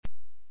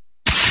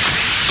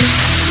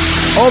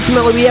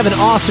Ultimately, we have an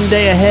awesome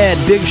day ahead.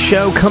 Big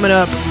show coming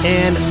up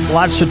and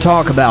lots to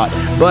talk about.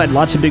 But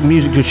lots of big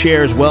music to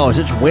share as well, as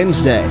it's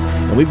Wednesday.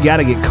 And we've got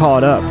to get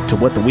caught up to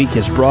what the week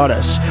has brought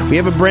us. We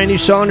have a brand new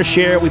song to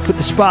share. We put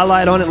the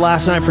spotlight on it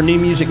last night for New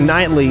Music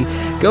Nightly.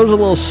 Goes a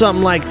little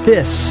something like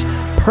this.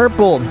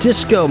 Purple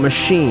Disco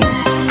Machine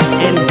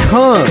and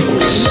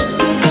Kungs.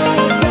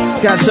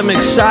 Got something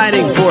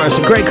exciting for us.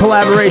 A great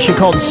collaboration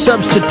called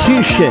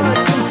Substitution.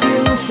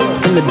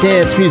 From the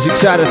dance music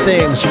side of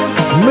things,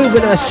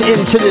 moving us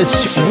into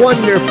this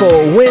wonderful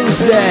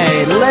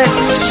Wednesday.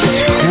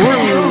 Let's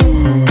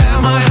groove.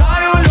 Am I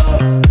high or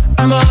low?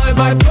 Am I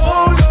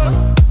bipolar?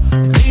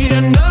 Need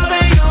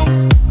another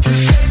you to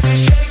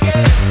shake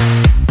it.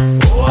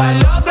 Oh, I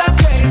love that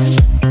face.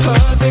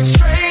 Perfect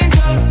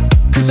stranger.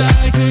 'Cause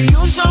I could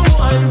use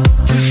someone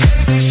to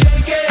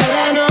shake it. And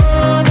I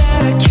know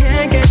that I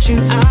can't get you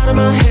out of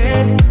my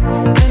head.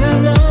 And I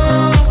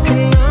know I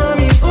can numb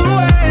you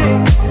away.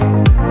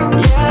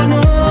 Yeah, I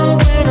know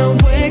when I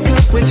wake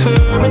up with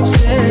her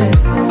instead.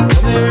 No,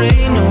 there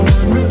ain't no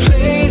one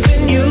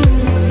replacing you.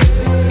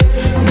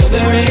 No,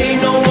 there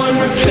ain't no one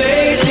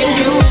replacing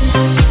you.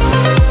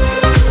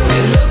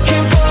 We're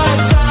looking for a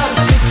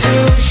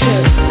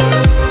substitution.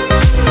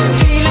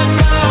 Healing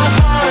my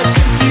heart's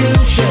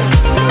confusion.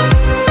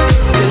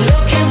 We're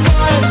looking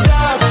for a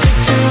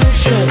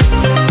substitution.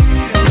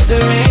 No,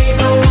 there ain't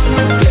no one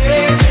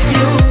replacing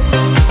you.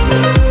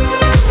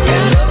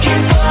 We're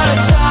looking for a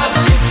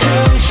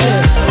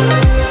substitution.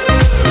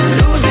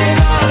 Losing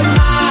all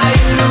my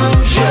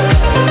illusion.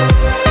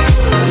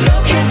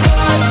 Looking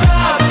for a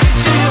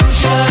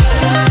substitution.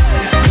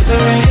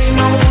 There ain't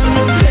no one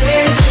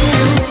replacing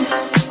you.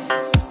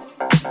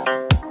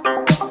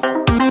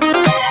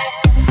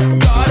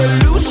 Gotta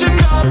loosen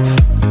up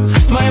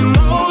my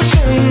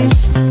emotions.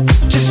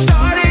 Just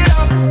start it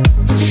up.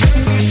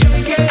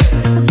 Shake it.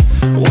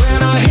 When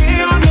I hear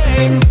your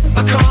name, I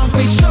can't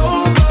be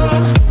sober.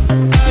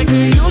 I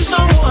could use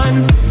someone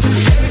to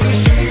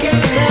shake it.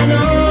 And I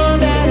know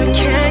that I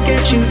can't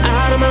get you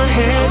out of my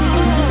head.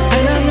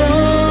 And I know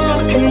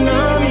I can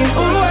numb you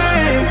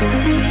away.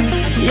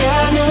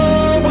 Yeah, I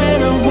know when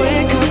I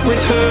wake up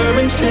with her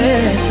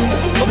instead.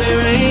 Oh,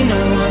 there ain't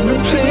no one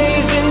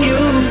replacing you.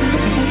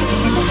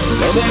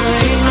 No, there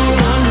ain't no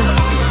one.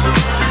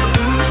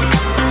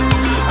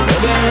 No,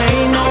 there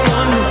ain't no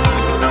one.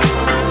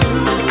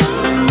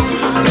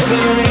 No,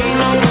 there ain't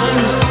no one.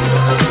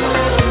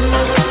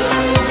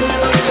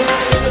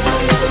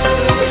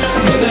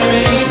 No, there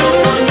ain't no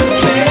one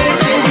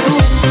replacing you.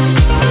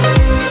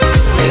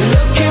 We're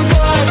looking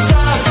for a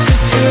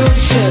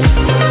substitution.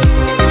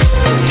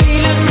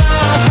 Healing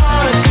my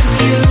heart's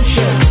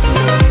confusion.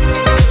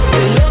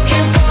 We're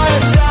looking for a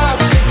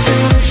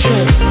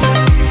substitution.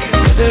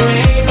 But there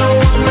ain't no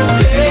one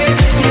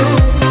replacing you.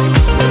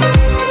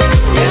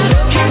 We're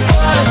looking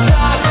for a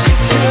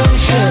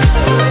substitution.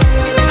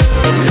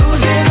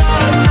 Losing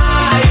all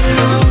my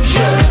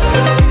illusion.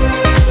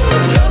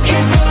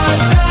 Looking for a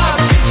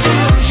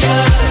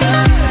substitution.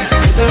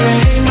 But there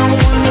ain't no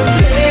one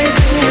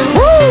replacing you.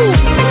 Woo!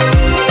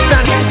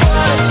 Looking for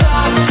a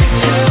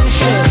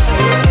substitution.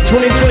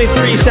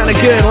 2023 sounded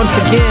good once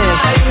again.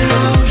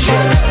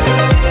 Illusion.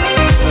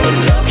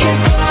 Looking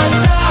for a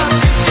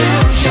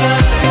substitution.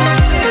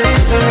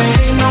 There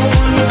ain't no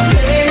one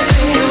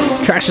replacing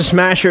you. Tracks a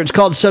smasher. It's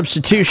called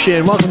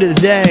Substitution. Welcome to the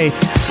day.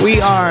 We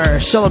are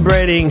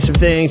celebrating some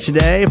things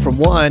today. For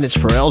one, it's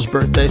Pharrell's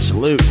birthday.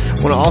 Salute.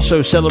 Want to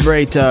also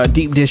celebrate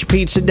Deep Dish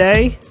Pizza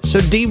Day. So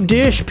Deep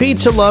Dish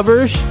pizza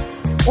lovers,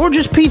 or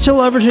just pizza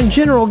lovers in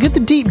general, get the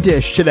deep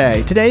dish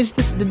today. Today's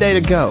the day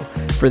to go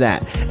for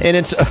that. And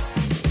it's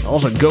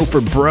also Go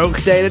for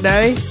Broke Day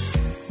today.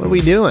 What are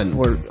we doing?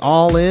 We're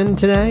all in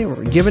today.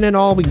 We're giving it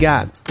all we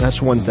got.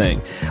 That's one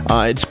thing.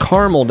 It's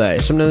Caramel Day.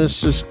 Sometimes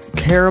this is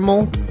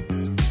caramel.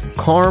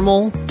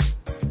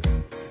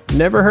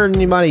 Never heard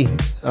anybody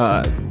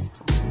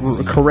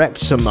correct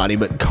somebody,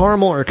 but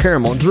caramel or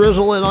caramel.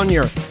 Drizzle it on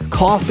your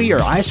coffee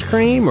or ice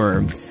cream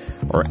or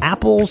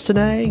apples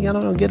today. I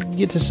don't know.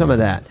 Get to some of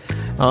that.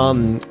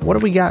 What do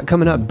we got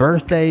coming up?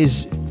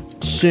 Birthdays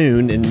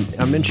soon, and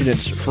I mentioned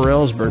it's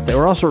Pharrell's birthday.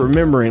 We're also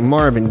remembering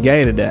Marvin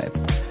Gaye today,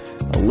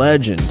 a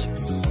legend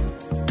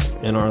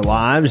in our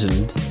lives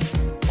and,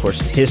 of course,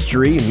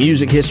 history,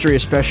 music history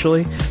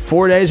especially.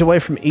 4 days away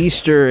from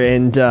Easter,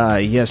 and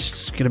yes,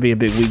 it's going to be a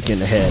big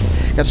weekend ahead.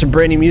 Got some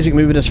brand new music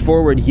moving us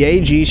forward.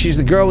 Yeji, she's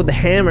the girl with the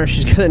hammer.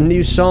 She's got a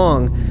new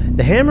song.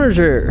 The hammers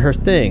are her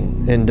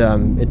thing, and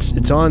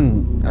it's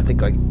on, I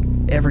think, like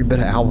every bit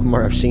of album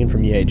art I've seen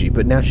from Yeji,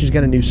 but now she's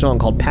got a new song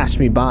called Pass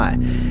Me By.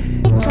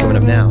 It's coming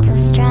up now.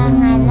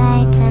 Strong, I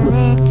light a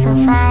little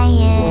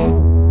fire.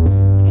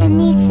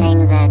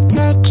 Anything that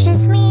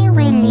touches me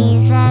will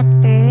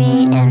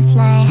evaporate and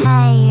fly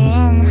higher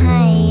and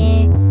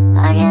higher.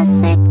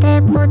 어렸을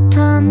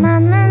때부터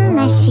나는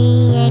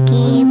날씨의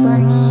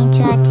기분이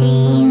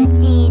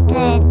좌지우지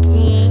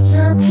됐지.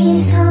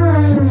 여기서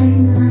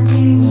얼마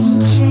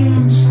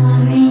달리처럼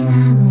소리나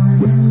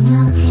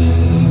무능력해.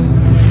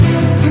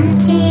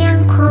 참지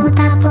않고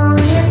다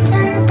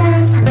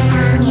보여준다.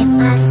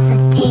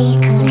 상상해봤었지.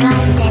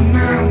 그런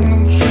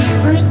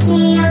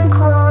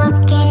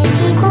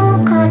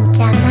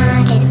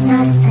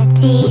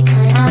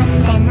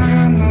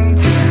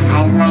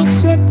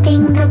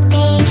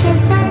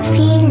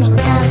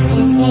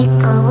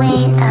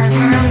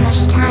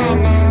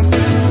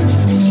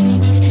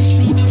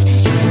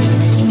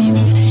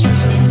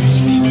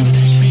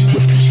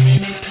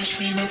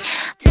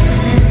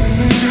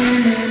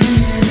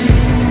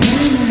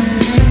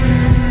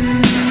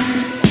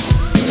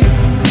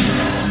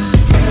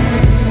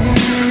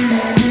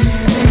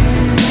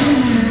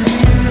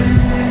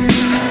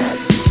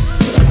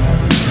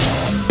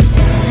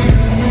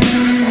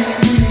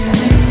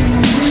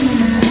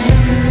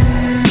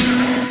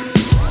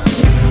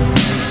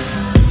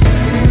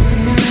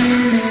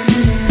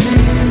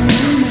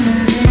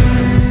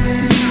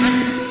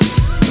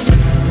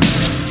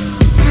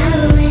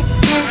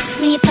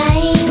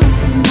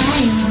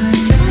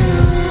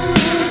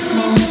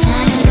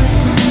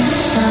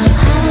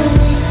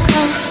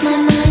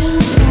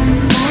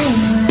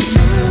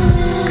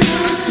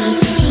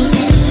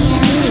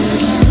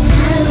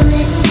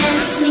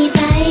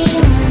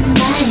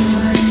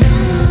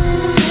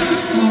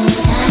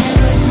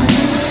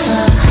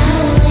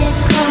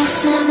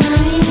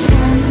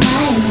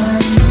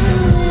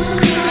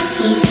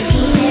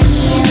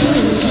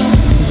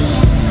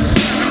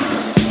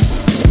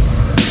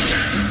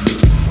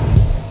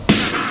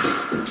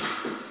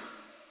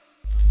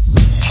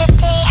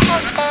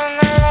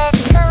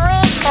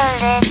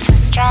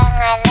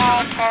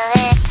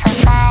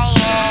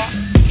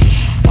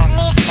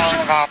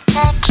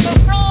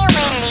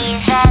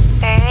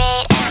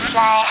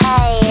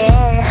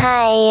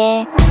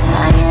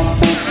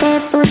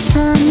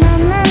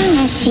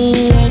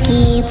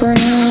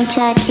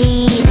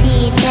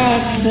일이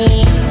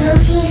됐지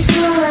여기서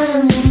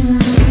하루는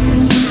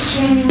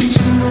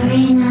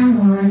소리 나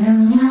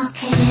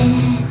무능력해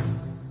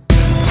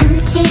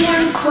참지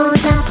않고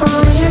다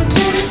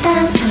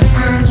보여준다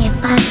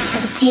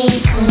상상해봤었지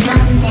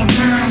그런데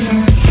나는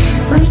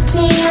울지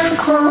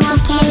않고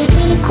어깨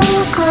위고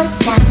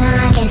걷자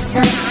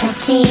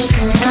말했었었지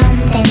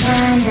그런데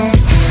나는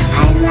I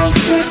like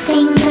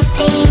flipping the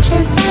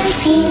pages and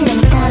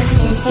feeling the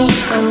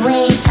physical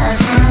weight of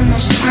how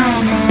much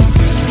time has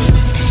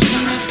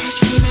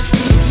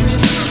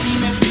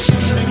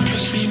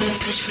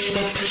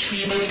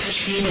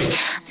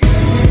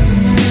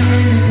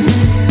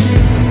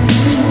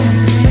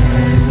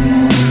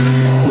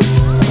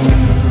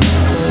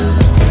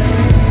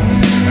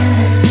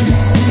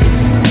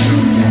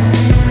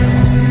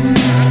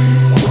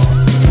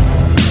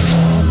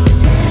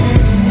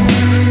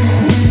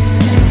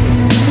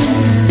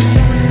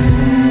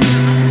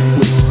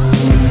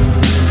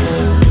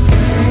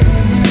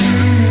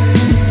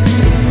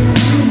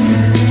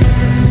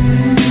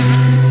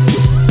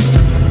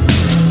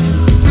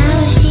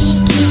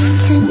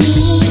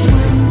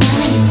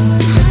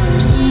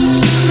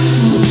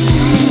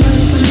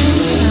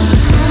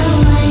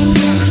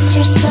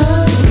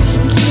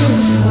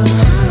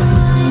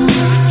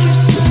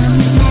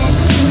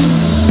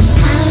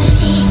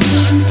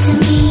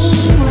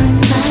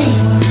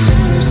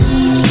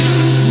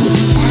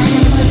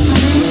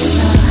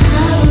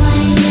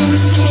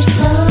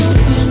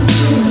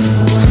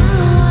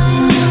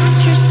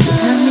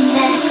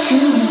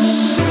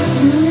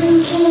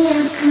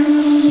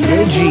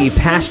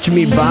Passed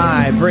Me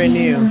By, brand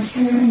new.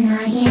 Do you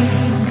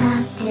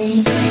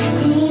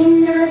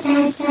know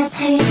that the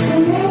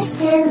person is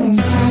still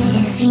inside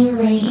of you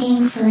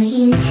waiting for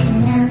you to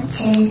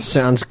notice?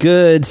 Sounds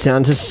good,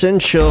 sounds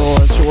essential.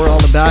 That's what we're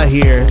all about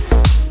here.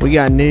 We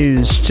got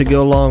news to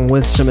go along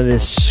with some of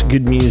this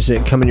good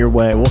music coming your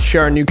way. We'll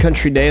share our New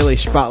Country Daily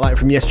spotlight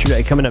from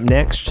yesterday coming up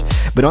next.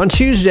 But on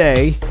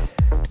Tuesday,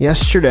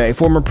 yesterday,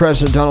 former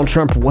President Donald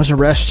Trump was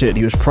arrested.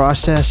 He was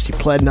processed. He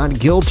pled not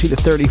guilty to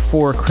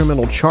 34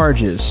 criminal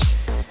charges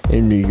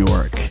in New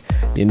York.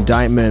 The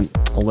indictment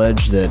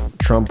alleged that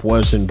Trump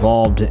was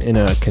involved in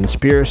a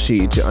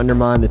conspiracy to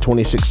undermine the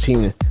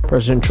 2016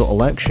 presidential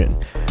election.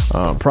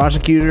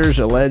 Prosecutors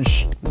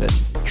alleged that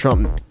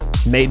Trump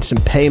made some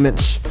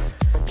payments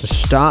to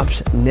stop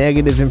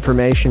negative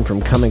information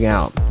from coming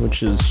out,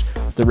 which is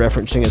the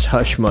referencing as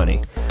hush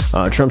money.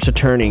 Trump's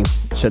attorney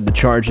said the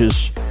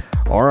charges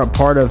are a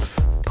part of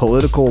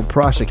political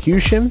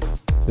prosecution.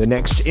 The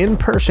next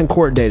in-person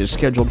court date is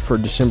scheduled for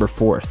December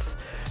 4th.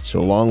 So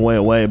a long way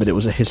away, but it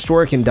was a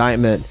historic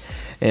indictment,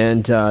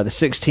 and the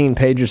 16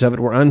 pages of it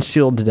were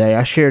unsealed today.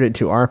 I shared it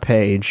to our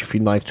page if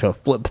you'd like to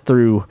flip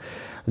through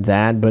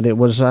that, but it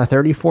was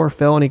 34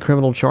 felony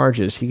criminal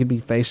charges. He could be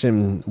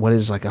facing what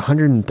is like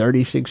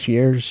 136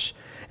 years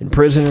in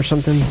prison or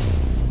something.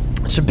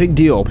 It's a big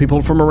deal.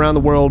 People from around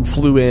the world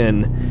flew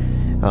in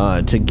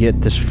to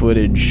get this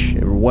footage,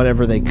 or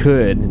whatever they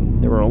could.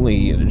 And there were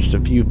only just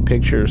a few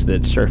pictures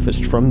that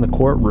surfaced from the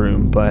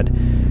courtroom, but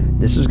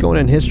this is going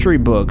in history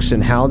books,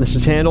 and how this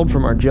is handled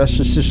from our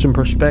justice system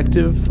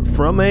perspective,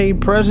 from a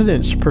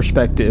president's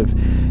perspective,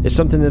 is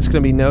something that's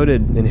going to be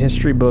noted in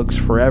history books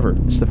forever.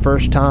 It's the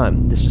first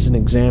time. This is an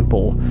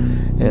example,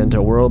 and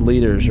world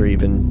leaders are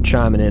even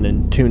chiming in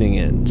and tuning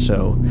in.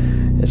 So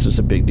this is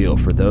a big deal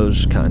for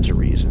those kinds of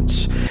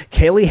reasons.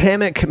 Kaylee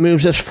Hammack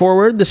moves us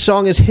forward. The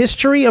song is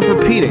History of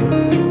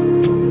Repeating.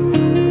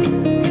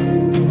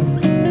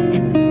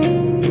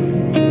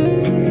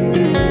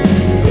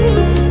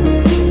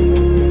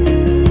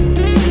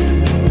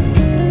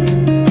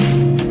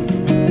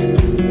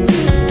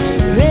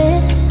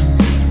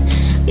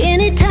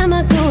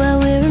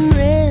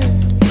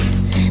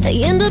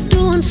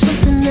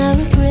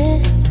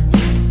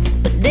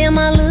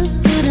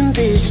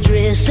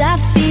 I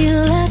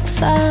feel like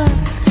fire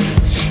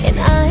and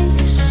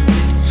ice.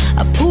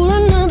 I pour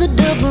another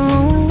double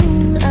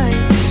on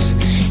ice.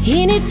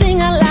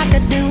 Anything I like, I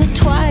do it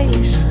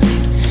twice,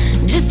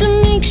 just to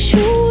make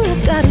sure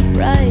I got it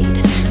right.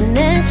 And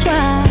that's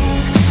why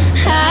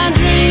I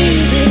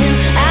dream in,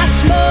 I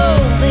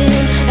smoke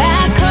in,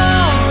 I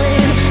call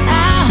in,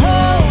 I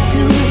hope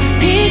you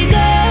pick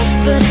up,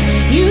 but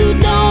you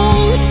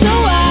don't, so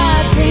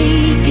I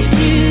take it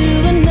to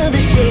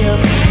another shelf.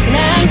 And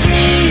I'm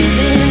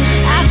dreaming,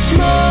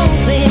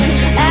 smoking,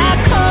 I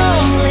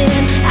call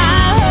in, I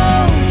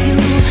hope you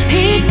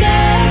pick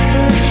up,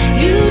 but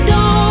you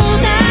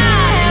don't. I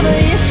have a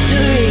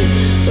history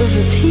of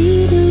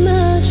repeating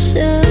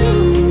myself.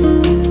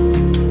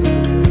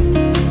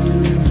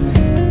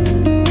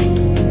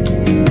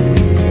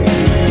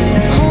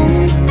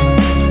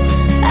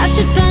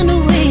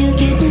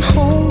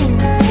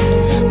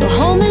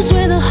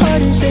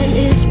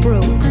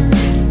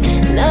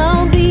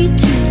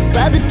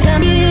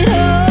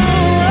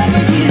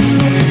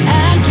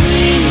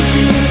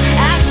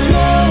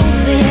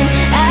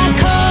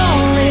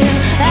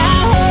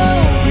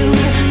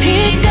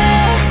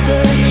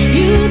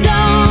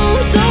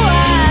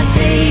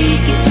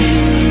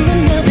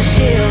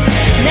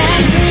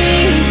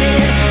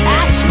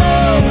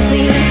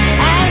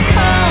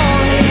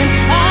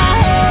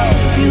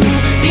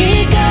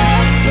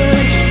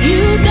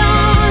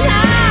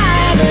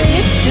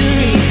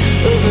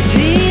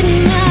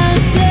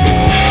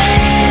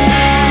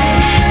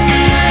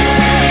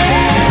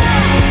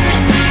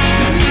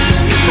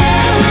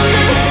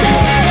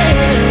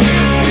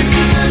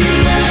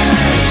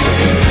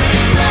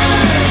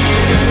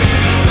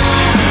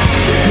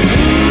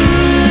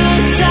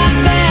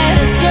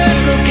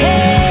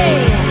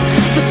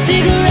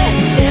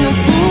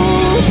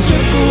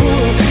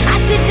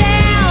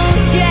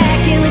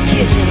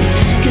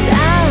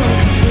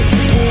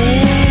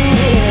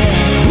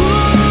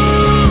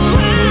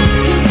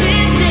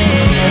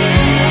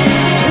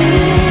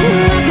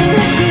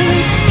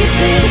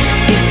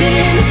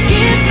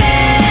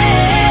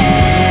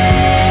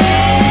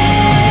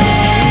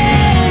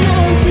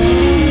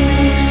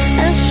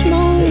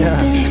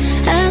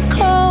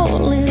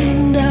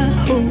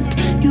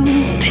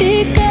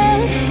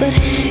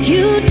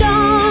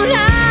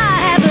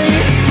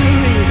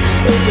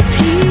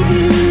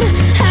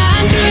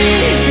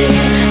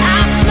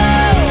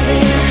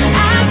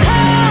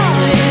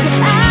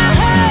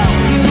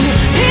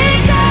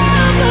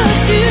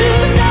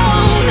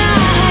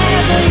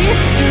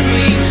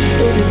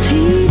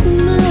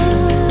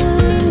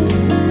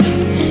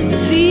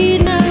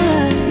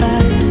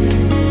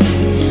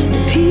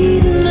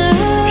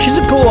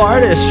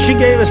 artist. She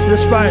gave us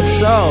this by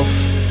itself.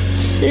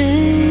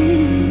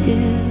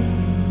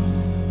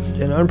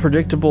 An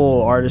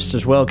unpredictable artist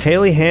as well,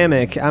 Kaylee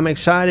Hammack. I'm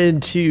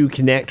excited to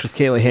connect with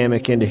Kaylee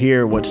Hammack and to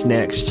hear what's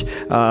next.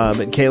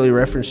 But Kaylee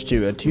referenced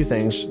to two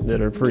things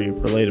that are pretty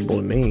relatable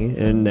to me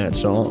in that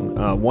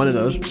song. One of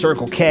those,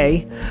 Circle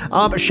K.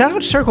 But shout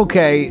out to Circle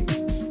K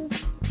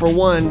for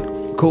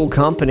one, cool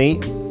company,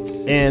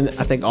 and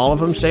I think all of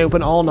them stay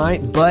open all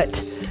night.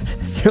 But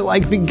they're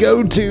like the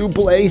go-to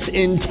place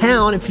in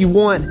town if you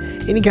want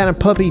any kind of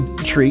puppy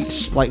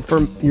treats, like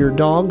for your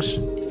dogs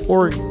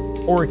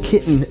or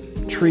kitten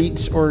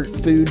treats or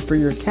food for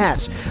your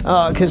cats.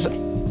 Because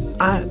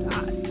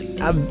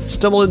I've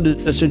stumbled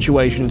into a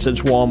situation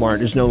since Walmart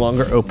is no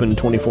longer open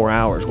 24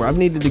 hours where I've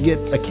needed to get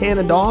a can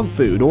of dog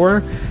food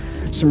or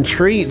some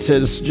treats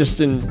as just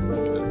in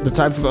the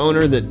type of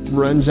owner that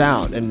runs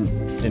out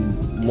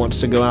and wants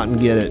to go out and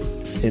get it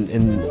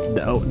in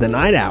the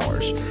night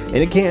hours. And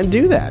it can't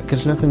do that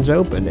because nothing's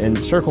open. And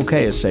Circle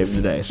K is saved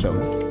today. So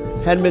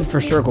hadn't been for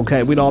Circle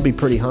K, we'd all be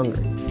pretty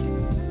hungry.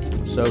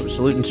 So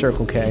saluting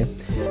Circle K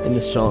in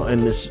this song,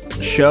 in this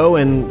show,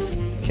 and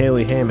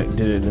Kaylee Hammack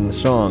did it in the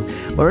song.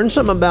 Learned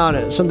something about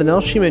it. Something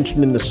else she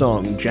mentioned in the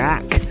song,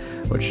 Jack,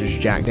 which is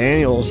Jack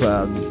Daniels.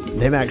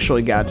 They've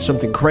actually got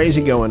something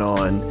crazy going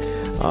on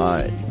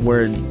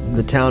where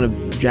the town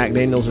of Jack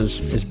Daniels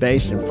is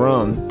based and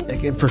from.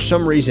 And for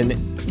some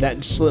reason,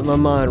 that slipped my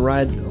mind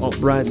right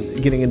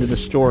getting into the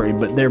story.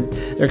 But they're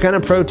kind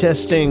of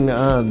protesting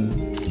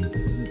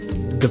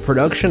the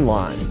production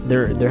line.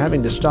 They're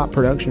having to stop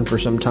production for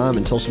some time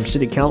until some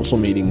city council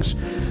meetings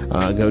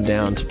go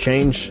down to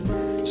change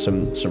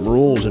some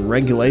rules and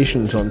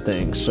regulations on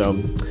things. So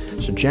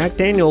Jack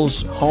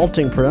Daniels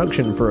halting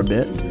production for a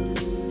bit.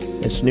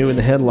 It's new in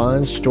the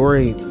headlines.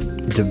 Story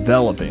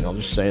developing. I'll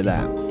just say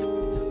that.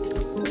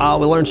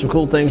 We learned some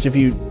cool things if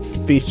you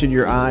feasted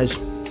your eyes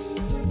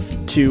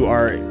to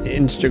our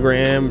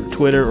Instagram,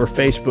 Twitter, or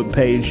Facebook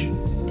page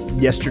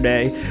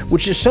yesterday,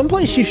 which is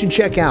someplace you should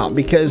check out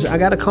because I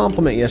got a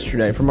compliment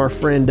yesterday from our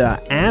friend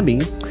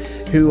Abby,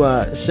 who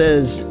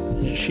says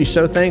she's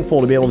so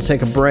thankful to be able to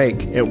take a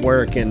break at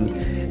work and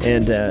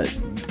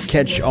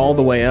catch all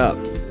the way up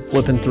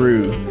flipping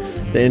through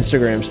the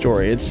Instagram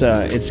story.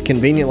 It's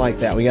convenient like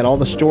that. We got all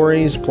the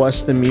stories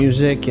plus the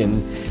music,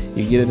 and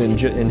you get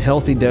it in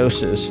healthy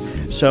doses.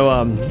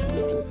 So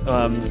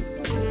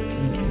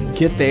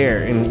get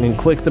there and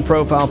click the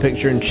profile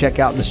picture and check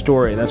out the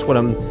story. That's what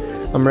I'm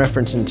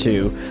referencing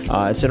to.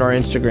 It's in our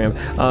Instagram.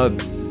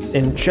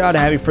 And shout out to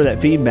Abby for that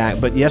feedback.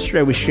 But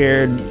yesterday we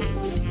shared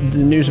the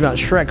news about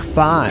Shrek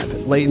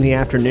 5 late in the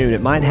afternoon.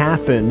 It might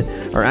happen,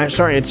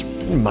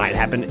 it might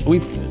happen. We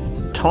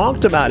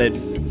talked about it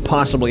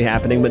possibly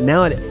happening, but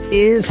now it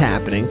is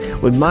happening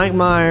with Mike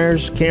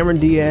Myers, Cameron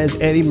Diaz,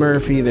 Eddie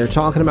Murphy. They're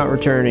talking about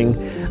returning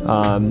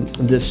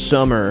this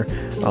summer.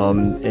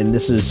 And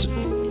this is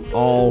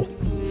all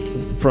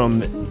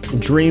from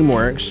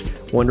DreamWorks.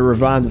 Want to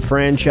revive the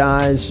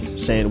franchise,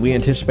 saying we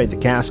anticipate the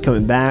cast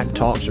coming back.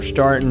 Talks are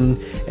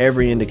starting.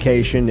 Every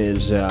indication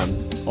is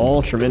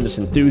all tremendous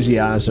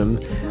enthusiasm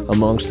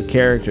amongst the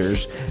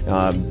characters.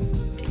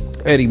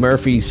 Eddie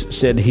Murphy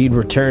said he'd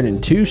return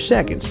in 2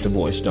 seconds to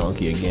voice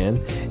Donkey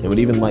again, and would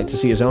even like to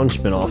see his own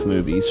spin-off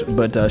movies.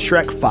 But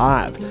Shrek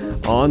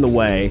 5 on the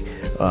way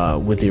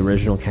with the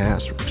original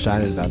cast. We're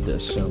excited about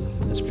this, so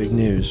that's big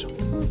news.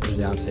 Put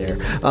it out there.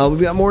 We've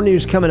got more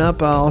news coming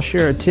up. I'll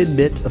share a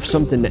tidbit of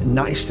something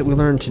nice that we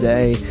learned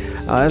today.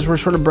 As we're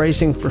sort of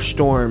bracing for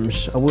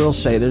storms, I will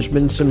say there's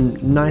been some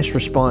nice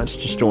response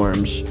to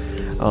storms.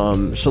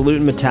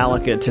 Salute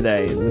Metallica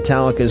today.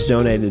 Metallica has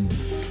donated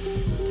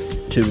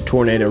to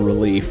tornado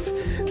relief.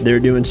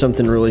 They're doing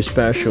something really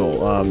special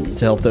to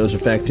help those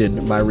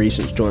affected by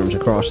recent storms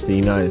across the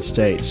United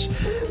States.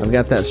 I've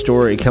got that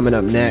story coming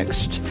up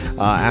next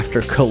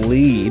after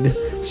Khalid,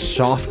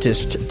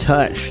 Softest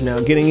Touch. Now,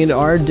 getting into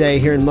our day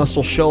here in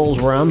Muscle Shoals,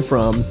 where I'm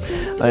from,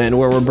 and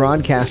where we're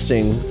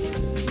broadcasting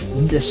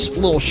this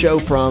little show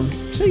from.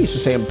 So I used to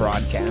say I'm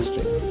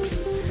broadcasting.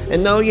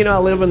 And though, I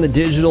live in the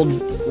digital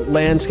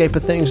landscape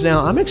of things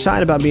now, I'm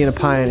excited about being a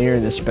pioneer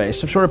in this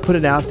space. I've sort of put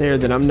it out there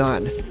that I'm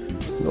not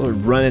really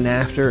running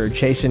after or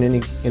chasing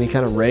any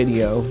kind of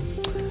radio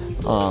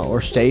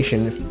or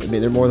station. I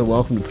mean, they're more than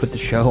welcome to put the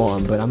show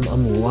on, but I'm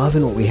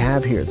loving what we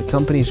have here. The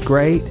company's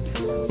great.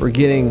 We're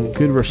getting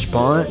good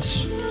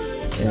response,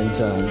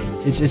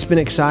 and it's been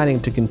exciting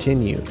to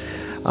continue.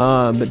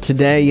 But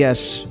today,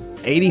 yes,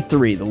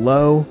 83,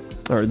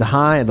 the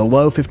high, the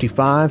low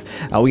 55.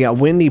 We got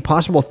windy,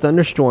 possible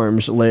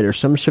thunderstorms later,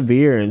 some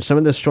severe, and some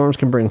of the storms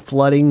can bring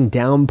flooding,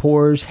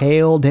 downpours,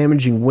 hail,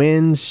 damaging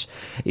winds,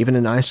 even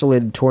an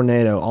isolated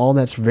tornado. All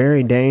that's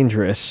very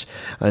dangerous,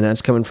 and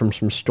that's coming from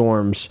some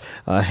storms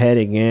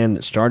heading in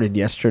that started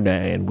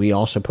yesterday. And we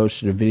also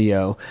posted a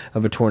video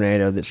of a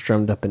tornado that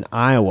strummed up in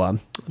Iowa.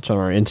 It's on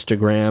our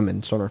Instagram, and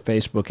it's on our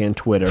Facebook and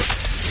Twitter.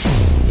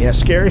 Yeah,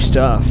 scary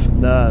stuff.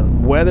 The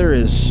weather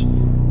is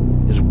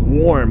is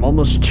warm,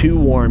 almost too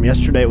warm.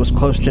 Yesterday it was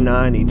close to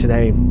 90.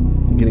 Today,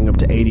 getting up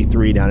to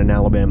 83 down in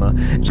Alabama.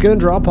 It's going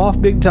to drop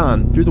off big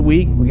time. Through the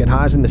week, we get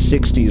highs in the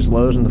 60s,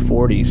 lows in the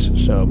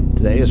 40s. So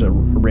today is a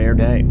rare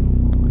day.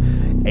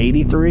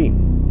 83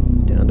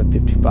 down to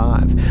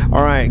 55.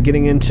 All right,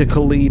 getting into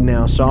Khalid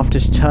now.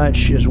 Softest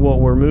Touch is what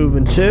we're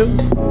moving to.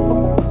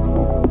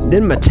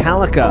 Then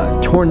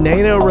Metallica,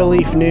 tornado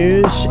relief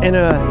news, and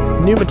a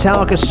new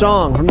Metallica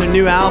song from the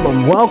new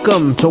album.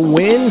 Welcome to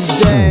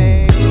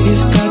Wednesday.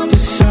 You've got the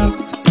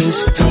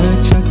softest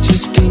touch, I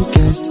just can't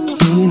get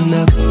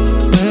enough.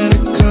 When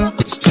it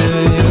comes to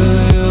you,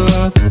 you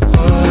are the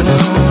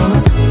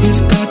one.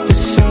 You've got the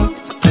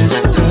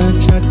softest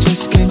touch, I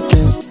just can't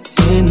get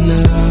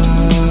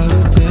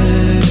enough.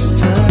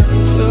 This time,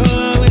 you'll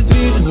always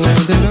be the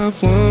one that I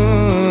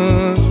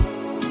want.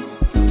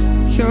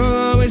 You'll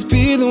always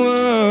be the one.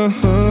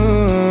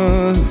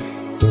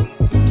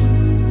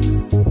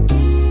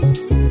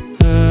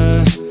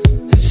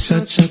 It's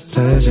such a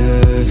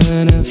pleasure.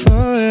 And if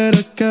we're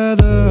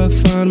together, I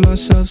find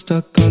myself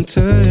stuck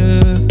onto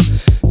you.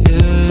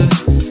 Yeah,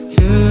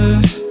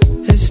 yeah.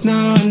 It's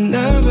now or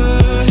never.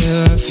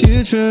 Till our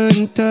future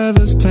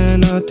endeavors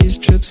plan out these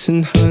trips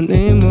and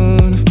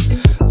honeymoon.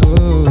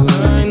 Oh,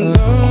 I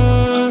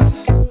know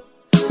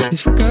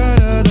you've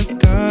got other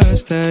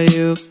guys that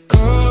you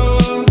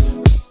call.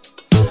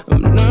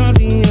 I'm not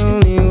the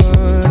only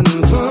one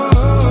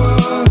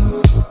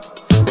involved,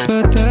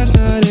 but that's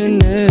not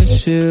an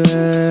issue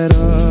at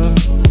all.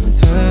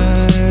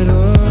 At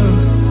all.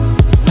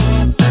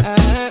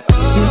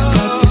 You've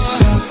got the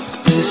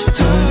softest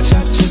touch,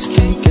 I just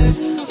can't get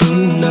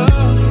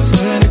enough.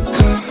 When it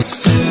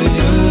comes to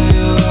you,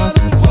 you are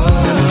the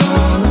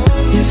one.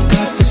 You've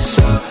got the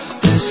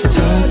softest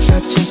touch, I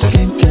just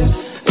can't get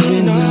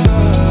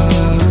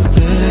enough.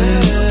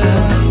 This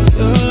time,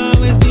 you'll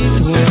always be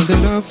the one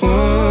that I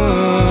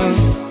want.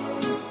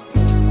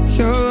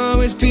 You'll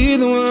always be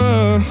the one.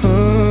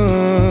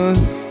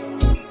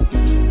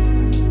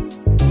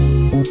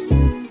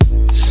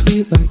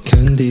 Sweet like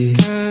candy,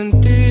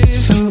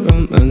 so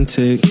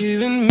romantic.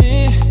 Even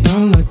me,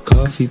 brown like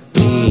coffee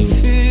bean,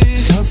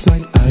 soft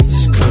like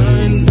ice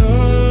cream.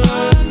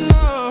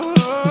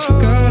 You've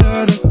got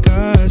other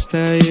guys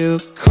that you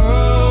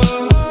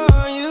call.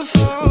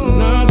 I'm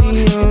not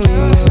the only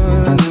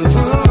one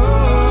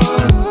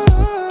involved,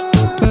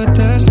 but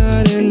that's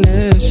not an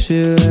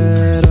issue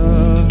at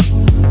all.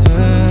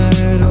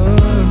 At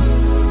all.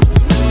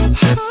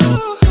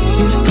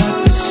 You've got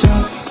the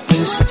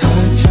softest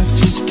touch, I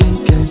just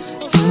can't get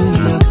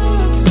enough.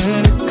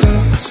 When it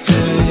comes to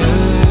you,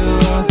 you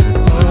are the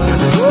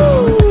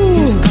one.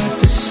 You've got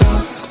the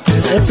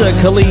softest That's a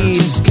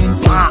Khalid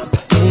pop.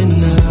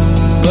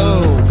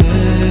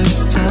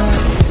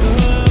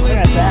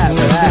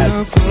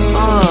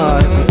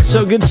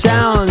 So good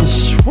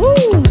sounds. Woo!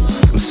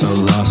 I'm so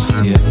lost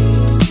with you.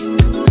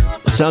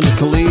 Sounded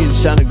Khalid,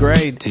 sounded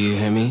great. Do you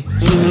hear me?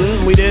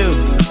 We do.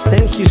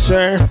 Thank you,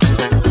 sir. So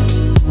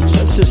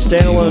that's a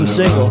standalone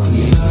single.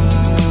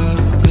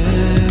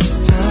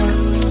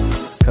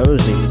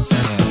 Cozy.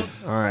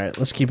 All right,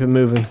 let's keep it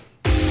moving.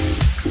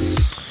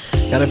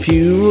 Got a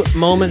few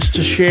moments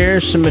to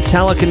share some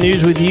Metallica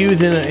news with you,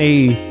 then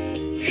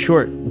a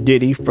short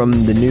ditty from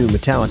the new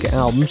Metallica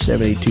album,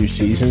 72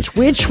 Seasons,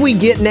 which we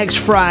get next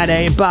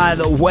Friday, by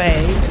the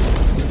way.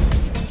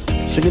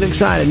 So get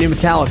excited, new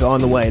Metallica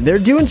on the way. They're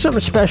doing something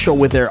special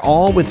with their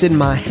All Within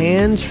My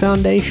Hands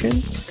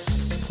Foundation,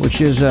 which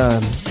is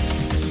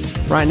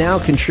right now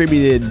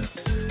contributed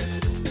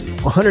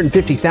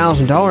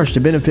 $150,000 to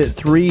benefit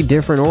 3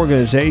 different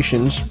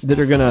organizations that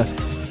are going to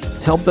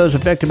help those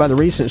affected by the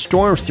recent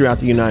storms throughout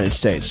the United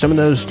States. Some of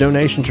those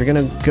donations are going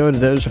to go to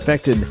those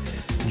affected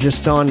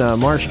just on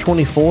March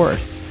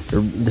 24th.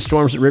 The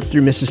storms that ripped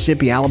through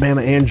Mississippi,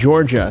 Alabama, and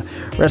Georgia.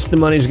 The rest of the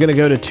money is going to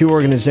go to 2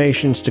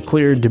 organizations to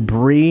clear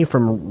debris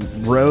from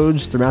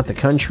roads throughout the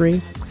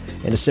country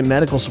and to send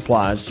medical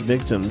supplies to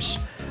victims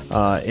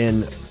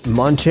in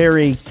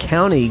Monterey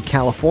County,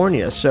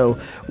 California. So,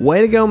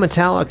 way to go,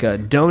 Metallica,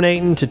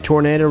 donating to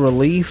tornado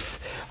relief.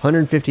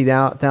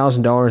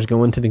 $150,000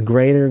 going to the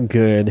greater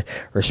good,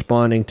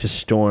 responding to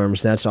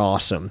storms. That's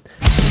awesome.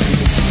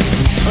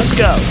 Let's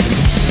go.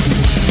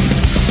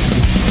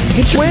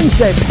 Get your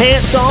Wednesday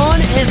pants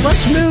on, and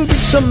let's move to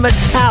some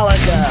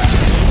Metallica.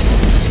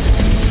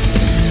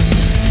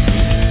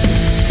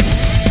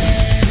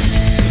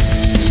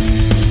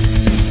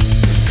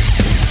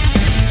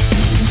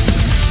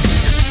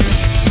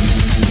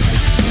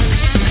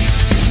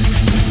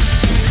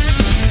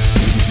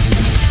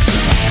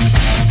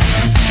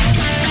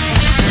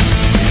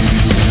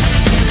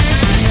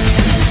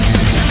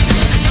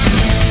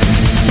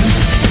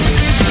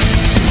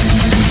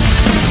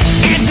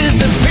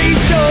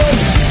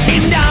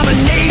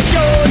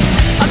 Domination,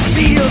 a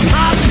sea of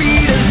hearts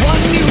beat as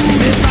one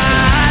unit.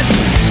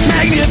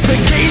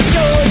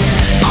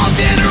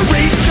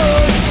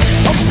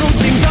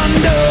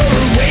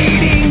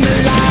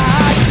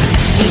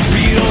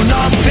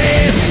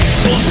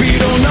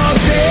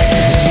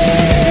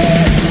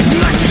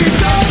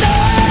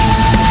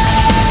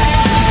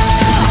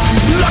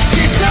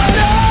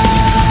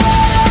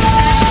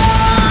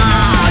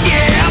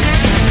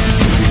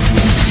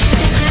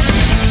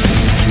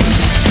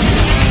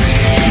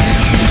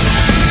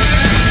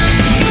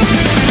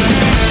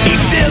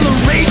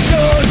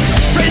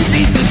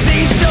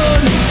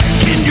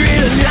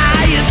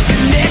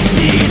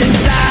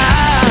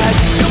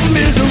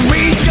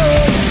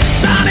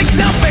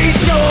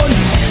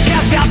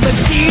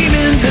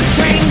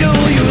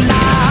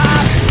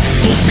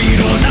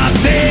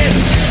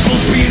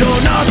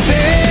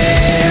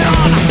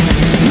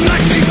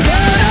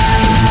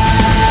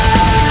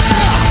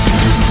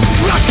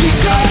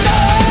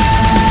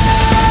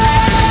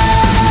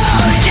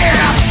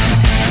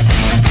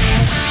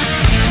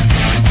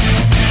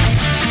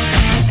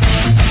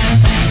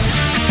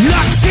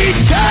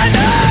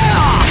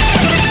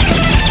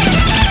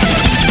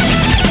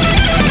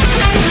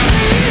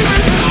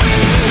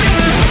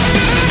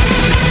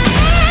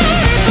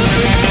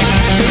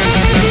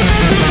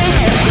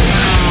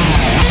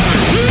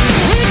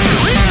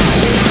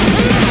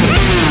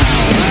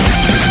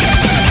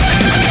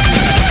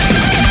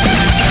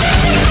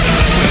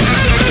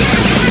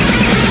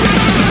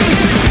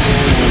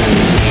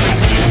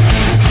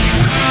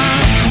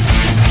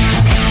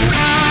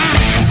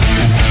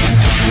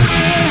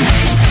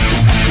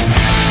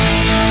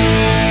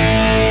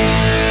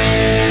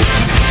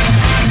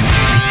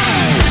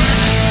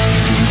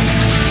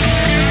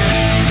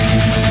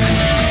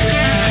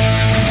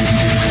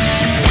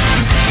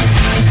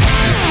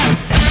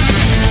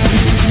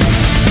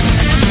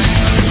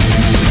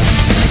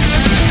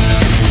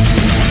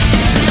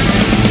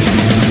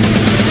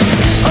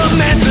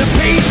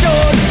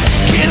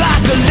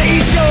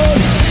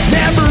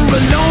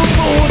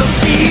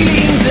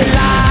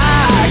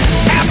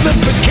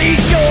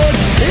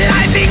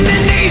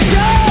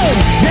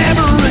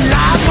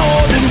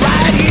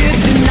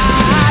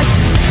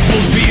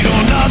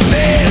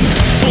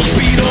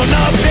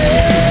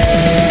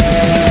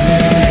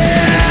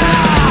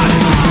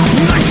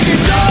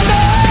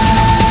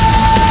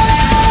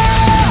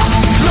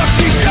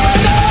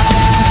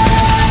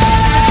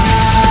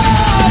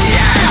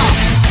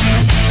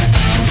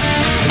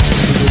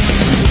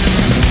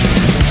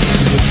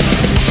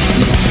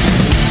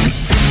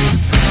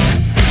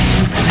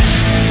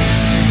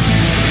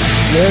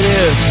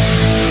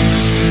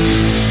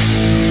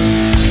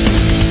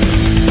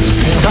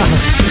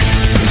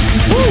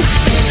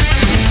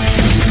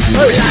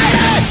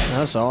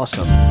 That's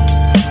awesome.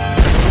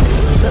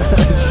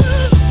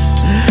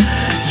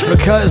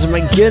 Because, my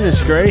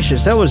goodness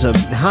gracious, that was a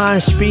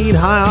high-speed,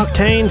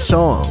 high-octane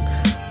song.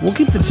 We'll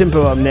keep the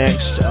tempo up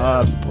next.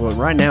 Well,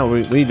 right now,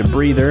 we need a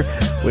breather.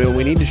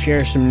 We need to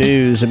share some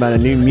news about a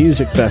new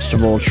music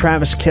festival.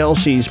 Travis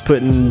Kelce's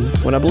putting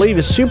what I believe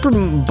is Super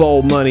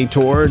Bowl money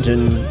towards,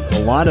 and a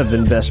lot of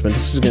investment.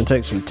 This is going to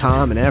take some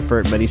time and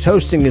effort, but he's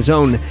hosting his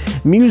own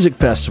music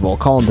festival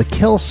called the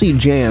Kelce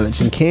Jam.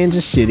 It's in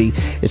Kansas City.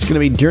 It's going to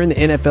be during the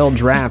NFL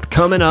draft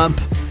coming up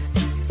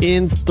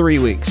in 3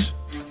 weeks.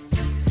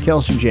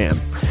 Kelce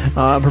Jam.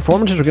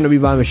 Performances are going to be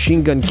by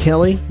Machine Gun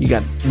Kelly. You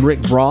got Rick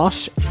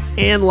Ross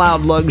and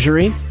Loud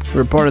Luxury.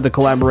 We're part of the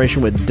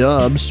collaboration with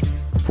Dubs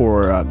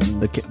for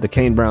the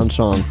Kane Brown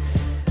song,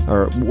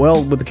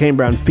 with the Kane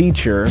Brown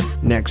feature,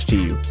 Next to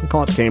You. I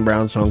call it the Kane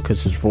Brown song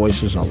because his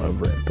voice is all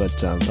over it.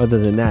 But other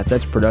than that,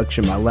 that's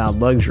production by Loud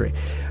Luxury,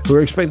 who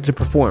are expected to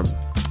perform.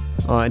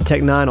 And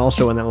Tech Nine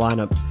also in that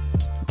lineup.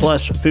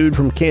 Plus, food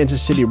from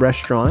Kansas City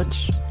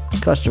restaurants.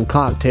 Custom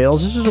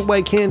cocktails. This is a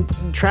way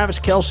Travis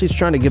Kelce's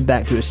trying to give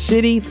back to his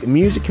city, the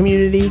music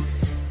community,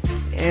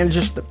 and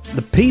just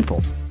the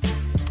people.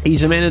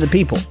 He's a man of the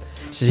people.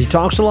 Says he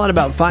talks a lot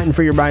about fighting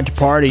for your right to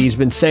party. He's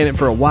been saying it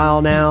for a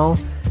while now.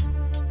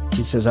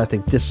 He says, I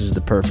think this is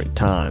the perfect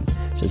time.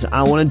 Says,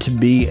 I wanted to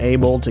be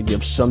able to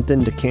give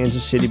something to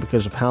Kansas City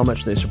because of how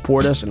much they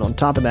support us. And on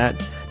top of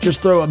that,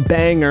 just throw a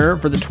banger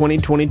for the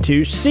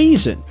 2022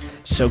 season.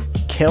 So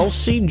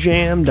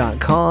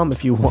KelceJam.com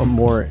if you want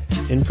more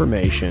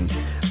information.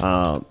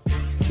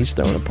 He's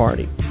throwing a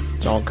party.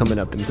 It's all coming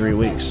up in 3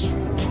 weeks.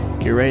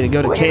 Get ready to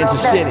go to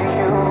Kansas City.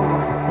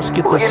 Let's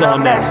get this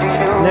on now.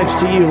 Next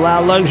to you,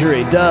 Loud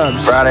Luxury,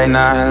 Dubs. Friday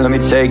night, let me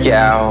take you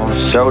out.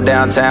 Show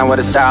downtown what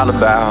it's all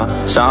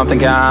about. Something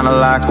kinda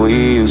like we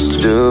used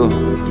to do.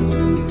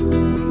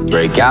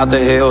 Break out the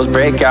heels,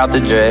 break out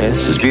the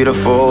dress. As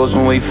beautiful as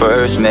when we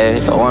first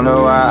met. I wonder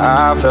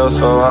why I fell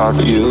so hard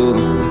for you.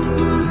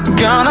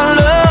 Gonna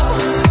love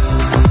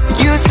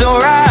you so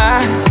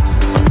right.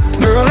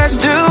 Girl, let's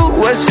do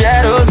what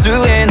shadows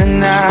do in the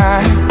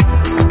night.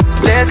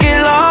 Let's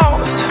get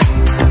lost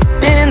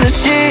in the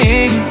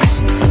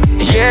sheets.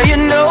 Yeah, you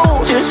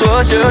know just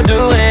what you're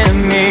doing to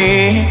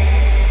me.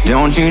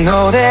 Don't you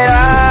know that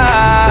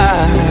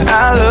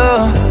I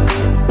love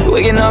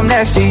waking up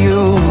next to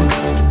you,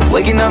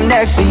 waking up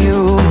next to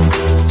you.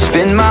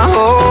 Spend my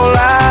whole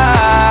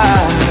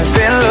life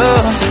in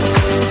love,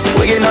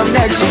 waking up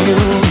next to you,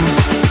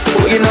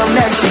 waking up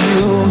next to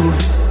you,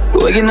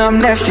 waking up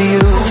next to you.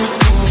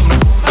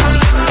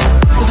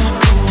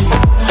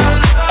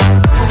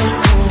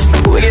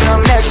 Waking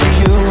up next to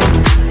you.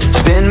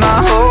 Spend my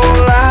whole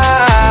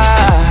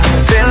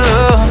life in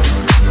love.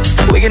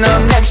 Waking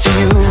up next to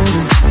you.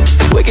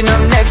 Waking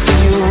up next to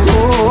you.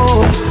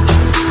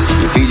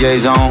 Your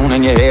PJ's on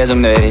and your hair's a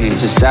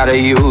mess. It's out of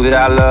you that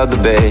I love the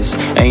best.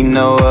 Ain't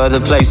no other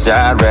place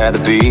I'd rather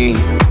be.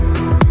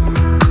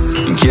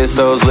 And kiss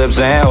those lips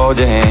and hold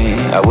your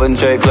hand. I wouldn't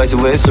trade places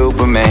with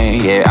Superman.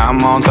 Yeah,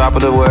 I'm on top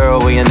of the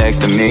world when you're next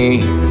to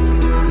me.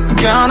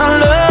 Gonna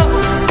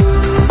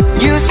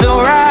love you so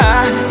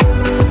right.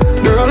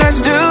 Girl, let's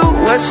do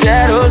what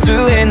shadows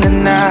do in the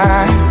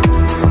night.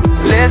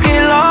 Let's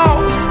get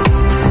lost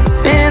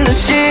in the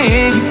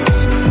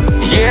sheets.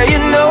 Yeah, you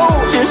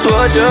know just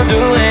what you're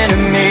doing to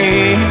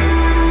me.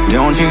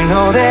 Don't you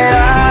know that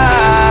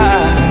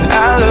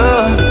I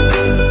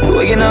love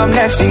waking up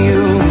next to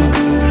you,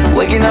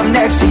 waking up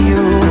next to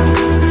you.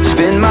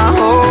 Spend my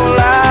whole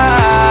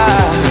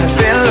life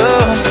in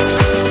love.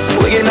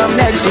 Waking up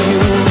next to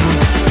you,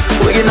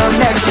 waking up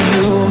next to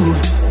you,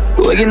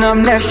 waking up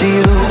next to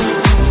you.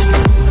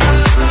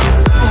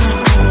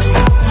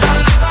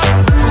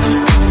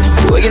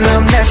 Waking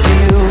up next to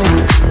you.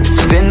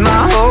 Spend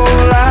my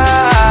whole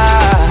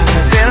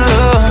life in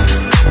love.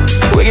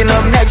 Waking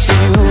up next to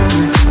you.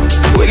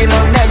 Waking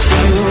up next to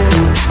you.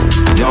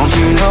 Don't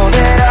you know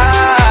that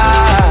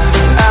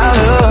I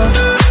love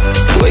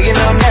waking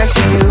up next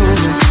to you.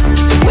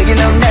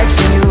 Waking up next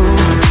to you.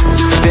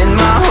 Spend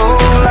my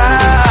whole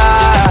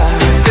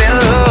life in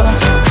love.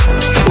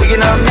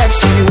 Waking up next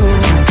to you.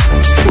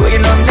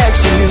 Waking up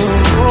next to you.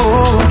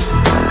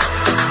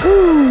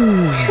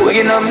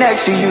 Waking up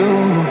next to you.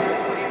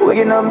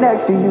 Waking up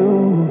next to you.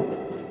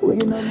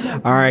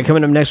 All right,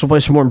 coming up next, we'll play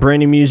some more brand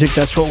new music.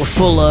 That's what we're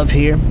full of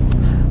here.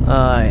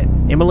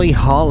 Emily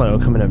Hollow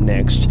coming up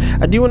next.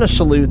 I do want to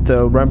salute,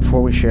 though, right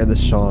before we share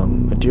this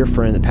song, a dear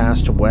friend that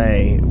passed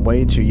away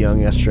way too young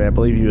yesterday. I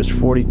believe he was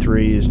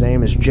 43. His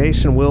name is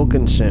Jason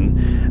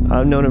Wilkinson.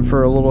 I've known him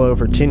for a little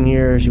over 10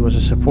 years. He was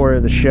a supporter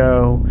of the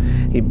show.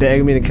 He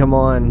begged me to come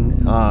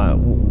on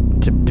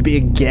to be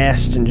a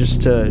guest and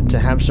just to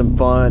have some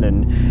fun.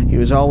 And he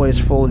was always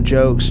full of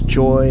jokes,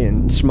 joy,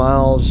 and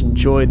smiles.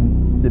 Enjoyed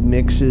the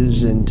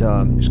mixes, and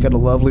he's got a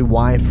lovely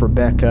wife,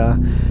 Rebecca,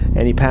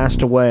 and he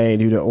passed away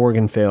due to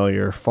organ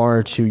failure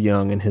far too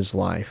young in his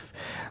life.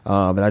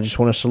 But I just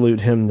want to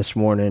salute him this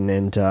morning,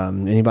 and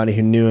anybody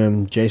who knew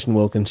him, Jason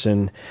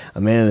Wilkinson,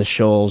 a man of the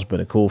shoals, but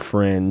a cool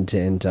friend,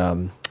 and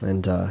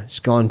he's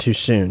gone too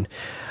soon.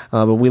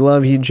 But we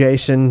love you,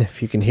 Jason.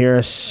 If you can hear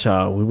us,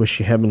 we wish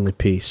you heavenly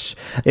peace.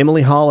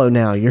 Emily Hollow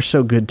now, You're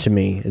So Good to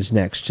Me, is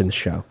next in the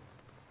show.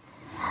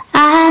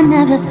 I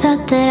never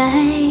thought that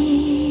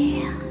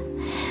I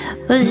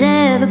was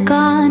ever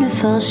gonna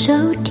fall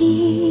so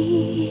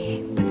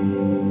deep.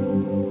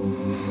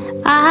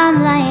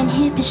 I'm lying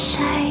here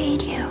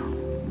beside you,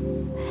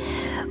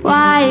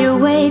 wide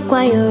awake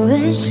while you're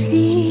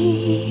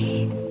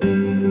asleep.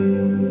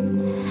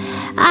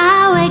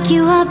 I wake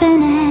you up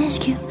and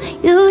ask you,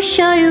 you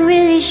sure, you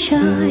really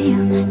sure you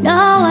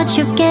know what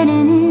you're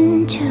getting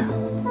into?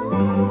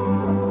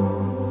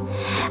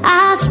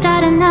 I'll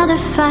start another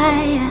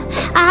fire,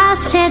 I'll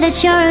say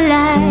that you're a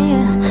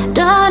liar,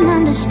 don't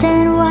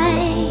understand why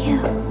you,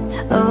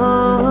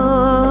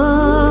 oh,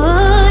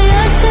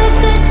 you're so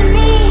good to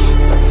me,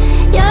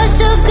 you're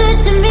so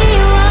good to me,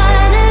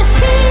 what a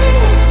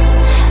feeling,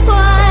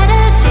 what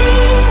a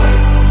feeling,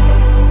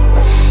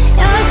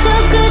 you're so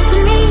good to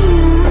me,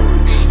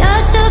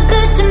 you're so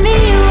good to me,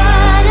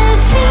 what a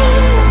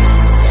feeling,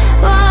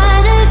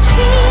 what a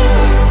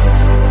feeling,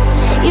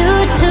 you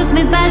took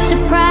me by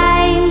surprise.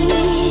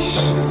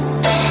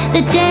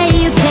 The day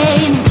you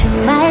came into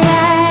my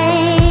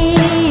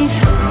life,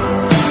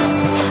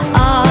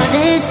 oh,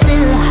 this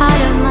little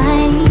heart of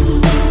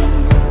mine,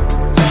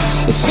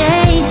 you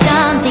say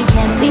something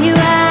can't be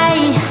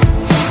right,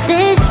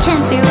 this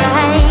can't be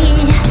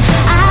right.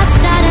 I'll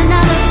start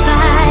another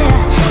fire,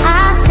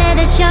 I'll say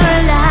that you're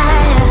a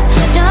liar,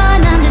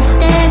 don't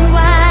understand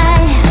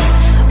why.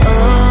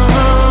 Oh,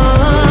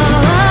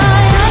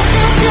 you're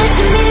so good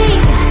to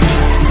me,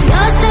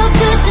 you're so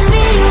good to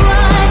me,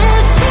 what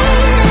a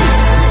feeling,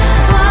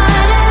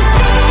 what a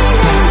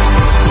feeling.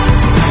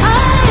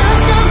 Oh,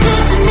 you're so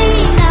good to me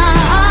now,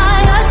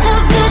 oh, you're so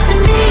good to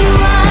me,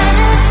 what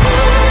a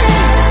feeling,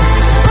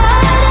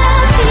 what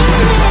a feeling.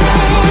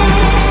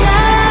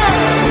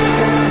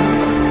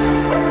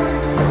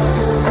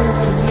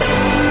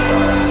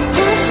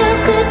 You're so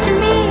good to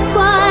me,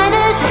 what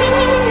a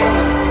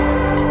feeling.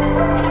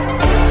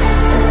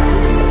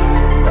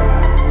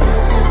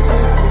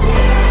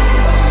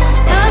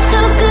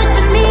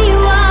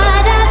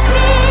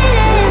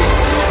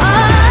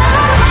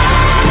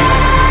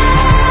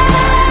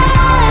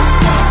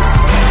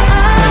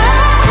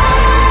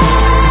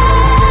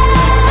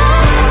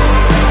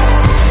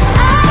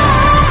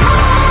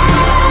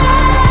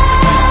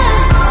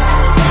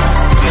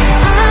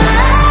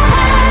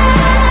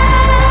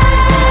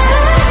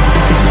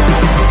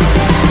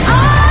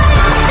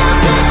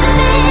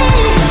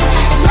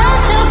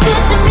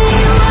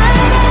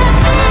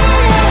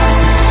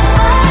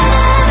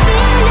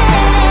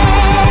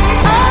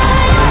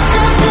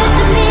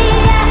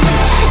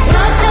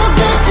 You're so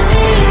good to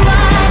me,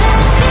 what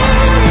a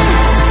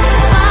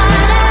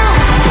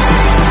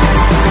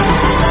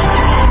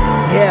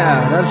feeling.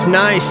 Yeah, that's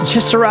nice. It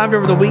just arrived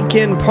over the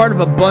weekend, part of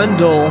a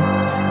bundle.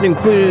 It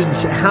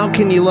includes How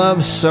Can You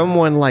Love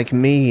Someone Like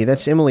Me?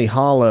 That's Emily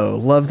Hollow.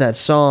 Love that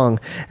song.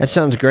 That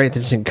sounds great.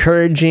 That's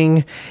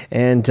encouraging,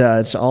 and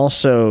it's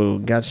also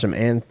got some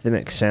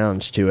anthemic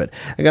sounds to it.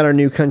 I got our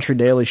new Country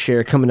Daily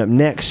Share coming up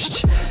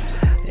next.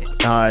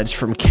 It's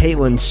from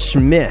Caitlin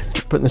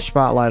Smith, putting the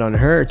spotlight on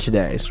her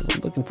today, so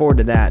we're looking forward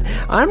to that.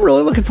 I'm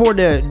really looking forward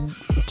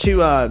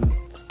to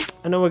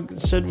I know I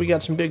said we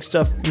got some big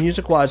stuff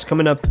music-wise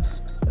coming up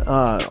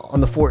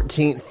on the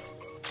 14th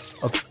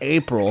of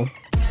April,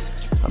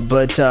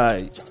 but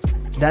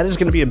that is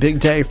going to be a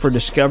big day for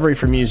discovery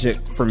for music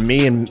for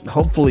me, and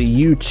hopefully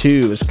you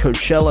too, as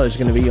Coachella is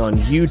going to be on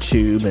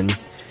YouTube, and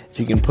if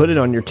you can put it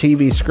on your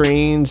TV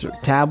screens or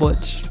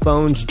tablets,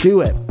 phones,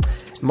 do it.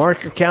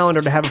 Mark your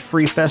calendar to have a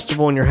free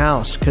festival in your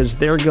house, because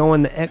they're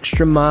going the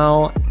extra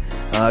mile,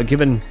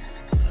 giving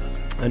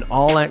an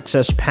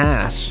all-access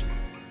pass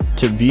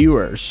to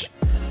viewers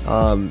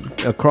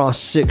across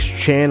 6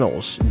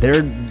 channels.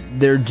 They're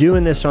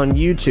doing this on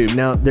YouTube.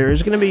 Now, there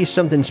is going to be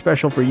something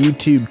special for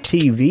YouTube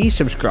TV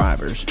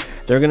subscribers.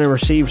 They're going to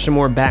receive some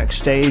more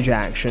backstage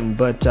action,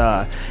 but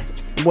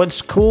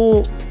what's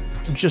cool,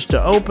 just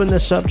to open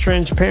this up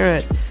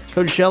transparent,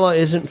 Coachella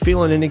isn't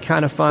feeling any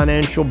kind of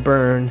financial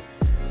burn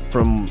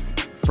from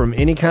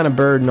any kind of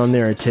burden on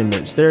their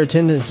attendance. Their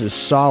attendance is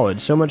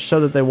solid, so much so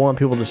that they want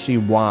people to see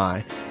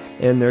why.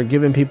 And they're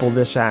giving people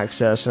this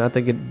access, and I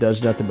think it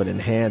does nothing but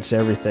enhance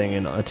everything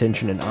and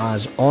attention and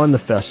eyes on the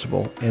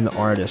festival and the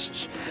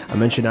artists. I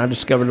mentioned I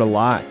discovered a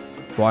lot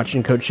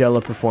watching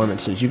Coachella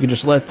performances. You can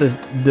just let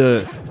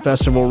the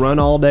festival run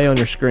all day on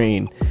your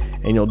screen,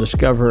 and you'll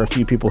discover a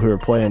few people who are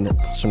playing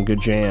some good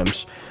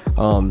jams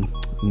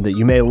that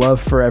you may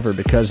love forever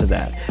because of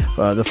that.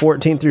 The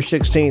 14th through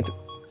 16th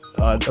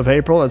of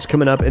April, that's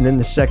coming up, and then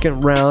the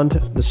second round,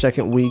 the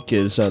second week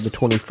is the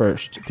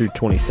 21st through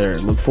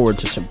 23rd. Look forward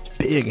to some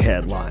big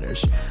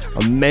headliners,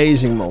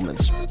 amazing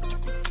moments.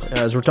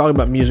 As we're talking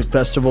about music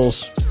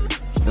festivals,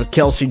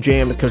 Kelsey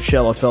Jam at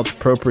Coachella felt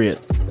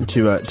appropriate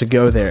to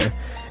go there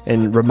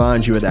and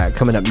remind you of that.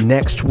 Coming up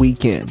next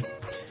weekend,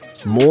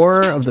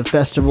 more of the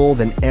festival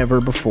than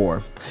ever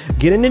before.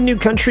 Get into New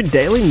Country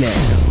Daily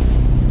now.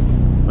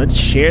 Let's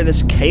share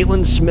this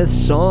Caitlin Smith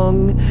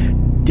song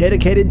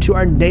dedicated to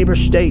our neighbor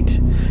state.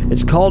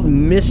 It's called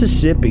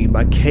Mississippi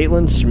by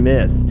Caitlin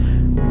Smith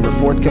from her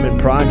forthcoming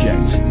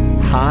project,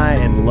 High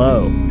and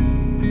Low.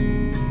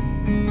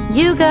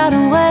 You got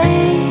a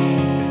way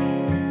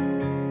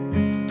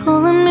of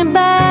pulling me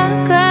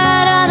back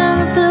right out of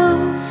the blue.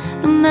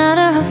 No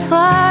matter how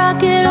far I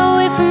get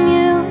away from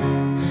you,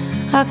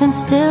 I can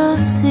still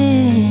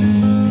see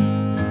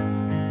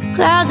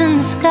clouds in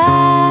the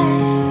sky,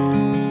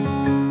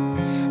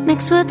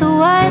 mixed with the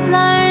white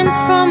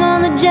lines from all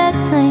the jet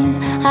planes.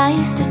 I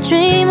used to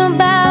dream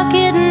about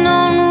getting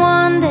on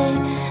one day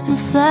and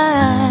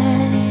fly.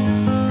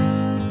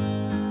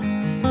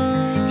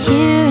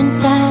 Here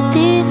inside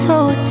these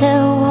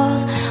hotel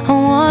walls, I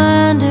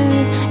wonder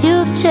if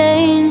you've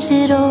changed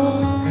it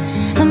all.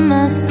 Am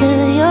I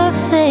still your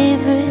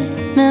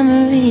favorite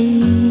memory?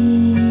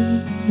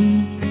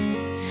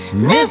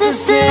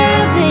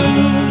 Mississippi,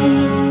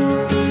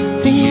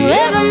 do you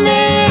ever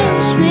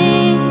miss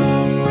me?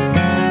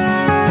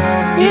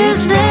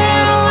 It's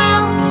been a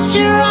while, but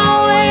you're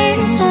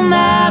always on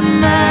my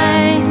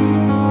mind.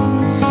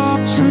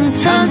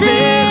 Sometimes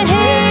it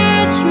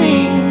hurts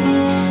me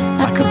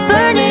like a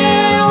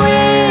burning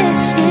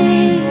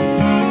whiskey,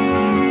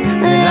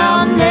 that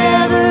I'll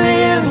never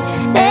really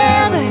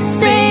ever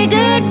say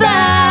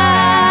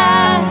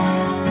goodbye.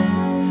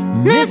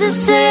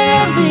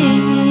 Mississippi,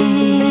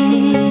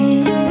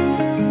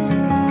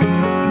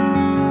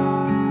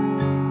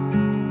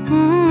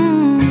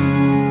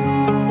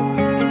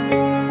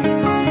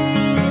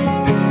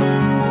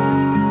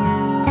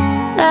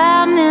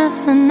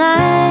 the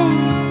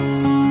nights,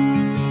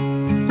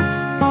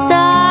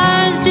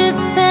 stars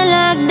dripping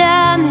like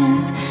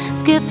diamonds,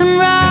 skipping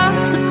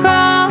rocks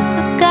across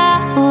the sky.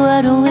 Oh,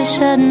 I wish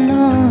I'd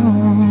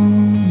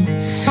known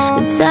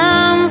the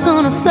time's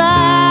gonna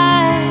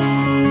fly,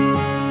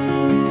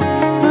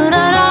 but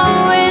I'd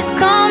always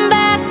come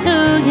back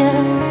to you,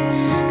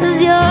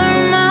 'cause you're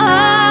my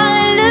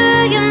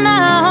hallelujah,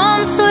 my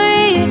home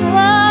sweet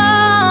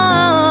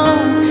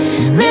home.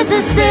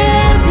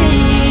 Mississippi,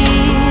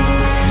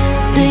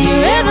 do you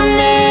ever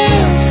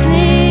miss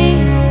me?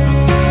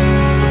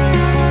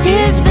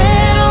 It's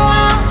been a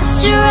while, but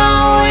you're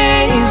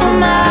always on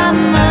my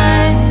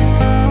mind.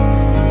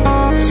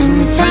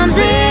 Sometimes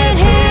it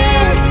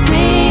hits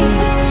me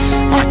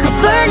like a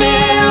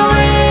burning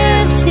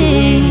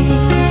whiskey,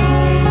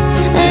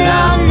 and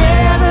I'll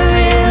never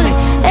really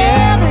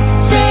ever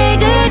say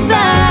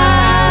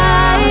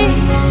goodbye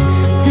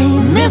to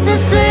you,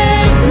 Mississippi.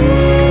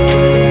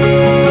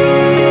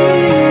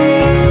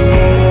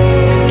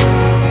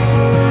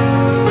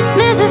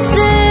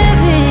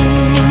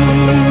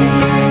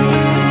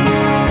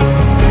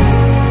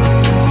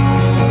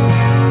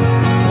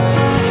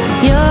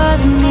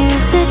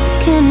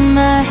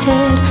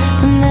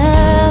 The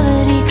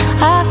melody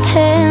I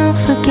can't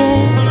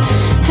forget.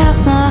 Half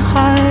my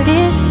heart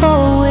is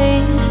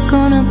always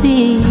gonna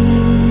be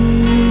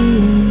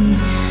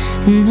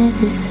in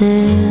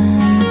Mississippi.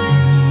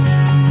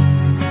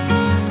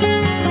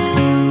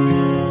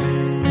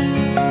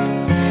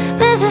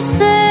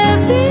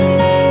 Mississippi,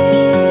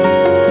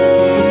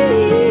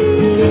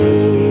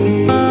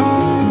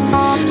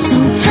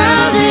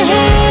 sometimes it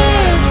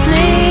hits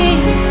me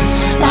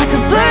like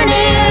a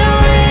burning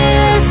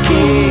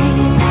whiskey,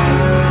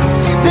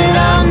 that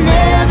I'll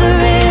never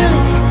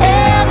really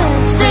ever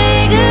say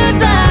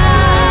goodbye.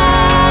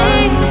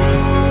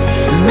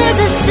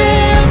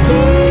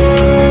 Mississippi.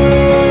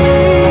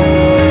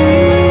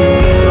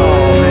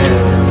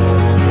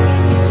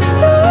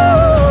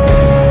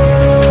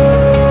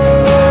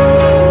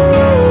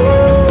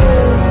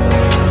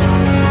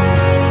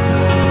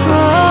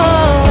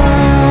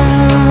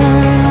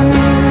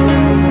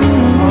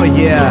 Oh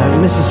yeah,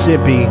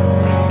 Mississippi,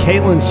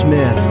 Caitlin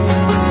Smith.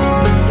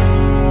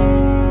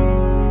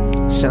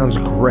 Sounds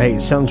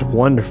great. Sounds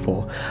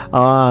wonderful.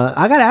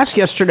 I got asked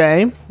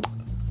yesterday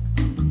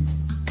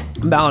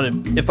about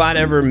if I'd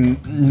ever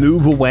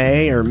move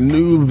away or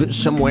move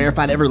somewhere, if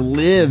I'd ever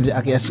lived,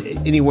 I guess,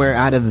 anywhere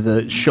out of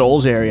the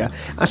Shoals area.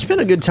 I spent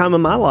a good time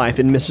of my life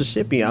in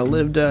Mississippi. I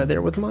lived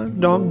there with my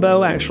dog,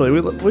 Bo, actually.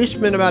 We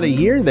spent about a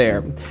year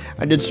there.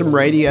 I did some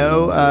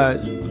radio,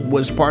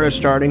 was part of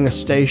starting a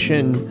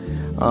station,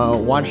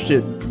 watched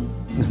it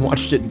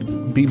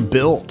be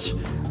built,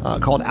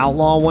 called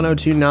Outlaw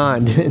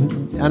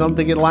 102.9. I don't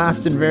think it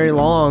lasted very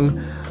long,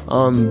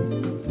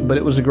 but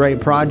it was a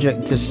great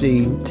project to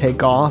see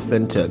take off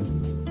and to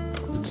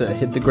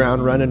hit the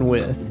ground running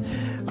with.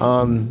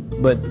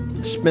 But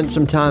spent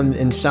some time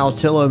in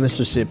Saltillo,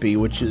 Mississippi,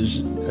 which is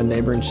a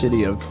neighboring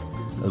city of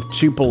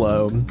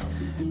Tupelo,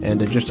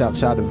 and just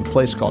outside of a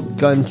place called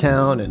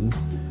Guntown, and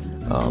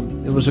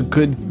it was a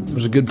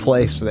good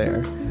place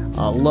there.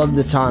 Loved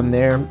the time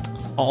there.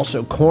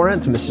 Also,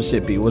 Corinth,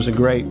 Mississippi was a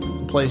great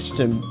place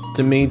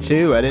to me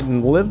too. I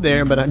didn't live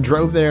there, but I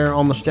drove there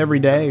almost every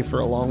day for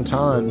a long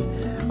time,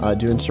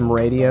 doing some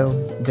radio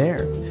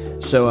there.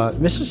 So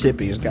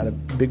Mississippi has got a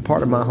big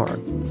part of my heart.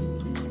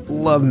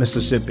 Love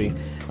Mississippi.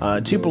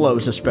 Tupelo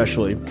is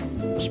especially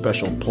a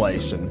special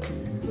place, and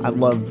I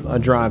love a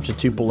drive to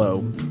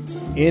Tupelo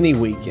any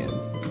weekend.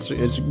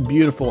 It's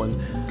beautiful, and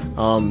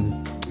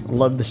I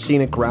love the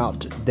scenic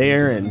route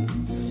there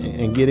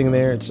and getting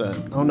there. It's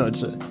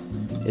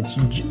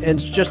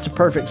just a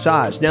perfect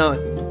size. Now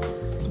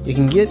you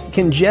can get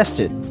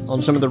congested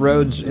on some of the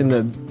roads in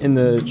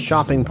the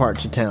shopping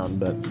parts of town,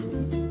 but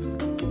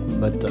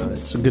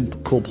it's a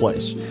good, cool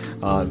place.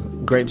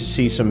 Great to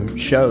see some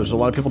shows. A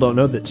lot of people don't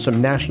know that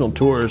some national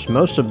tours,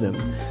 most of them,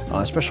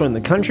 especially in the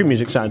country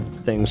music side of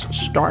things,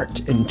 start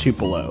in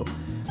Tupelo.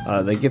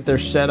 They get their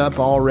setup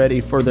all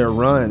ready for their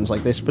runs.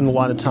 Like, they spend a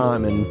lot of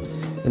time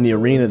in the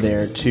arena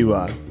there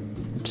to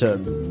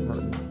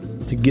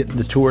get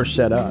the tour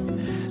set up.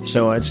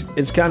 So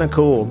it's kind of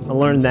cool. I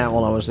learned that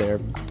while I was there.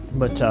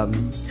 But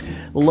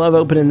love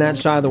opening that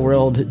side of the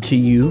world to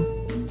you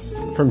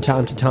from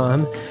time to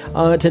time.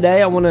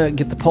 Today I want to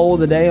get the poll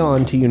of the day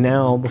on to you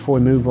now before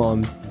we move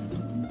on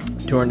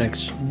to our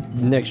next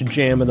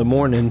jam of the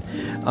morning.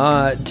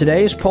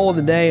 Today's poll of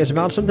the day is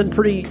about something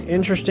pretty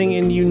interesting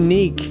and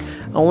unique.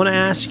 I want to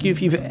ask you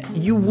if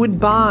you would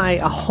buy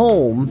a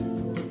home,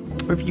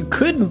 or if you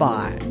could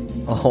buy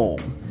a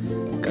home,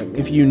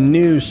 if you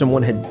knew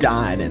someone had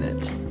died in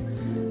it.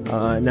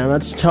 Now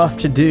that's tough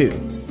to do.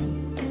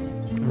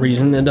 The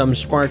reason that I'm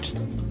sparked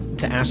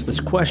to ask this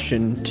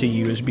question to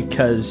you is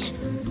because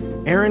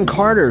Aaron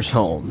Carter's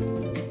home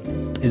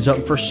is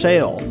up for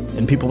sale,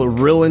 and people are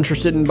real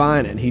interested in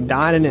buying it. He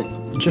died in it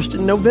just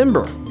in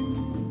November,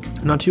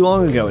 not too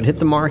long ago. It hit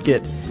the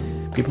market.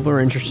 People are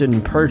interested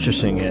in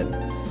purchasing it.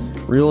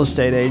 Real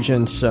estate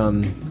agents,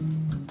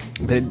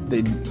 they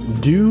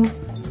do.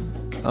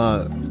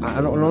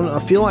 I don't know. I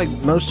feel like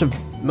most of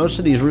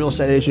these real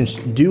estate agents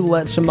do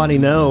let somebody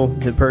know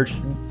that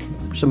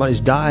somebody's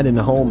died in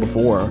a home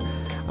before.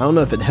 I don't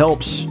know if it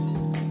helps,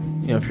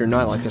 if you're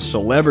not like a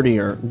celebrity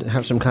or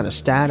have some kind of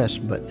status,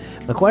 but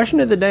the question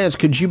of the day is,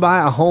 could you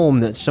buy a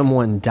home that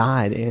someone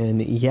died in?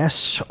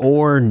 Yes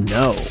or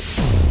no?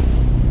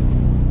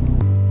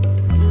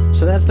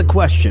 So that's the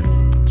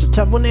question. It's a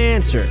tough one to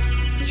answer.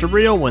 It's a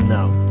real one,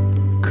 though.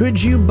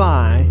 Could you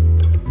buy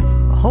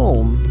a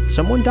home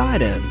someone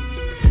died in?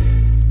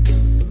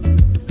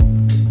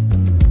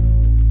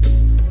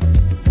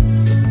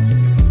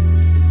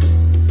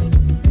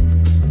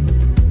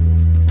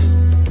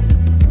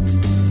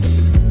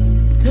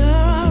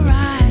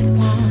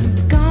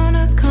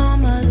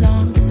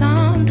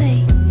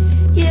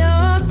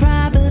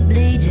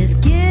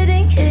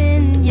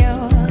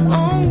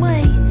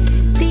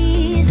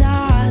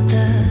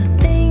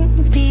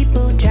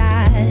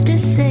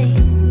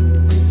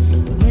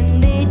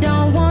 When they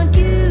don't want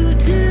you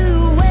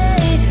to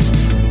wait.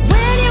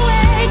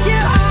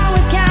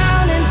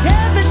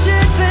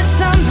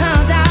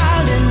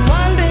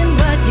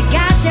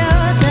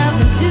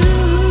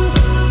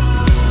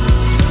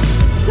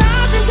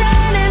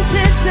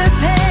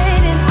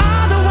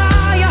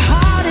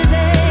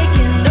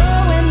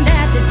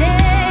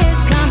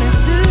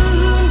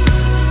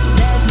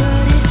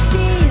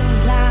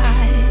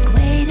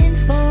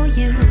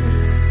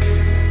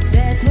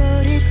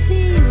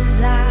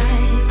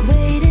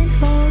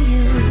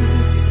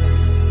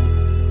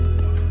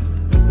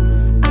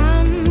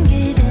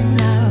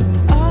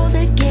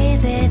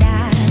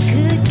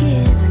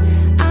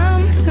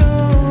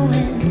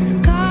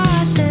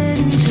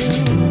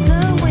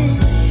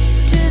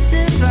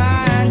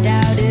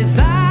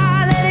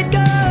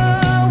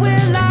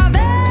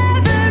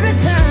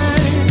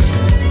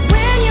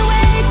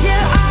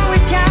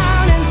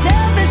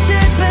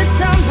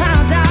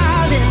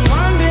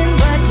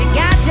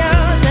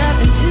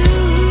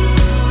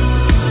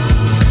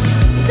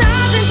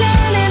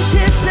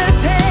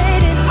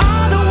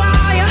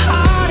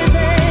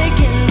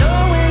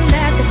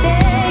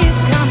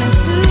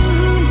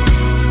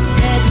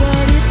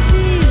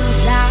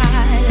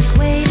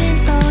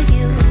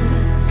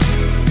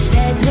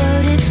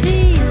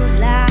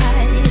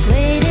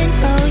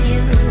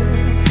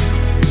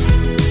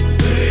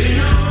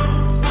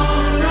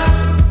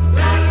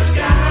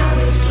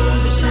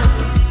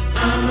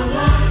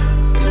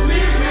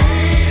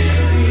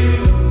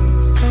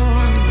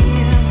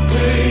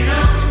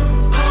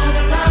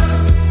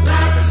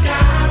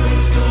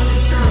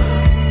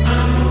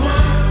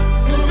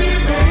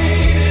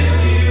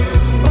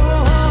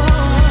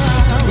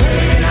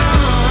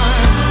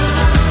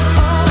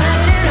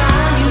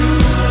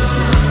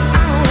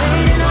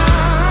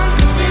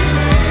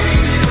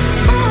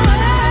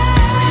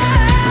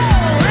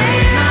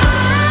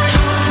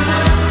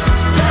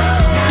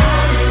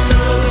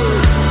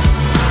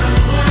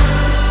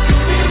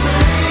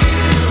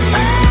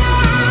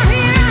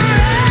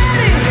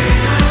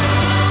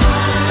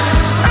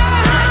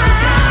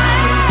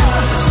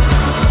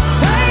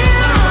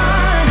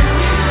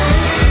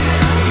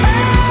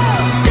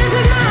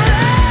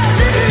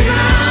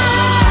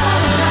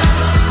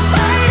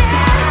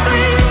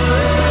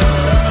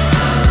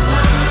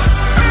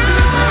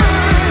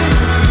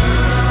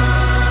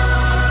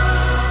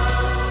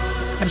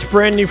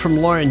 brand new from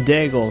Lauren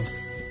Daigle.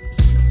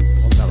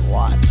 Love that a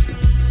lot.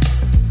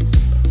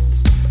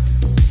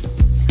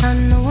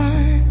 I'm the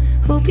one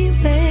who'll be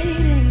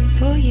waiting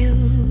for you.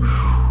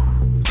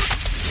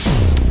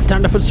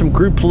 Time to put some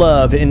group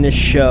love in this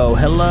show.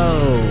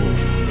 Hello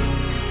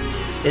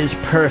is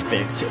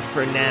perfect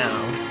for now.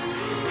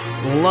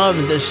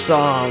 Love this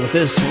song.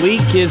 This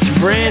week it's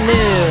brand new.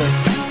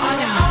 On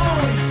your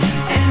own,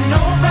 and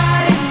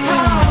nobody's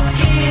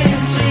talking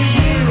to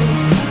you.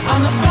 On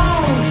the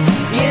phone,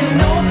 yeah,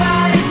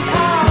 nobody's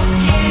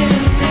talking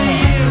to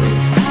you.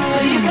 So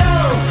you go,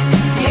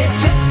 yeah,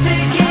 just to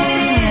get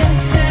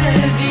interviewed.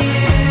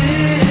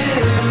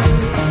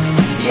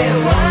 Yeah,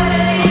 what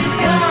are you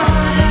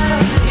gonna?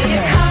 Yeah,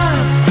 you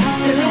come,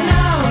 still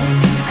know,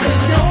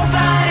 'cause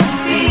nobody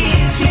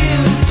sees you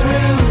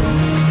through.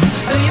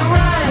 So you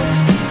run,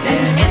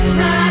 and it's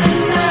not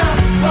enough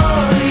for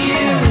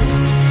you.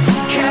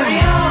 Carry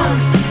on,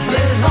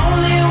 there's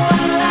only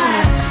one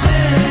life to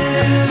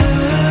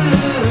lose.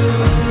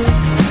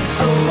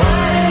 So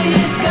what are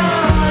you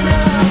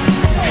gonna?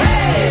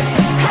 Hey,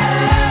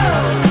 hello,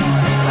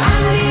 I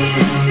need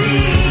to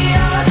see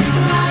your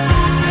smile.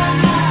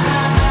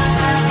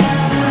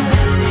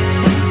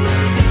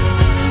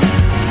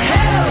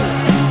 Help,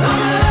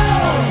 I'm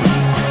alone.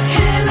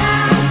 Can I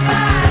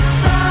find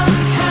some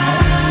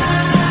time?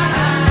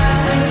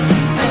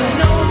 And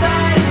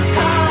nobody's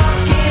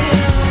talking.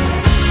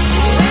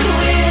 When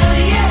will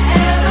you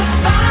ever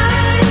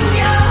find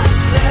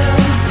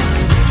yourself?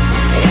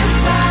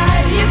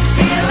 Inside you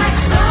feel like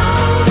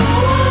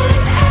someone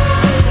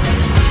else.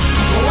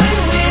 When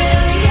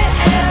will you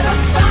ever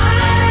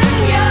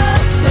find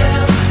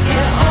yourself?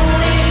 Yeah,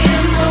 only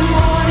in the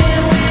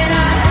morning when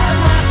I have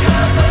my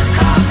cup of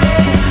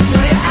coffee. So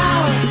you're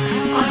out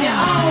on your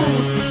own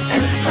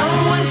and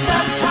someone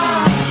starts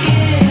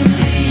talking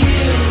to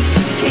you.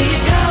 Here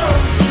you go,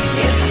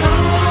 yeah,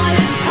 someone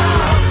is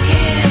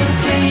talking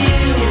to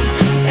you.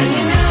 And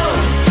you know,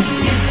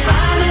 you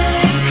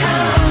finally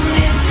come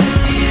into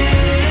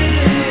view.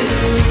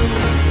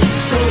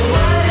 So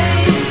what are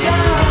you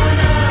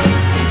gonna?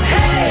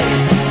 Hey,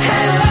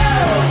 hello,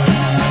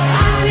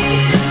 I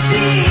need to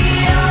see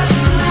your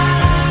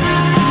smile.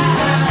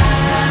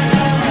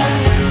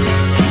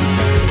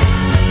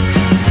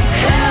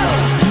 Help,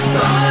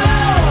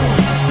 alone,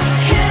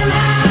 can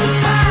I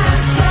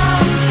find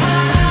some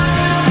time?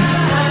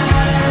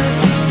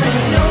 And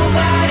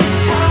nobody's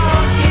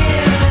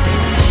talking.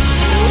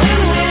 When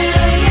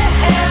will you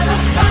ever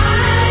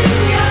find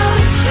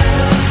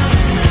yourself?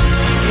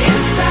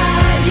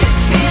 Inside you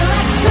feel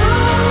like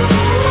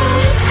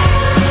someone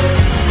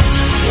else.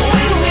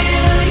 When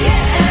will you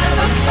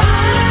ever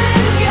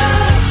find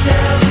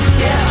yourself?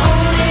 Yeah,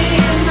 only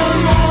in the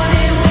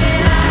morning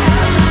when I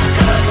have my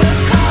cup of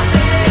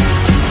coffee.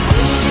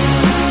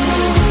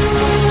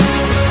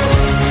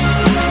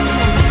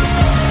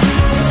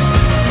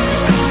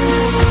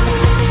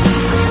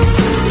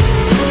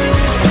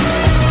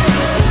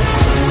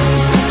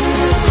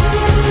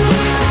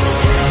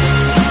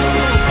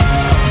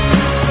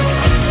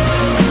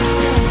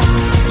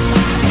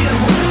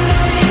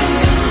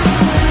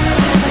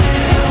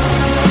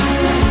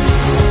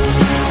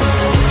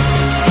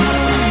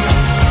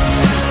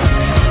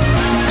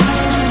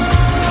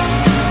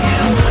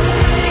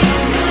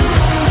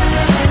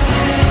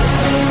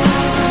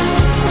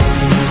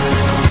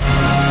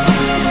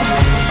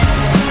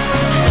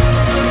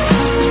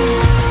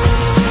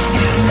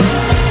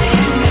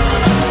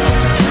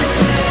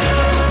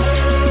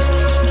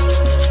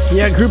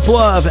 Yeah, group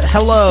love.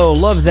 Hello,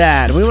 love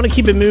that. We want to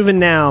keep it moving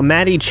now.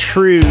 Maddie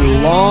True,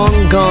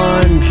 Long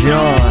Gone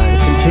John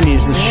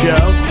continues the show.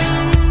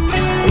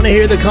 Want to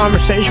hear the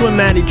conversation with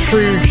Maddie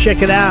True?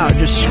 Check it out.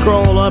 Just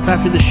scroll up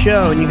after the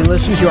show and you can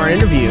listen to our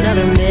interview.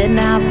 Another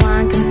midnight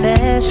wine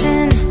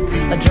confession,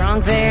 a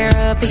drunk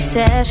therapy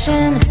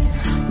session,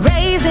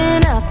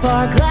 raising up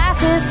our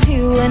glasses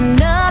to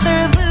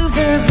another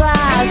loser's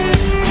lies.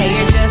 Hey,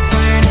 you're just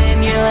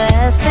learning your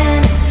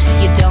lesson.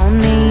 You don't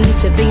need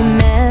to be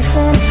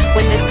messing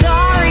with this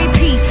sorry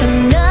piece of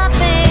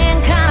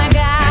nothing kind of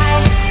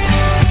guy.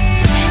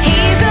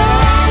 He's a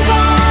long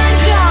gone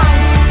John.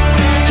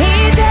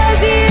 He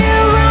does you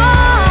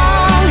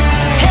wrong,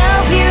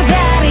 tells you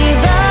that he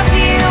loves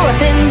you,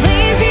 then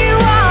leaves you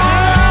all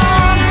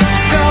alone.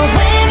 Girl,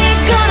 when you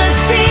gonna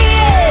see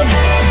it?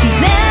 He's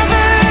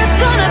never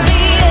gonna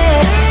be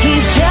it.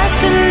 He's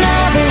just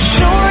another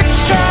short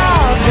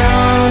straw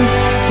gone.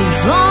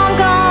 He's long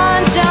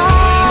gone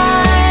John.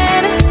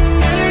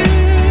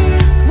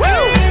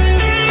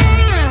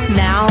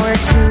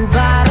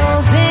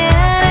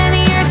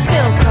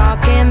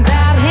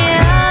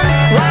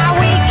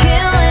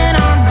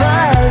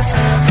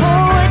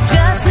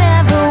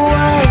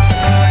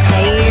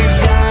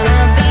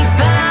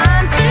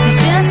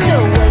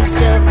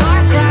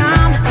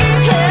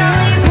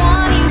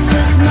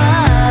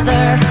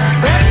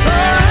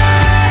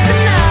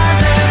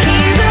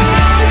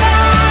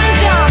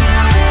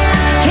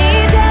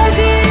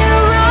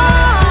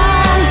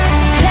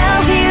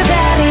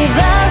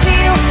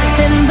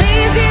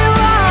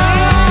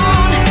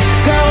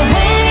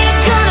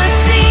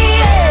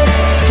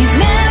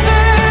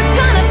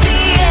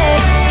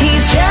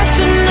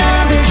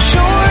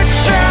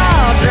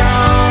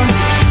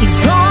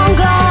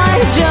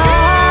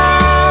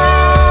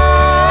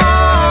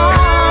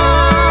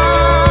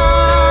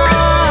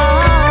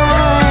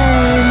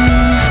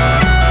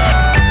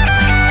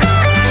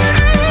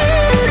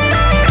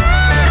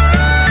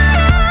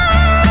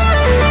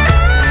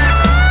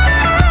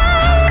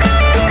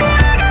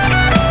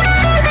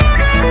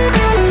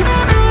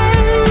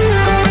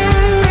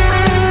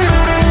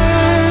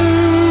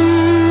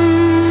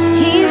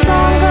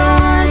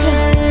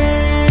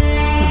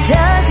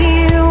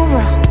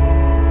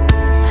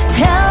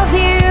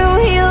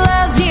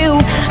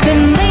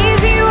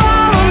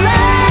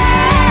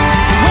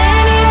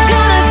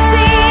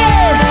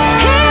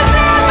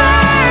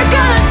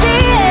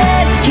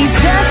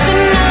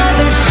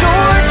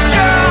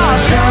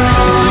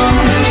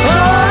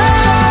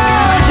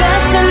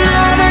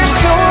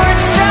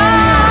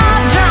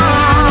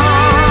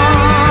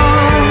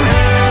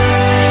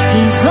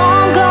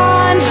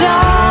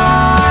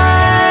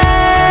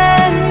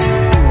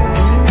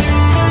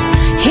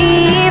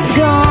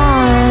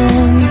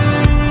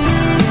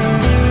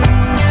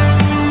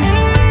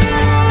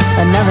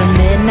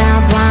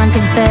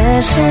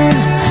 confession,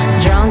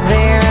 drunk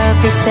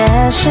therapy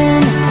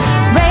session,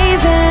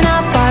 raising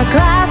up our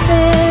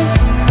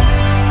glasses.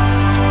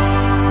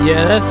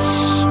 Yeah,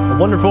 that's a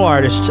wonderful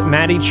artist,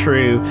 Maddie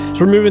True.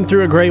 So we're moving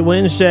through a great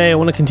Wednesday. I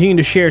want to continue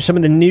to share some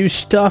of the new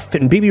stuff,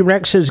 and BB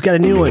Rex has got a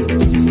new one.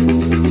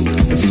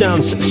 It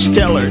sounds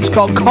stellar. It's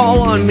called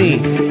Call on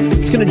Me.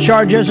 It's going to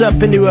charge us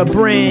up into a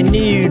brand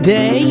new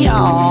day,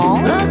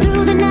 y'all. All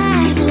through the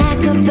night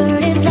like a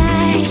bird in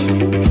flight,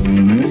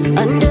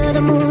 under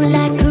the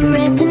moonlight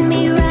caressing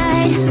me right.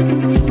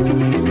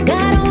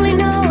 God only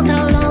knows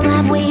how long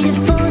I've waited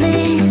for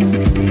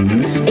this.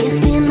 It's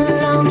been the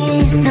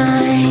longest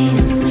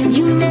time.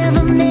 You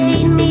never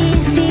made me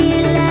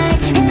feel like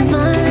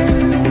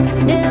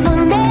heaven,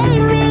 never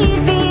made me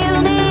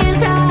feel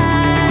this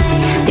high.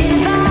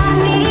 If I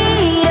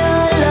need a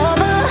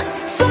lover,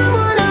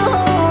 someone to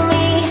hold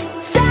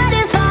me,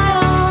 satisfy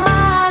all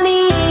my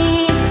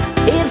needs.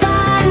 If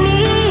I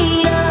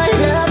need a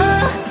lover,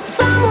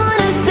 someone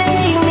to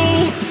save me,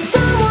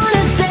 someone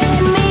to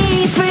set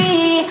me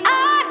free,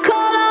 I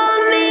call on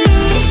me.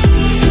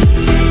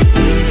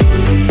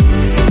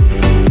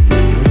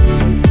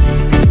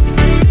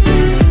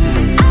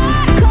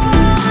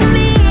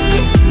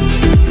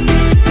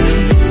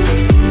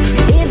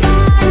 If I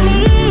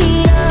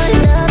need a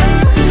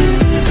lover,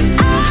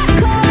 I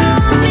call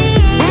on me.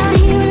 Out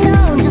here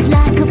alone, just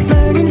like a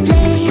burning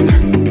flame,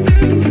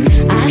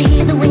 I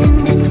hear the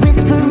wind, it's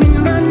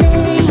whispering my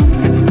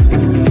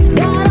name.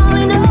 God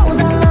only knows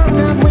how long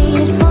I've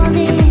waited for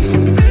this.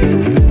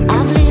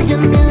 I've lived a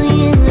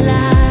million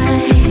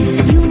lives.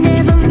 You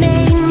never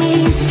made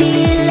me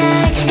feel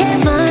like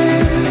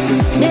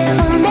heaven,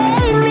 never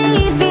made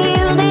me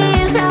feel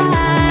this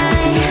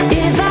high.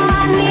 If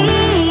I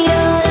need a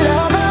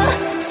lover,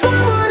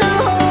 someone to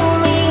hold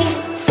me,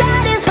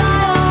 satisfy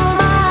all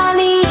my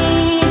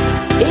needs.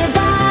 If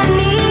I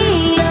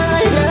need a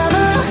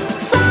lover,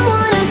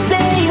 someone to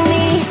save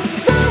me,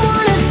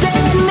 someone to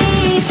set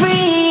me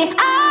free,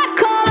 I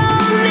call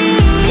on me.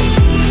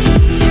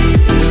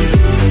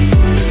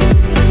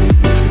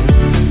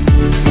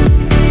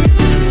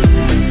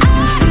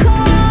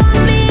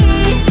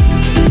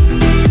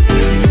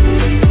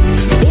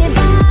 If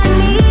I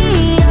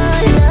need a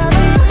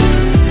lover,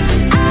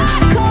 I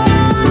call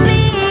on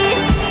me.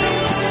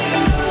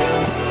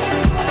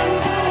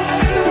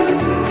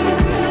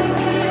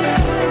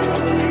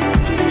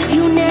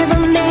 You never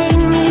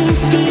made me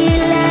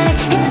feel like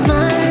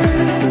heaven,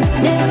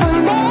 never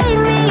made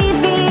me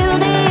feel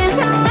this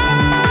high.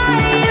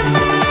 If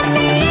I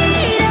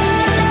need a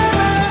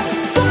lover,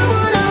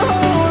 someone to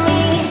hold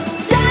me,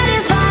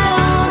 satisfy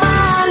all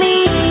my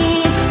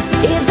needs.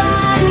 If I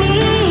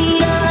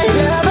need a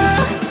lover,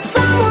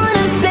 someone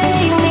to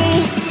save me,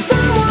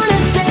 someone to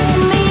set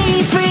me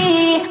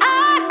free, I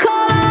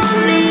call on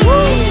me.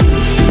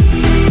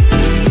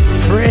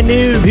 Brand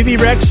new BB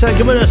Rex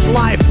giving us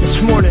life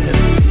this morning.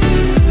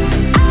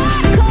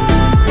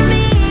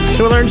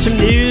 So we learned some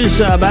news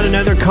about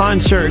another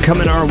concert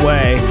coming our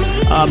way.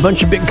 A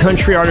bunch of big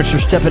country artists are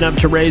stepping up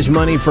to raise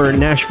money for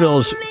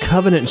Nashville's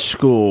Covenant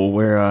School,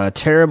 where a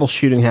terrible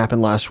shooting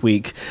happened last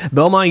week.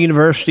 Belmont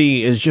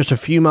University is just a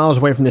few miles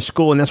away from this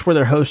school, and that's where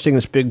they're hosting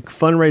this big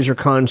fundraiser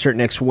concert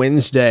next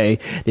Wednesday.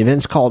 The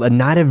event's called A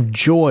Night of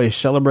Joy,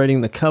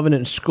 celebrating the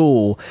Covenant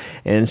School.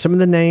 And some of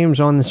the names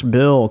on this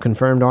bill: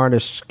 confirmed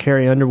artists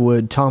Carrie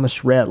Underwood,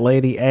 Thomas Rhett,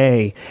 Lady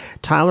A,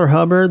 Tyler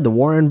Hubbard, the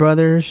Warren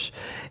Brothers,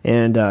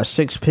 and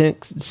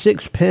Sixpence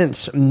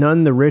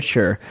None the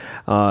Richer.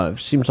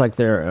 Seems like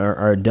there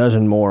are a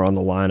dozen more on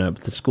the lineup.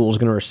 The school is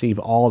going to receive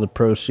all the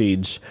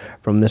proceeds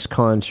from this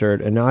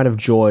concert, A Night of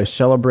Joy,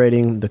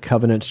 celebrating the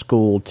Covenant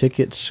School.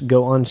 Tickets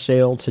go on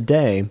sale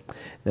today.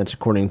 That's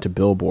according to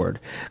Billboard.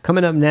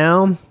 Coming up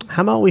now,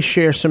 how about we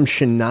share some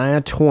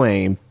Shania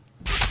Twain?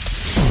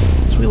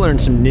 So we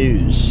learned some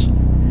news.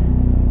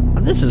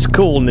 This is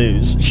cool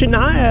news.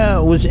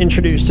 Shania was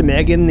introduced to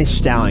Megan Thee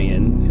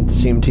Stallion at the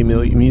CMT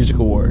Music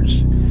Awards,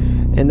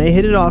 and they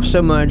hit it off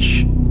so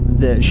much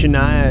that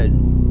Shania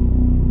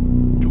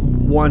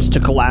wants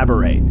to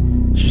collaborate.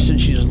 She said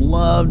she's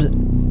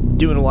loved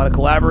doing a lot of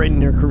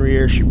collaborating in her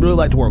career. She'd really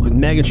like to work with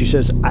Megan. She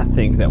says, I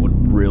think that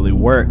would really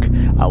work.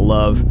 I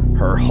love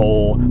her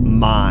whole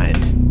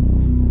mind.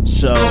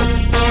 So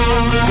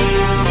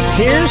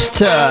here's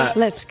to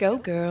Let's go,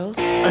 girls.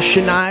 a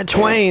Shania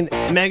Twain,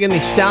 Megan Thee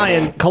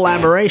Stallion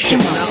collaboration.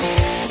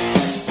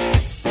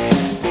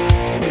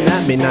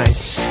 That'd be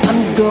nice.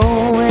 I'm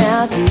going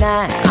out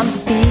tonight, I'm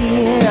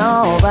feeling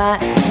alright.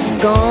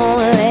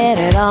 Gonna let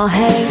it all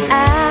hang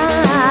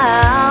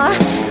out.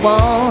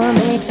 Wanna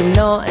make some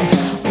noise,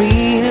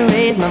 really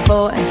raise my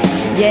voice.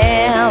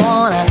 Yeah, I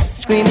wanna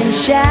scream and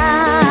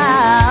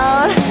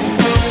shout.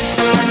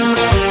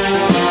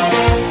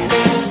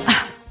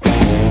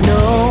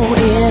 No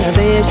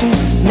inhibitions,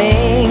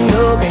 make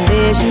no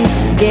conditions.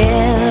 Get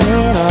a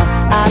little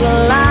out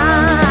of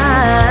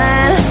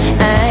line.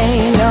 I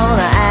ain't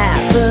gonna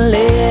act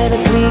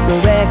politically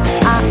correct.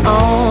 I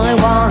only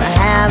wanna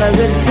have a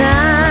good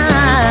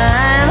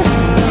time.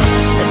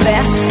 The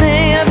best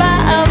thing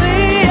about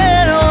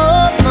being a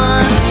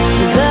woman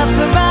is the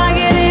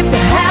prerogative to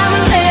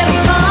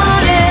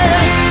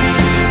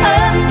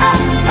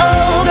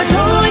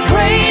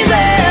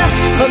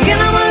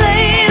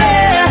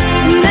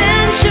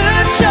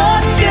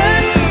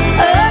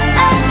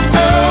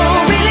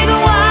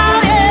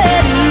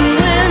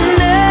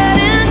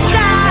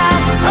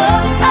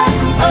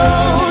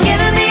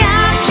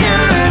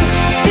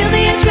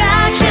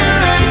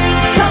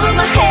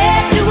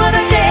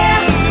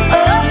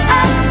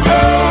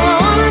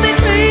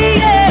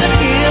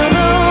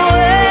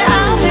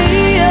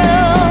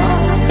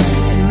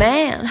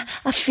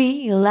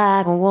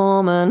like a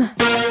woman.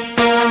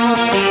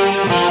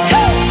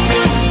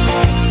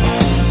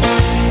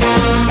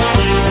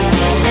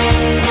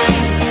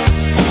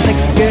 The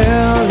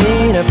girls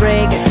need a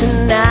break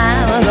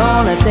tonight. We're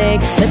gonna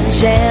take the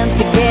chance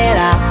to get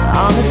out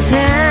on the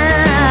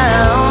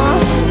town.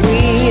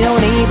 We don't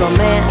need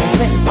romance,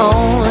 we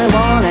only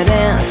wanna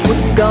dance.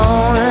 We're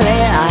gonna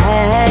let our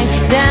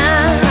hang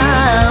down.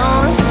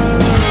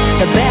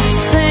 The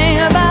best thing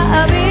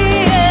about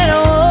being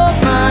a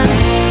woman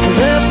is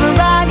the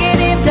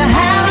prerogative to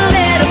have a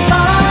little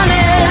fun.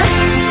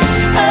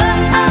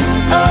 Oh,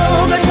 oh,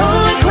 oh, they're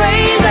totally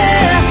crazy.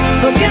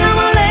 Looking at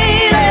my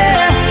lady,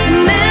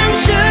 men,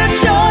 shirt,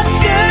 short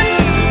skirts.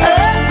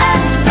 Oh,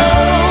 oh,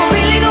 oh,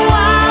 really go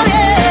wild,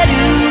 yeah,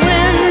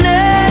 doing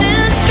that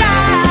in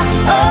sky.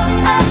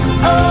 Oh,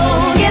 oh,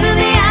 oh, get in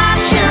the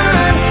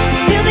action,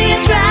 feel the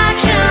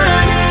attraction.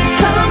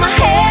 Color my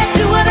hair,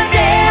 do what I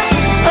dare.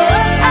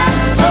 Oh,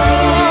 oh,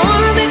 oh, I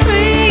wanna be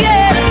free,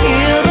 yeah, to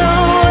feel the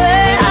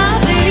way I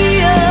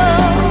feel.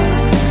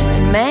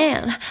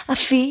 Man, I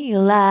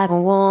feel like a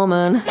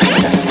woman.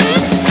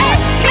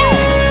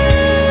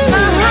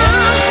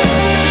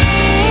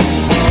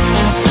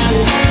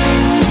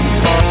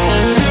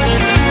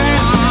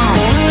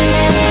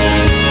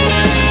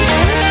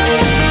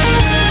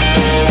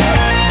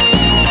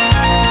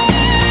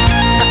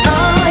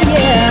 Oh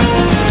yeah,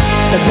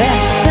 the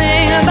best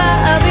thing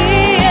about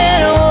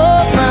being a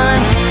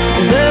woman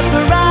is the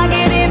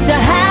prerogative to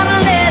have a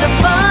little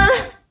fun,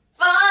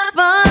 fun,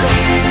 fun.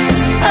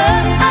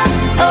 Oh, oh,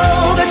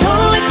 oh, they're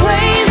totally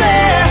crazy.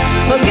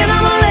 Looking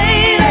at my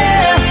lady,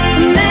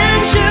 men,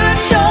 shirt,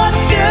 short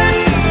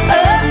skirts.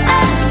 Oh,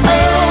 oh,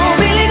 oh,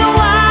 really go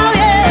wild,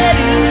 yeah,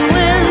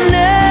 doing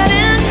that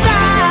in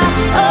style.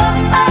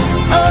 Oh,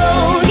 oh,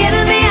 oh, get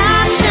in the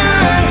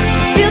action,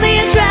 feel the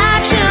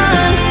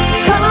attraction.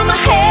 Color my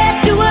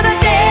hair, do what I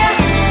dare.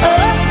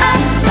 Oh,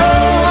 oh,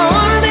 oh, I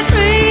wanna be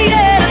free,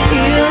 yeah, to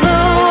feel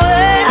the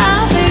way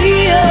I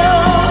feel.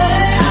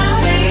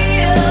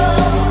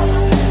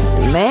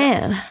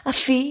 Man, I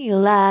feel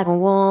like a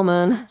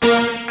woman.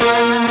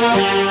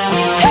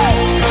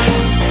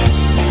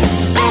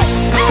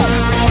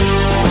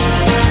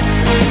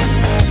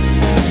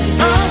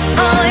 Oh,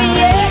 oh,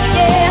 yeah,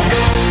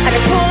 yeah, I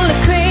got totally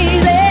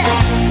crazy.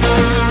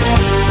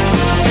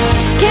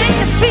 Can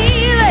you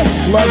feel it?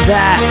 Love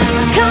that.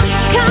 Come,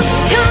 come,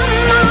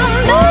 come on,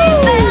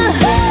 baby.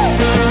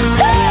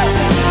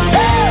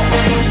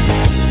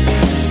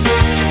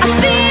 I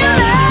feel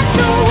like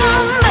a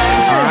woman.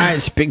 All right,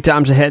 it's big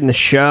times ahead in the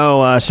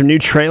show. Some new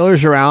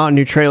trailers are out. A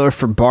new trailer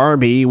for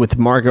Barbie with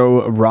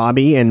Margot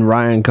Robbie and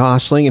Ryan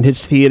Gosling. It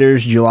hits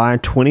theaters July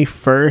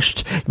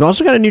 21st. You've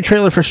also got a new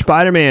trailer for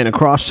Spider-Man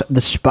Across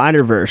the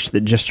Spider-Verse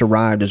that just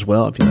arrived as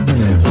well. If you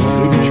like some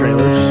movie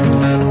trailers.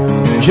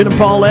 Jenna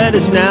Paulette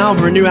is now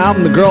for a new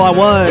album, The Girl I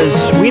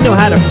Was. We know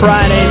how to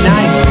Friday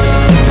nights.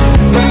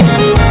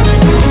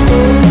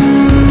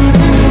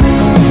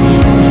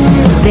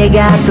 They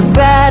got the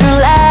brighter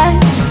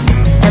lights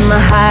and the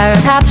higher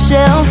top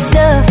shelf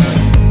stuff.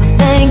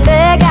 Think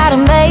they got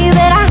it made,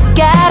 but I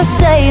gotta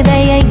say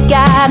they ain't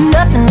got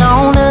nothing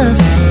on us.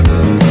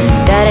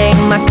 That ain't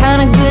my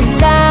kind of good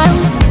time.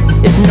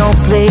 There's no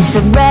place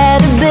I'd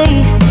rather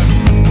be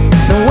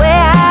than way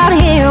out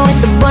here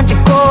with a bunch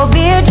of cold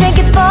beer,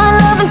 drinking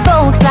fun-loving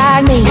folks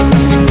like me.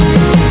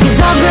 'Cause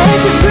our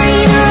grass is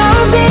greener,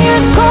 our beer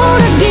is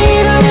colder,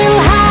 get a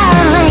little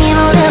higher, lean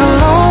a little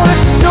lower.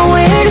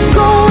 Nowhere to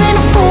go in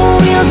a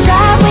four-wheel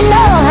drive, we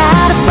know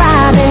how to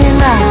Friday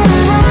night.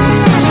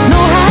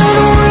 Know how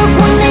to work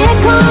when it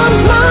comes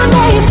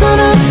Monday, sun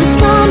up to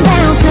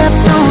sundown,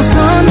 slept on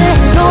Sunday.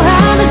 Know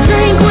how to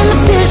drink when the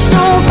fish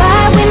don't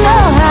bite, we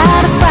know how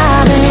to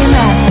Friday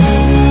night.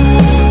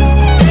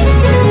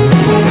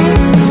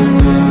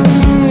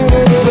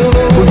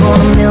 We're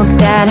gonna milk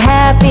that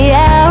happy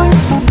hour,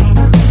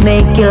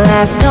 make it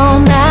last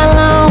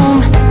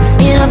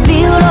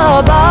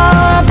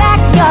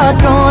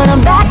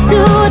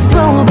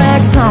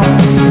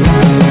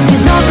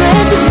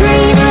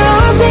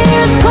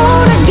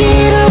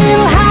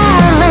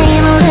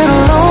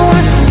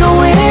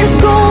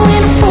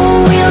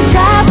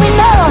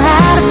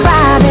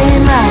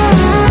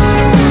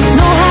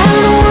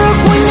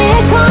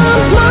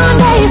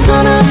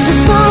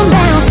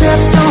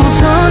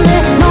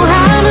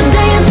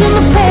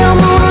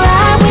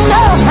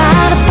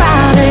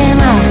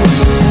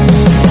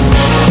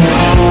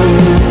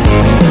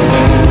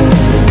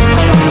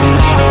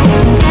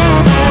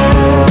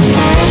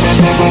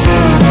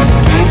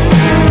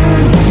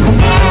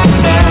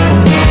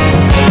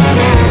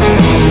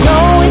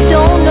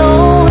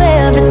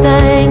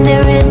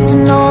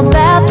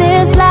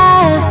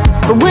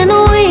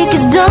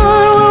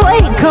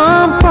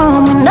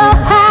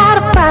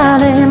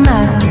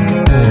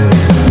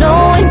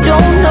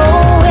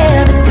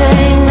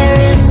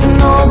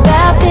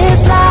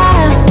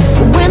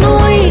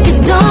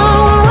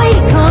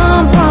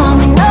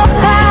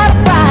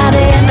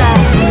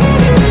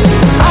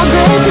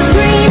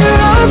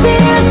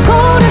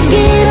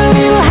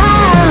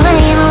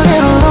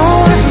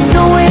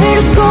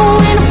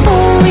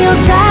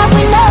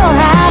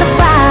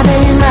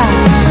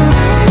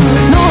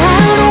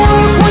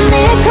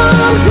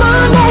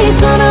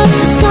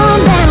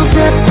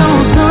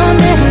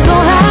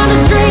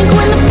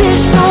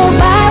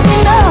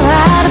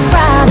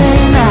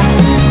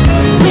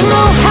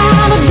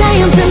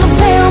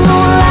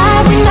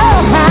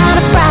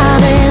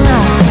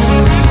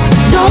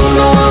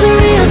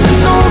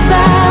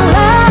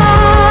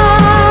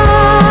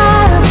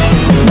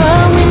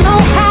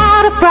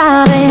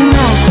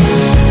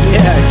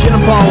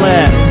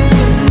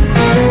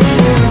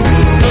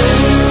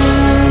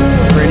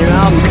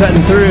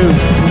through.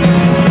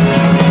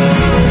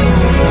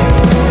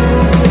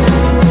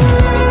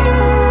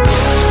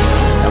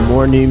 Got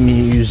more new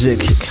music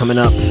coming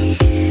up,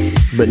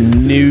 but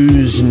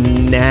news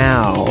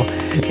now.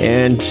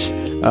 And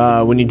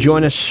when you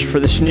join us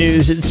for this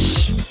news,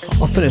 it's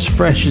often as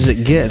fresh as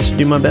it gets.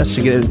 Do my best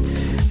to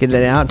get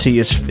it out to you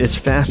as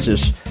fast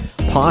as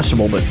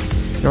possible, but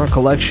in our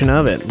collection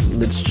of it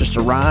that's just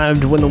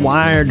arrived when the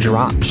wire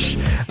drops,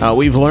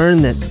 we've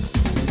learned that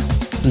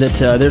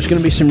there's going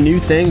to be some new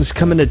things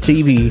coming to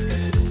TV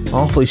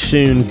awfully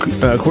soon.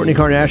 Kourtney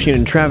Kardashian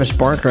and Travis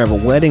Barker have a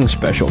wedding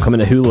special coming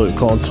to Hulu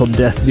called Till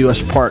Death Do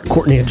Us Part,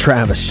 Kourtney and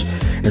Travis.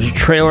 There's a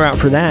trailer out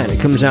for that. It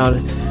comes out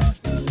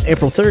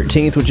April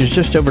 13th, which is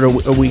just over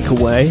a week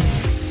away.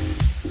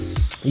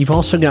 You've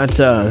also got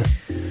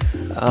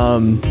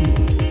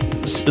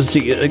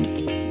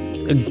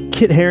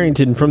Kit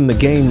Harington from the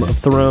Game of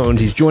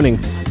Thrones. He's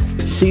joining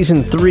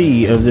season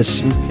 3 of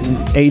this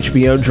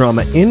HBO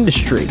drama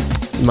Industry.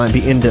 You might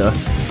be into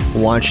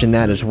watching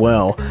that as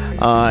well.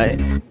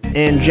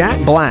 And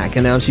Jack Black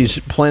announced he's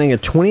planning a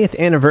 20th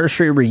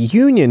anniversary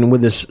reunion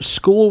with his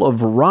School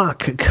of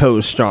Rock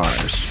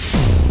co-stars.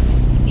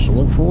 So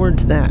look forward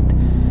to that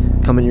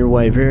coming your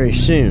way very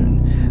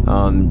soon.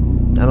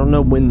 I don't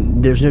know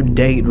when. There's no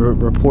date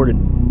reported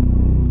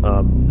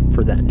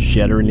for that just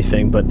yet or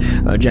anything, but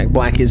Jack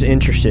Black is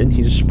interested.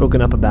 He's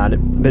spoken up about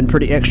it. Been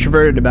pretty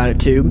extroverted about it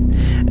too,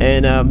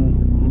 and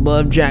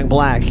love Jack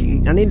Black.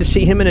 I need to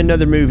see him in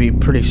another movie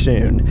pretty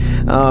soon.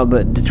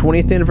 But the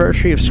 20th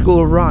anniversary of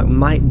School of Rock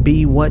might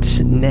be what's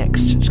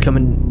next. It's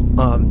coming.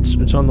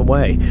 It's on the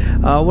way.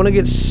 I want to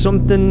get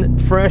something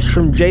fresh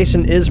from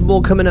Jason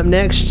Isbell coming up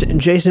next.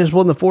 Jason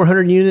Isbell in the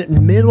 400 unit,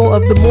 middle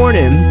of the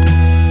morning.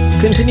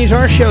 Continues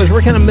our shows.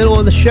 We're kind of middle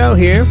of the show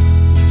here.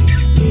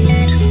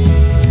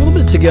 A little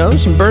bit to go.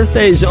 Some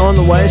birthdays on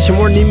the way. Some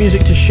more new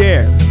music to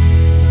share.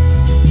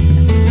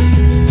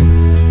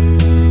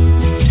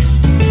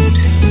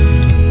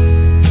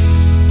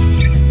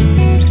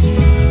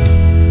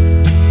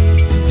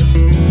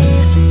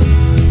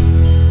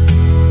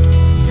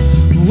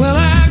 Well,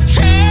 I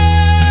tried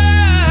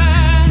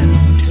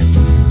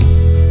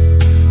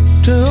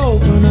to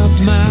open up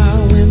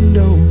my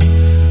window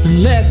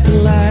and let the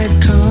light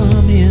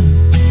come in.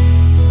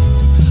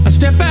 I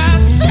step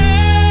outside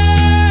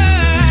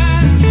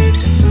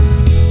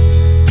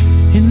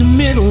in the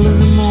middle of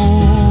the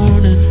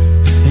morning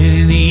and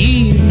in the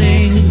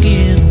evening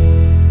again.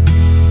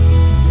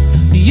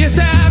 Yes,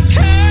 I've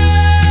tried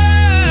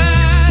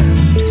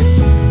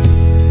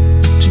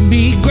to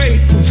be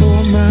grateful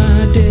for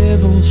my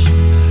devils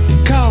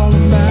and call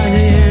them by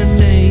their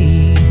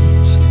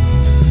names,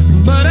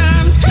 but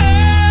I'm tired.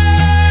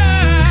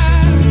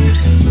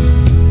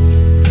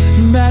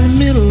 By the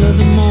middle of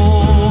the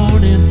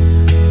morning,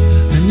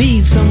 I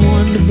need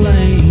someone to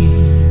blame.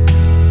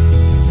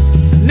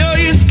 I know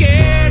you're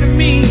scared of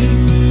me.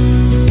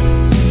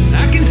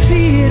 I can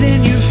see it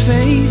in your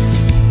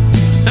face.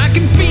 I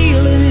can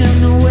feel it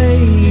in the way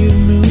you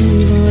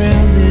move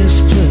around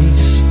this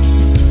place.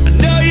 I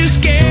know you're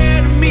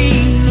scared of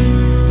me.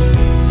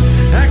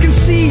 I can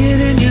see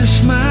it in your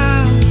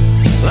smile,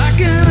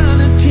 like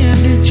an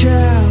unattended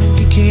child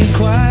you can't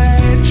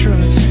quite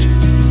trust.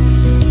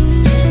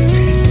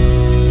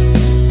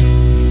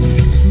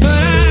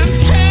 But I'm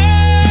tired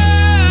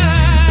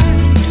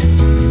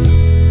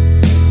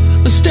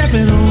of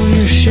stepping on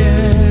your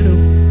shadow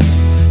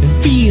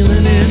and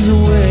feeling in the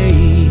way.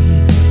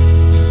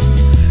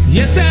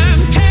 Yes, I'm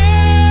tired.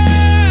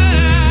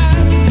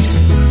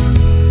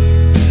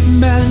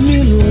 By the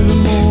middle of the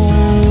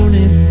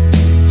morning,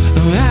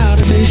 I'm out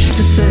of fish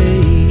to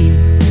say.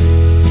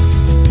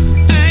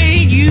 I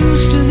ain't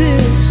used to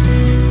this,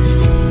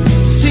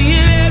 seeing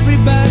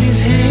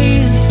everybody's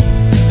hand.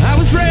 I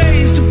was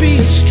raised to be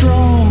a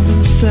strong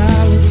and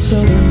silent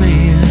southern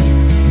man.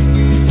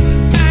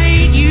 I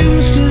ain't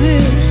used to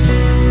this,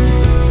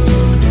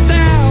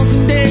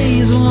 1,000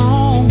 days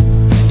alone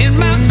in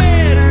my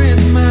bed or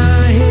in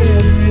my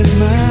head, or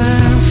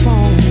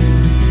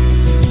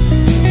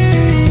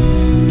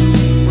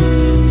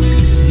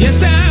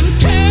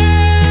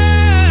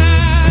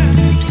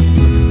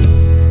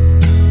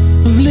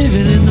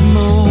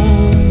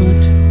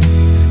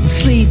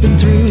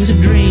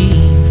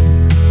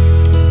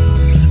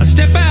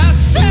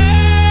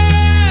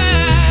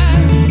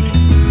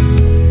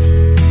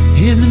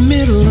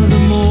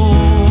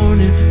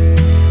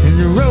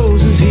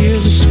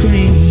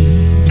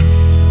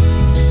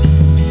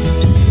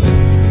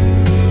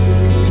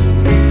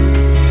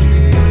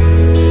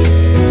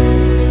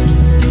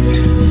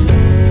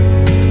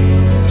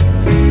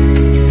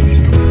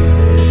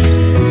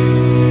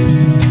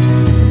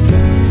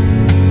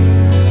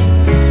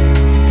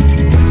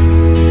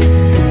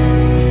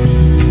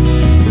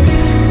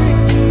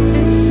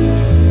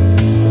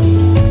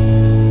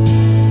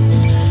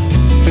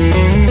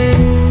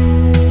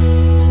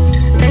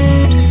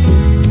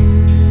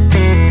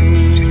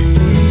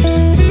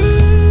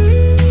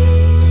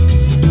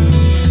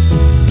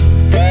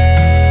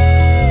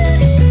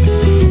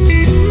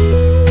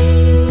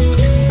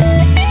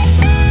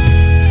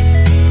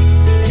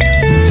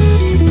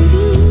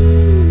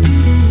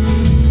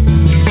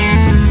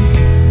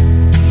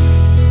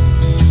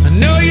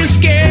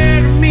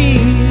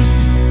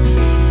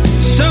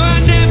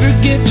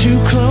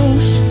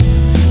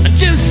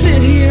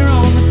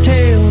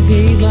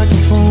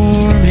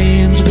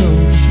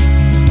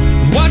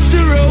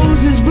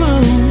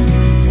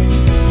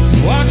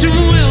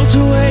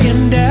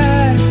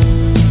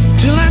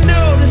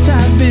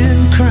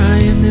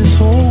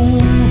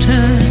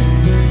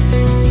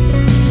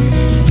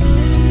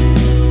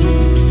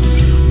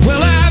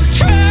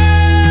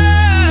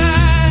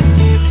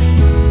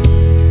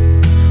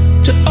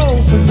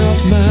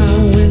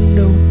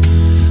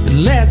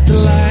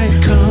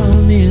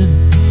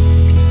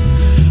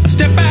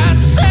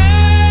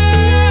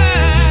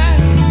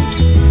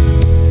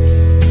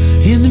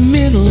in the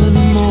middle of the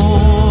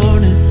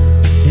morning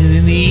and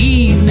in the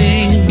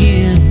evening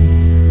again.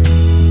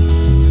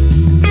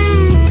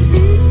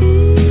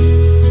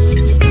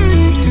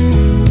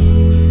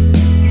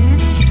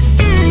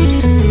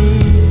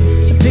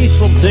 It's a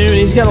peaceful tune.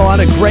 He's got a lot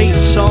of great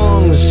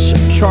songs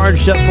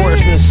charged up for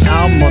us in this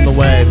album on the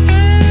way.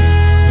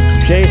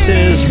 Jason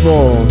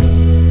Isbell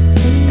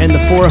and the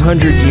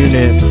 400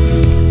 unit.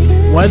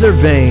 Weather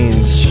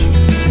Vanes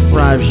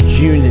arrives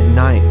June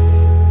 9th.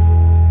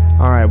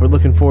 All right, we're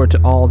looking forward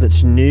to all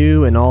that's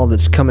new and all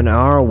that's coming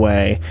our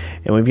way.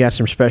 And we've got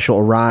some special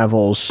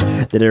arrivals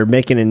that are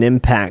making an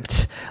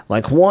impact.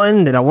 Like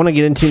one that I want to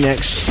get into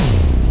next.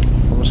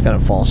 Almost got a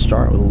false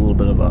start with a little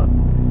bit of a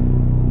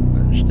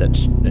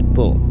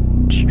little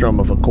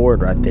strum of a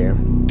chord right there.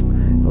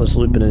 I was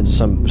looping into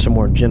some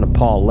more Jenna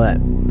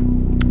Paulette.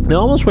 I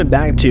almost went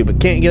back to,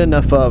 but can't get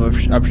enough of.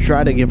 I've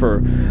tried to give her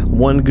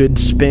one good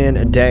spin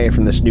a day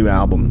from this new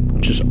album,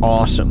 which is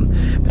awesome.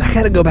 But I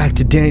got to go back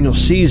to Daniel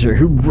Caesar,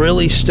 who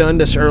really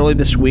stunned us early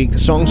this week. The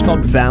song's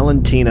called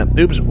Valentina.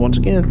 Oops, once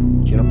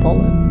again, Jenna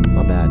Paulette.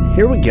 My bad.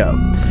 Here we go.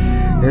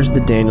 There's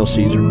the Daniel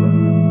Caesar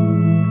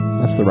button.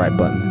 That's the right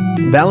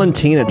button.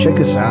 Valentina, check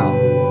us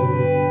out.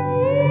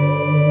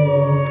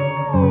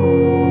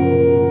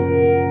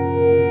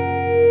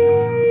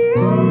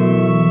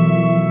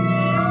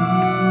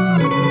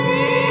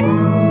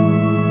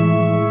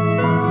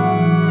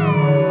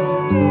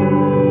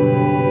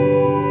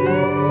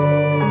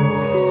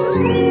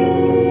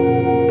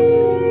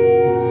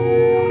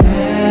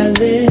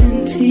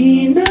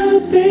 Valentina,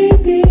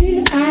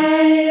 baby,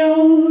 I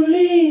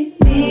only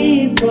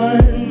need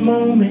one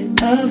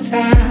moment of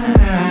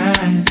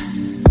time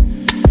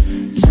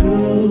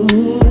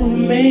to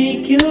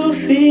make you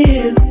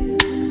feel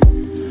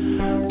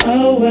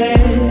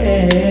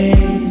away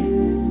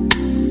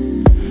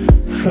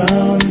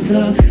from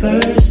the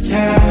first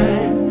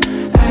time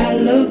I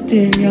looked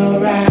in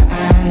your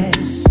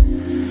eyes.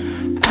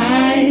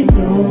 I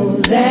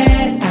knew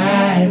that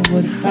I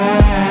would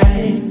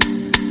find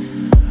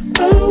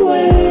a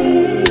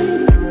way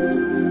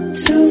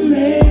to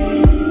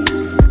make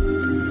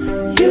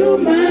you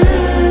mine.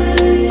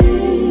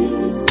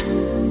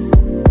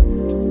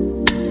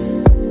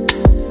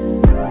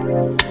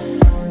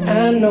 I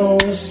know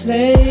it's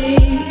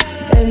late,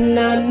 and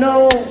I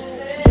know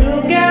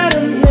you got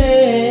a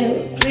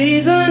man.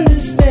 Please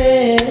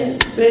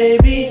understand,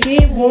 baby,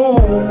 he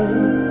won't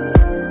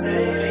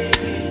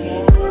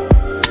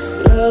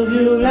love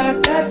you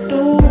like I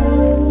do.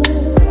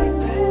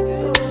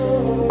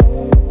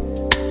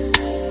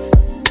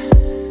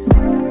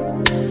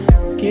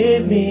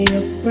 Give me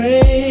a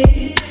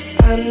break.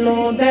 I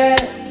know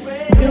that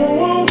you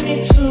want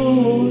me to.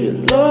 You're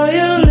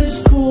loyal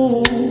is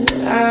cool.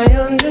 I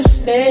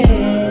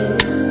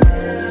understand.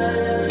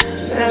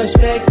 I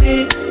respect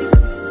it.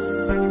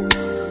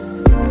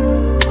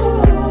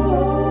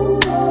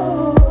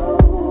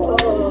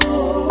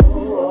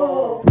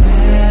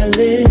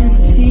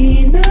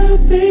 Valentina,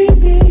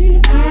 baby,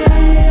 I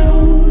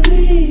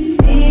only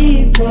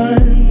need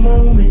one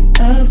moment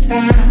of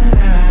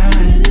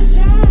time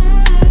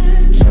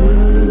to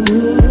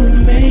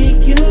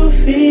make you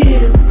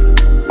feel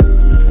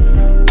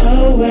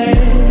away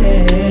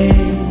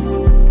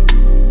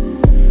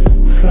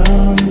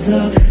from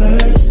the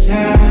first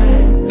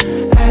time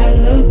I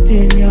looked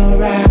in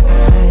your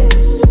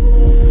eyes.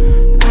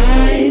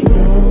 I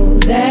knew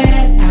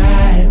that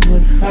I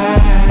would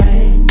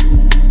find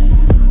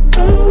a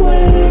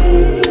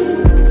way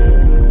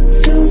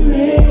to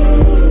make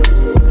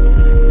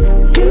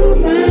you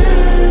mine.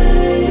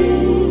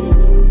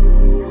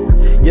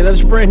 Yeah,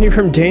 that's brand new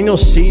from Daniel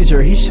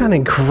Caesar. He's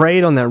sounding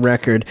great on that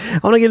record. I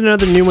want to get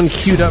another new one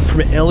queued up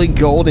from Ellie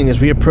Goulding as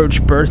we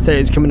approach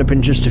birthdays coming up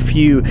in just a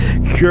few.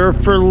 Cure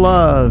for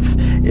Love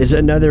is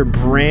another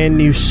brand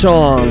new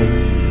song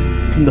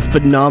from the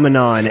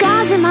Phenomenon.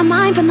 Scars in my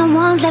mind from the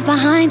ones left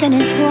behind, and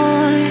it's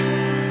war.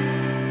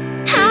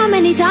 How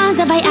many times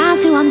have I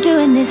asked who I'm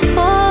doing this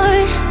for?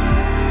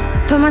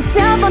 Put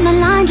myself on the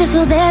line just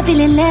so they're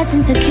feeling less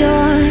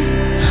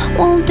insecure.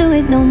 Won't do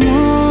it no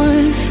more.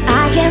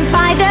 I can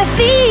fight the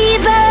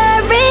fever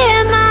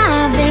in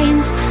my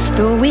veins.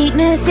 The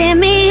weakness in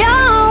me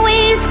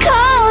always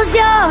calls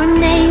your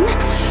name.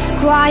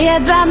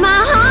 Quiet but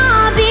my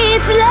heart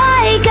beats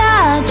like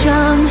a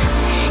drum.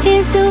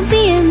 It's still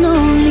being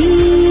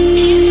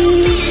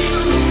lonely.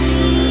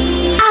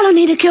 I don't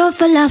need a cure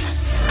for love.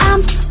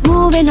 I'm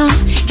moving on.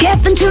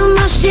 Giving too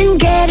much, didn't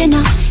get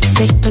enough.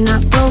 Sick but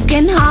not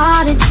broken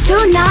hearted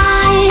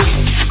tonight.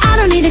 I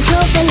don't need a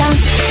cure for love.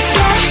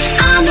 Yeah,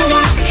 I'm the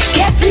one.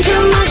 Giving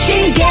too much,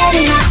 didn't get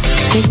enough.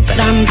 Sick but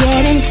I'm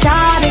getting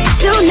started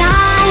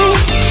tonight.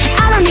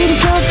 I don't need a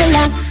cure for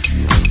love.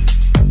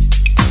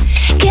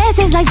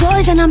 Kisses like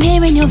toys and I'm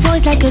hearing your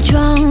voice like a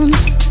drone.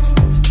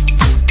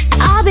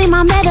 I'll be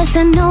my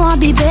medicine, no, I'll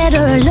be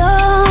better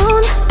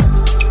alone.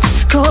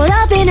 Caught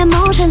up in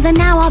emotions and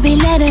now I'll be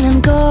letting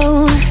them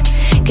go.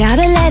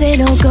 Gotta let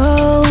it all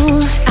go.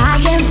 I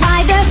can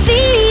fight the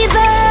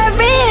fever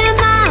in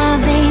my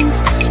veins.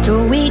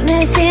 The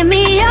weakness in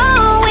me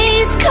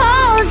always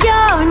calls your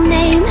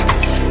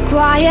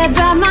Quiet,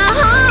 but my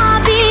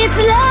heart beats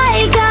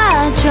like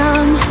a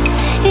drum.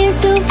 It's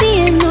still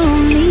being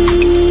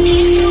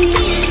lonely.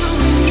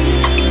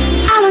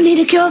 I don't need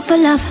a cure for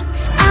love.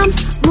 I'm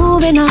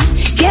moving on.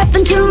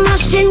 Giving too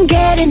much, didn't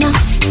get enough.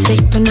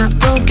 Sick but not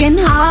broken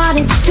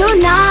hearted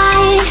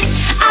tonight.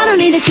 I don't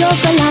need a cure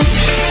for love.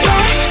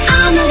 Yeah,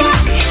 I'm the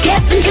one.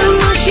 Giving too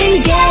much,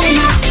 didn't get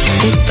enough.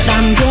 Sick but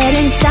I'm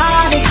getting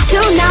started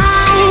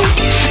tonight.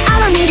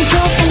 I don't need a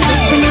cure for love.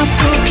 Sick but not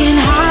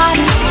broken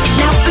hearted.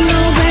 Now I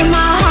know where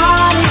my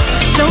heart is.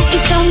 Don't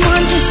need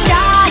someone to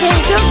start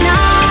it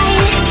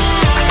tonight.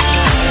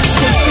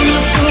 Sick but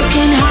not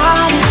broken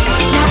hearted.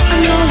 Now I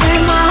know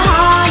where my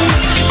heart is.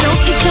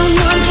 Don't need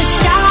someone to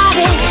start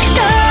it.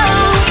 No,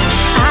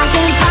 I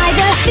can fight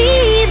the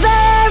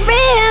fever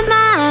in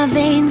my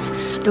veins.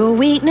 The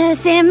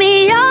weakness in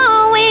me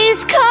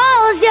always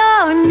calls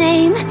your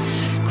name.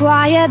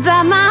 Quiet,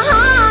 but my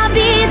heart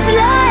beats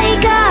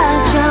like a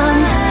drum.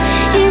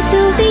 It's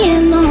still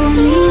being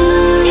lonely.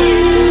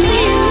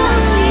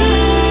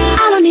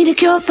 I don't need a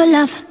cure for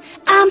love.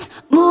 I'm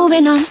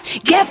moving on.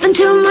 Giving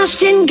too much,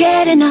 didn't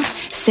get enough.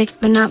 Sick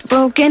but not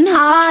broken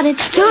hearted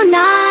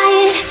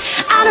tonight.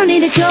 I don't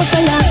need a cure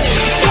for love.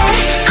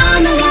 Yeah,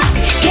 I'm the one.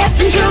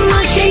 Giving too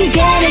much, didn't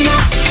get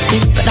enough.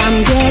 Sick but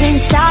I'm getting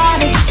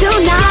started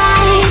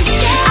tonight.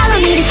 I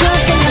don't need a cure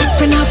for love. Sick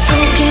but not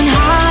broken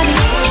hearted.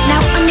 Now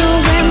I know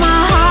where my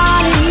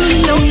heart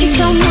is. Don't need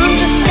someone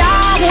to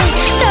start it.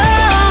 No,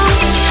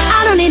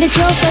 I don't need a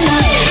cure for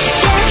love.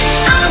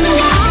 Yeah, I'm the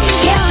one.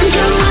 Giving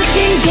too much,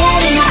 didn't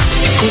get enough.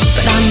 Sick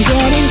but I'm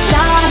getting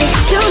started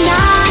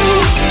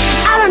tonight.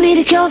 I don't need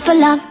a cure for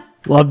love.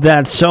 Love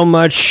that so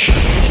much.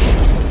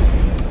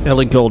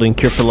 Ellie Goulding,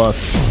 Cure for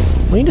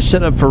Love. We need to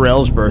set up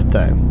Pharrell's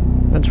birthday.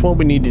 That's what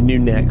we need to do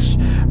next.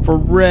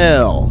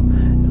 Pharrell.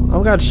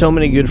 I've got so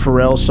many good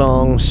Pharrell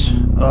songs.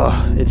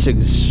 Ugh, it's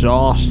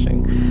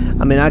exhausting.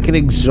 I mean, I can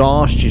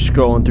exhaust you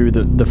scrolling through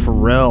the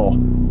Pharrell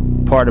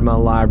part of my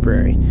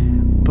library.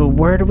 But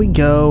where do we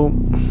go?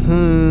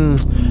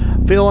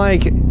 I feel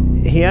like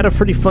he had a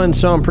pretty fun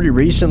song pretty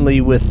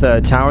recently with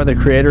Tyler, the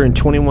Creator, and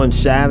 21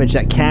 Savage.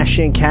 That Cash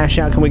In, Cash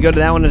Out. Can we go to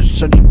that one? It's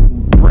such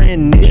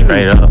brand new.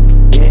 Straight up.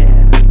 Yeah.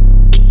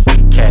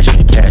 Cash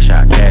in, cash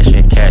out, cash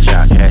in, cash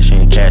out, cash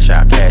in, cash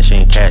out, cash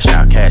in, cash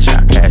out, cash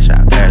out, cash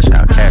out, cash out,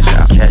 cash out, cash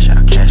out, cash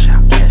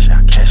out, cash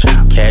out, cash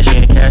out, cash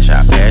in, cash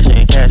out, cash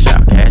in, cash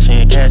out, cash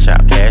in, cash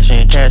out, cash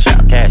in, cash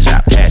out, cash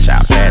out, cash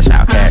out, cash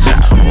out, cash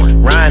out.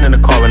 Riding in the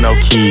car with no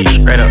keys,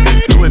 straight up.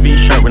 Louis V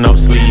shirt with no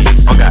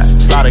sleeves. I got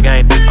Slaughter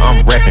Gang,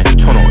 I'm reppin'.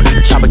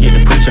 21. Chopper get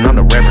to preaching, I'm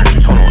the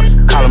Reverend.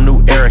 21. Call him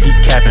New Era, he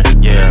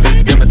capping. Yeah,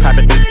 them the type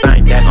of I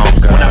ain't that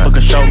on. When I book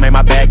a show, make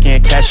my back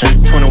end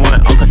cashin'. 21,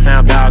 Uncle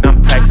Sound Dog,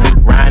 I'm taxing.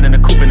 Riding in the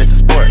coupe and it's a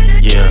sport.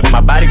 Yeah,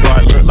 my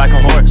bodyguard look like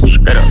a horse.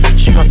 Straight up,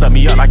 she gon' suck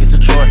me up like it's a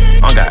chore.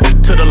 On God,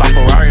 to the La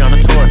Ferrari on the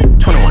tour.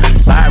 21,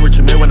 buy a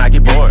Richard Mille when I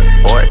get bored.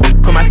 Bored,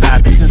 put my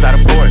side piece inside a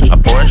Porsche. A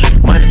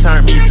Porsche, money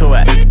turned me to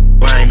a.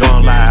 I ain't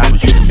gon' lie, I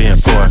was used to being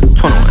poor.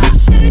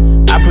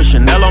 21, I put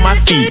Chanel on my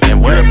feet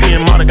and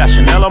European model got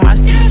Chanel on my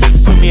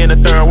seats. Put me in a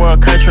third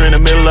world country in the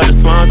middle of the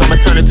slums. I'ma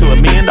turn it to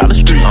 $1 million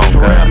street. For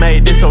real, I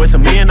made this, so it's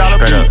 $1 million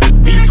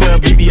beat. V12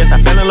 BBS,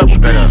 I fell in love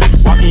with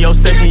beat. Walk in your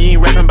section, you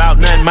ain't rapping about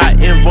nothing. My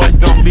invoice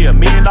gon' be $1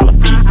 million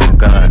fee. Oh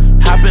God,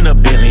 hop in a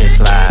Bentley and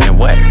slide. And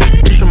what?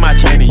 Reach for my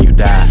chain and you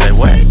die. Say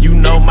what? You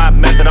know my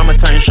method, I'ma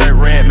turn your shirt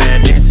red,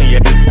 man. Then send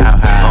your out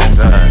high. Oh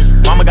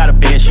God, mama got a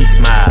Benz, she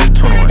smiled.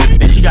 21,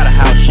 then she got a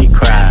house, she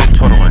cried.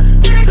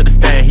 21, to the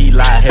stand, he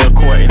lied. Held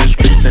court in the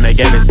streets and they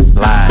gave us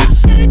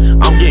lies.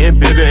 I'm getting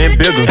bigger and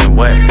bigger. And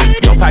what?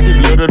 Your pockets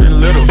little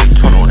than little.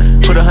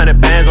 21, put 100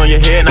 bands on your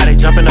head, now they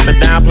jumping up and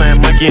down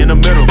playing monkey in the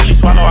middle. She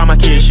swallow all my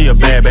kids, she a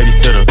bad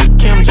babysitter.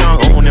 Kim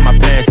Jong-un in my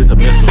pants is a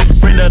missile.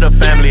 Friend of the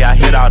family, I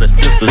hit all the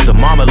sisters. The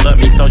mama loved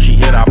me, so she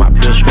hit all my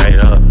pills straight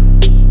up.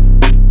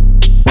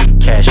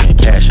 Cash in,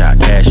 cash out,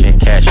 cash in,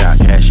 cash out,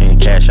 cash in,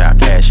 cash out,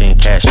 cash in,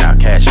 cash out,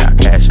 cash out,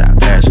 cash out,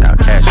 cash out,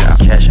 cash out,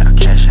 cash out,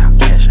 cash out,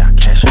 cash out,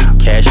 cash out,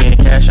 cash in,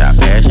 cash out,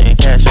 cash in,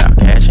 cash out,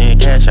 cash in,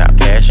 cash out,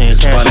 cash in,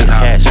 cash out,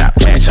 cash out,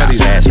 cash out,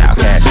 cash out,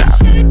 cash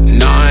out.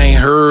 No, I ain't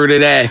heard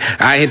of that.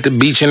 I hit the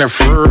beach in a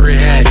furry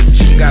hat.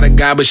 She got a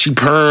guy, but she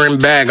purring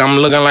back. I'm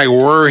looking like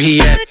where he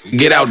at.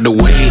 Get out the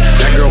way.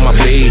 That girl my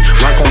babe.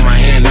 Rock on my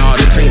hand. Nah,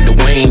 this ain't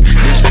Dwayne.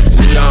 This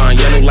neon,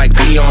 yellow like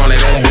peon.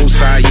 It on both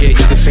sides. Yeah,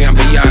 you can see I'm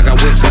B.I.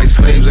 Got whips like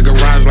slaves. A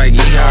garage like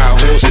yeehaw.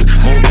 Horses,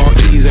 more car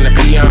keys in the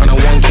peon.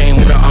 One came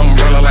with an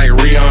umbrella like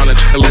Rihanna.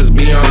 Let's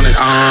be honest.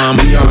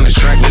 Be honest.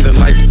 Track me to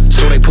life,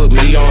 so they put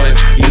me on it.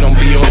 You don't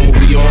be on, we'll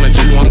be on it.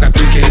 2-1 got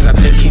 3 Ks. I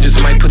think he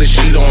just might put a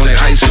sheet on it.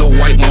 Ice so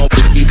white, more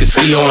you can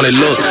see on it.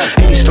 Look,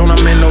 any stone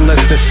I'm in, no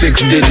less than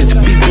 6 digits.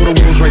 Beat go to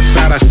wolves right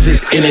side, I sit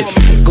in it.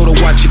 Go to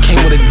watch, it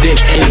came with a dick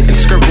in it. And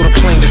skirt with a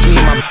plane, just me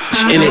and my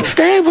bitch in it.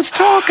 They was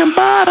talking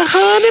about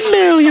 100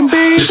 million,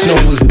 baby. Just know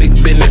it was big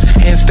business.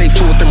 And stay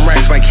full with them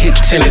racks like hit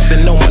tennis.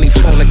 And no money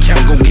phone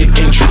account, go get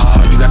interest.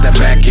 You got that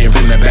back end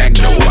from that back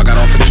door. I got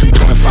off at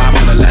 2.5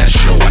 for the last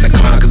show. I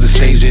declined cause the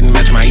stage didn't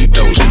match my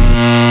ethos.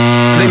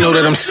 They know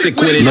that I'm sick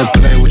with it. Look,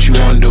 play what you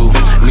wanna do.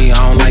 Me,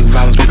 I don't like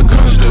violence, but the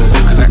guns do.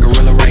 Cause that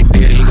gorilla right there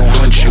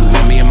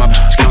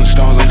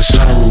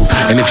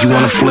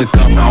wanna flick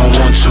up, I don't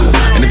want to.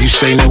 And if you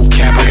say no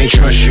cap, I can't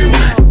trust you.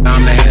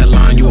 I'm the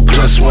headline, you a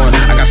 +1.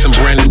 I got some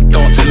brand new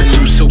thoughts and a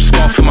new silk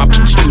scarf in my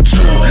bitch, you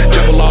too.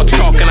 Double all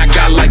talk and I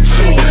got like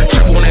 2.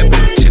 Turbo on that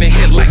bitch and it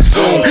hit like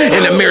zoom.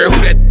 In the mirror,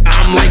 who that?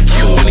 I'm like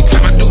you.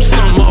 Anytime I do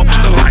something,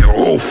 I'm like,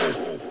 oof.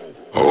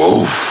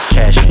 Oof.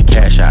 Cash in,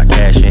 cash out,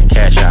 cash in,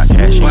 cash out,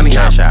 cash in,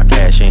 cash out,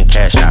 cash in,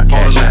 cash out,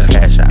 cash out,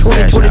 cash out.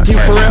 2022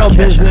 Pharrell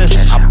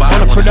business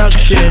on a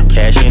production.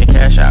 Cash in,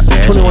 cash out,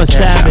 cash in, 21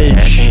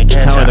 Savage,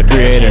 Tyler the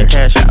Creator.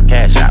 Cash out,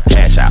 cash out,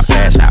 cash out,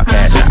 cash out,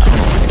 cash out.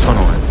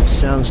 21.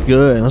 Sounds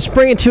good. Let's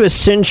bring it to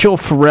Essential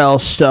Pharrell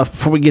stuff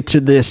before we get to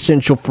the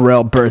Essential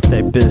Pharrell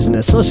birthday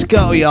business. Let's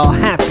go, y'all.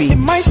 Happy. It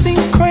might seem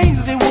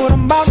crazy what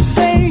I'm about to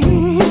say.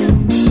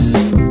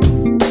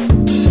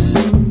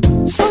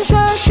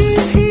 Sunshine,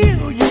 she's here.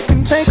 You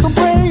can take a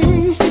break.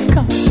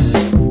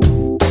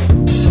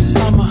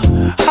 I'm a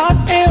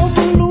hot air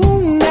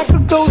balloon that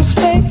could go to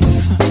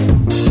space.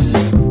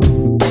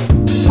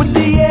 With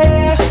the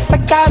air,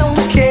 like I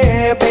don't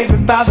care, baby,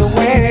 by the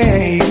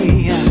way.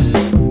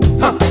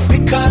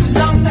 Because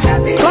I'm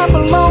happy. Clap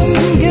along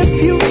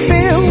if you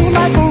feel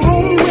like a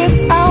room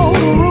without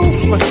a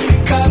roof.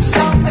 Because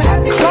I'm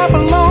happy. Clap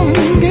along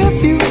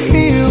if you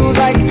feel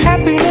like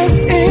happiness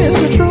is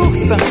the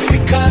truth.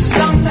 Because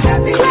I'm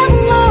happy. Clap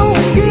along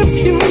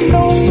if you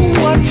know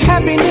what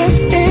happiness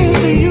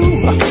is to you.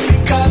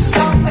 Because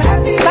I'm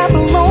happy. Clap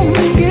along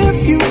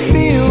if you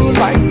feel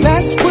like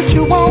that's what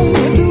you want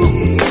to do.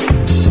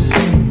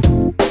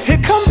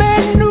 Here come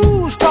bad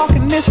news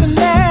talking this and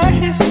that.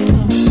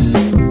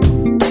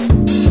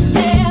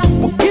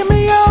 Well, give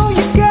me all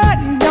you got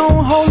and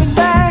don't hold it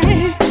back.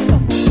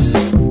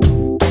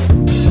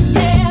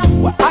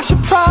 Well, I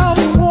should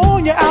probably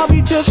warn you, I'll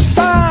be just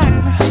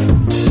fine.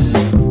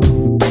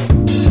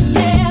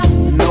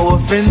 No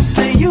offense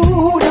to you,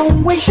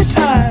 don't waste your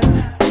time.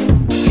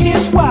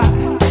 Here's why.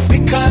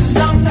 Because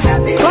I'm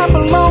happy. Clap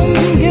along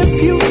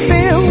if you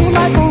feel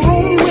like a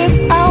room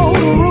without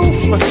a roof.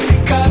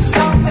 Because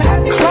I'm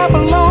happy. Clap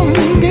along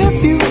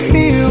if you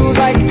feel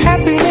like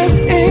happiness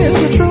is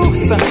the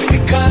truth.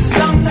 Because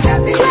I'm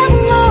happy. Clap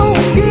along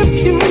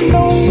if you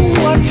know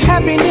what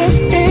happiness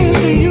is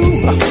to you.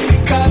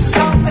 Because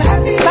I'm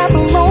happy. Clap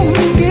along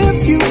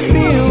if you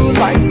feel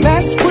like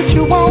that's what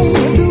you want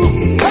to do.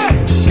 Hey,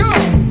 go.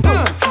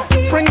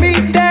 Bring me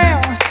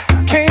down,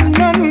 can't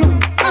none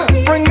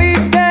bring me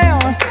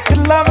down.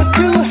 Your love is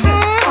too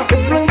high,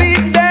 bring me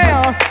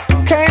down,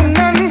 can't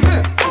none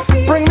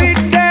bring me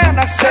down.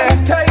 I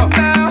said, tell you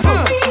now,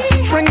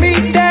 bring me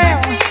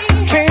down,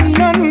 can't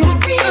none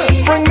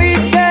bring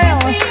me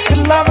down.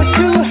 Your love is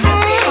too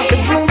high,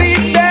 bring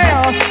me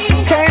down,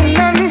 can't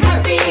none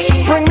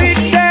bring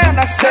me down.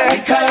 I said,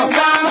 because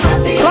I'm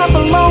happy. Clap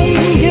along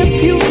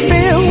if you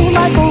feel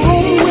like a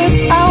room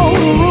without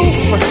a roof.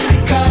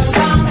 Because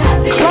I'm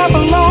happy. Clap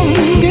along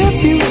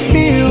if you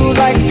feel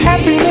like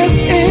happiness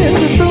is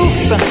the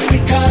truth.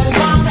 Because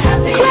I'm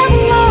happy. Clap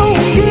along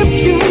if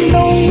you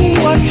know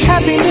what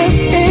happiness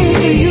is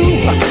to you.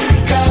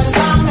 Because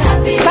I'm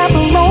happy. Clap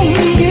along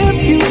if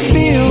you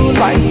feel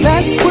like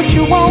that's what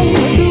you want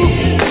to do.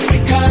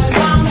 Because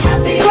I'm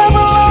happy. Clap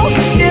along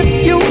if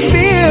you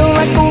feel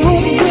like a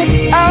room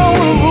without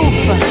a roof.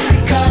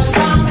 Because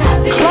I'm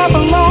happy. Clap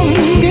along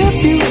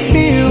if you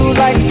feel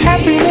like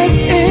happiness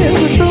is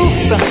the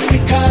truth.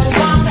 Because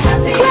I'm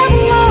happy. Clap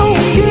along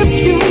if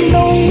you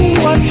know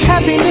what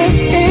happiness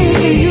is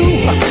to you.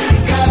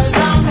 Because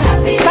I'm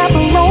happy. Clap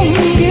along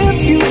if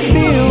you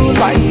feel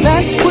like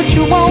that's what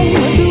you want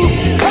to do.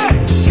 Hey,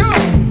 go.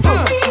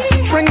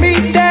 Bring me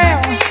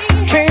down,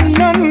 can't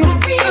none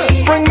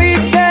bring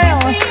me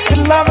down.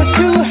 Your love is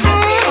too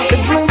high,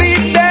 bring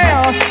me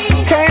down,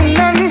 can't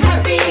none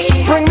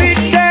bring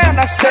me down.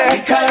 I said,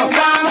 because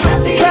I'm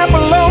happy. Clap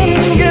along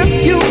if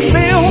you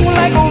feel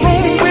like a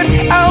room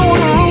without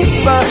a roof.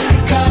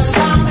 Because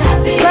I'm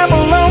happy. Clap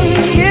along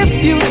if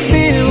you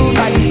feel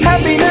like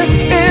happiness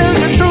is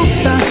the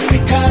truth.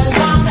 Because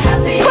I'm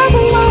happy. Clap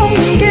along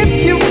if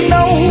you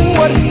know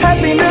what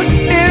happiness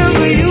is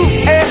to you.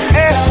 Hey,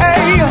 hey,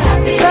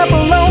 hey. Clap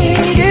along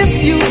if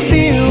you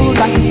feel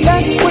like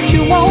that's what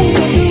you want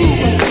to do.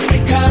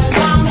 Because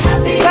I'm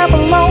happy. Clap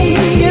along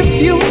if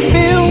you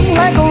feel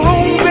like a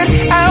room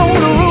without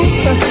a roof.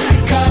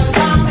 Because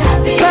I'm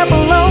happy. Clap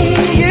along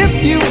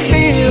if you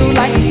feel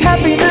like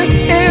happiness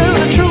is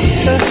the truth.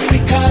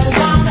 Because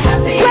I'm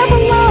happy. Clap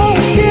along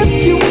if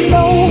you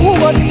know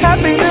what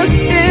happiness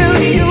is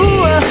to you.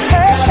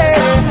 Hey,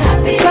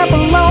 hey. Clap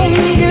along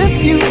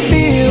if you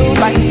feel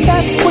like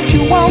that's what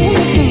you want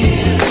to do.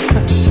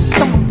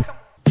 Come on.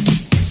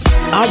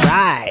 All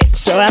right.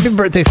 So happy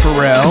birthday,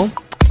 Pharrell.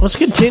 Let's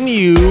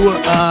continue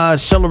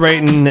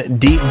celebrating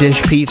Deep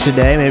Dish Pizza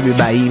Day, maybe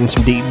by eating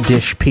some deep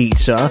dish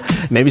pizza.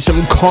 Maybe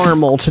some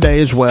caramel today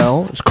as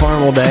well. It's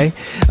Caramel Day.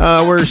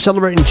 We're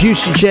celebrating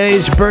Juicy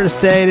J's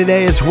birthday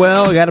today as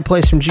well. I got to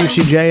play some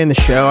Juicy J in the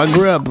show. I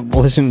grew up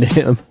listening to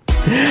him.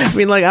 I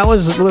mean, like, I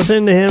was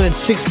listening to him at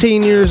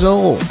 16 years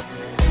old,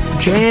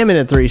 jamming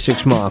at 3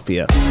 6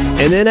 Mafia.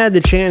 And then I had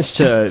the chance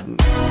to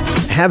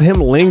have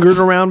him lingered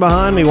around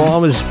behind me while I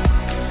was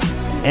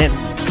at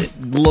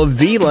La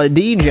Vila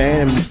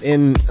DJ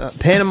in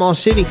Panama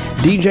City.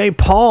 DJ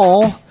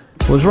Paul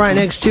was right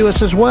next to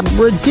us as well.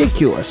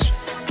 Ridiculous.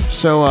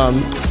 So,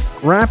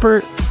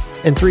 rapper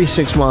and 3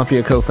 6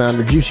 Mafia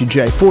co-founder Juicy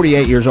J,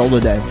 48 years old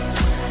today.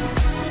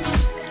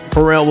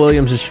 Pharrell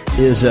Williams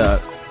is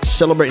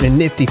celebrating a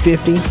nifty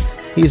 50.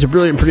 He's a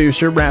brilliant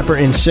producer, rapper,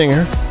 and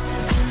singer.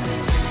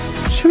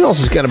 So who else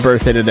has got a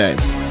birthday today?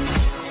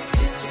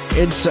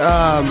 It's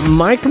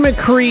Mike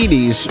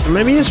McCready's.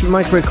 Maybe it's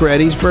Mike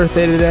McCready's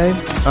birthday today.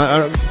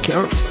 I've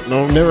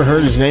never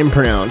heard his name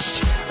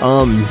pronounced.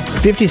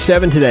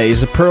 57 today.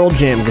 He's a Pearl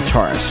Jam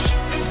guitarist.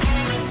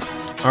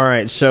 All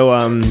right, so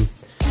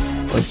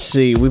let's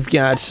see. We've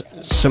got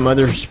some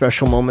other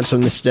special moments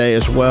on this day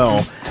as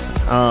well.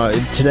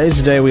 Today's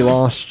the day we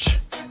lost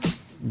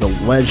the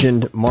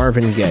legend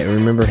Marvin Gaye.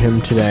 Remember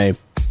him today.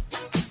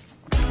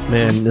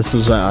 Man, this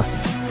was a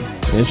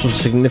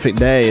significant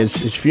day.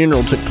 His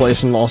funeral took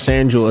place in Los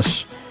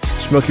Angeles.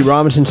 Smokey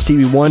Robinson,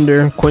 Stevie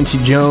Wonder,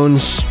 Quincy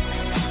Jones,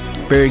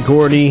 Berry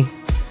Gordy.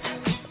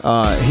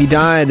 He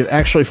died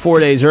actually 4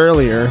 days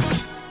earlier.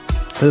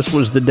 This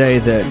was the day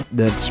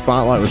that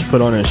spotlight was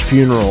put on his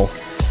funeral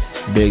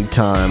big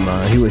time.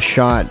 He was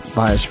shot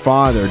by his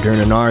father during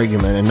an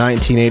argument in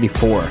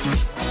 1984.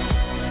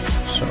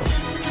 So,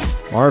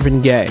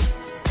 Marvin Gaye,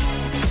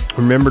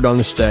 remembered on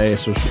this day.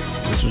 This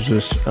was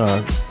just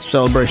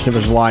celebration of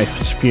his life,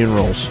 his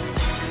funeral's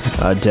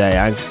day.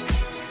 I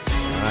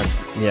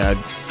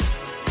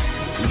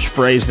just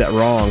phrased that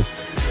wrong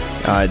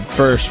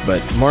first,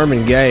 but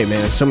Marvin Gaye,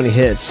 man, so many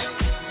hits.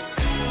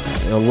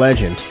 A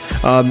legend.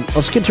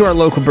 Let's get to our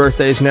local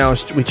birthdays now.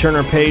 We turn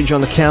our page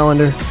on the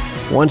calendar.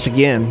 Once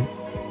again,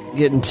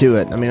 getting to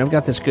it. I mean, I've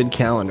got this good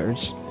calendar.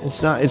 It's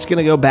going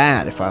to go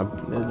bad if I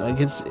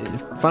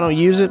don't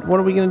use it. What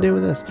are we going to do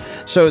with this?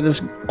 So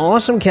this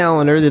awesome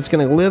calendar that's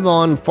going to live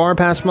on far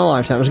past my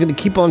lifetime is going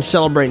to keep on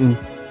celebrating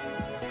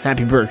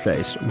happy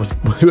birthdays with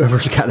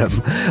whoever's got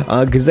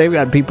them, because they've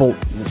got people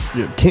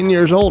 10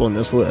 years old on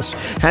this list.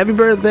 Happy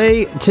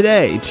birthday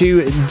today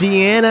to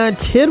Deanna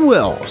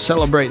Tidwell,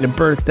 celebrating a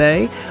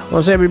birthday. I want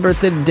to say happy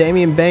birthday to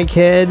Damian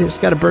Bankhead, who's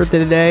got a birthday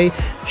today.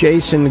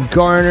 Jason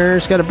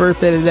Garner's got a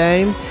birthday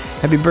today.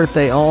 Happy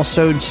birthday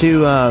also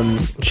to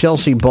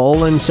Chelsea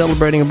Bolin,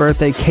 celebrating a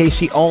birthday.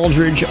 Casey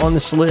Aldridge on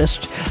this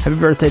list. Happy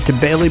birthday to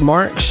Bailey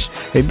Marks.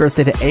 Happy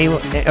birthday to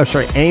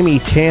Amy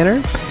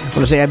Tanner. I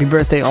want to say happy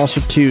birthday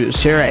also to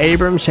Sarah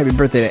Abrams. Happy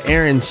birthday to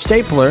Aaron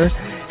Stapler.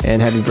 And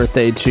happy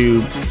birthday to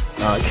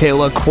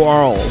Kayla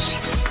Quarles,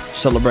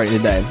 celebrating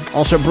today.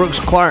 Also, Brooks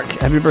Clark.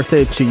 Happy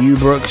birthday to you,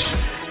 Brooks.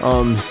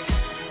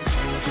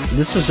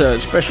 This is a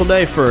special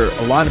day for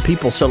a lot of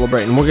people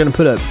celebrating. We're going to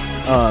put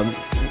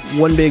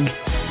one big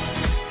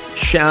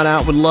shout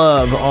out with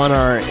love on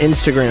our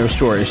Instagram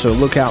story, so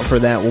look out for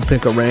that. We'll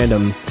pick a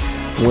random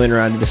winner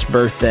out of this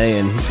birthday,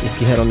 and if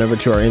you head on over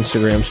to our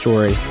Instagram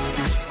story,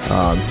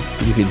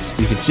 you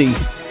can see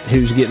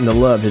who's getting the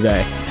love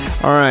today.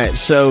 All right,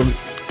 so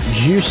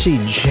Juicy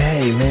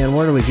J, man,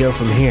 where do we go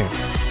from here?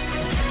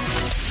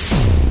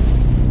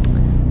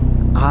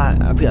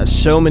 I've got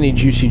so many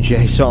Juicy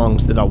J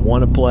songs that I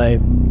want to play,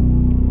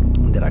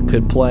 that I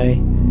could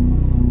play.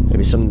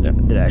 Maybe some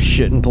that I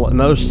shouldn't play. A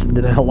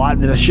lot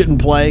that I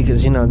shouldn't play,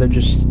 because they're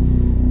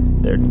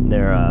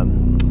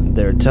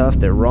tough,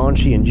 they're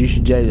raunchy, and Juicy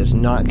J does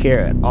not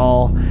care at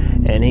all.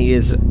 And he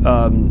is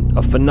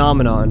a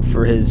phenomenon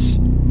for his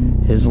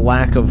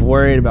lack of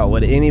worrying about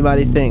what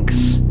anybody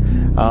thinks.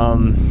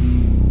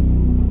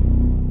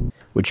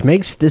 Which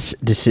makes this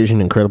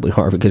decision incredibly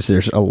hard, because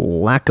there's a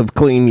lack of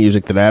clean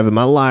music that I have in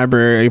my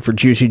library for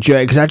Juicy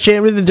J, because I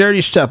jammed with the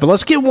dirty stuff. But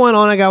let's get one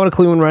on. I got one, a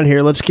clean one right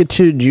here. Let's get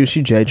to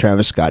Juicy J,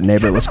 Travis Scott,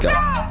 Neighbor. Let's go.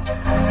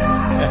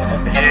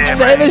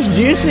 Save us,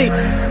 Juicy.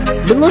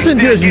 Been listening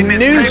to his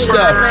new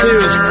stuff, too.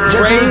 It's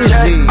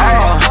crazy.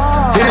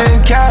 Hit it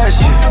in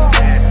cash,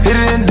 hit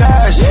it in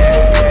dash,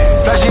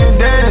 flashy and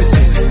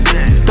dancing,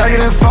 stack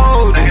it and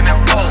fold it,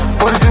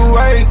 42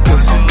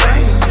 acres,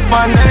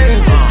 my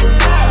name.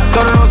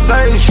 Thought it on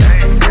stage.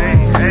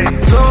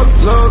 Look.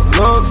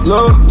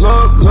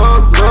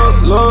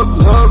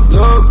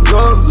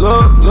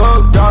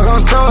 Dog, I'm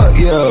stuck,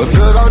 yeah.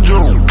 Filled out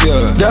drunk,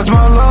 yeah. That's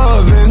my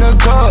love in the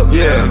cup,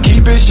 yeah.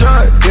 Keep it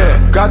shut,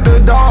 yeah. Got the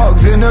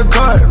dogs in the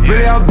cut,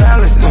 really out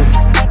balanced.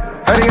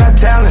 Heard he got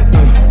talent,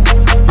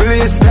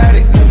 really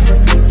ecstatic.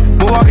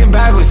 We're walking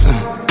backwards,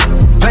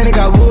 Planet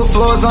got wood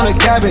floors on the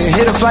cabin.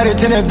 Hit a flight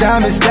attendant,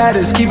 diamond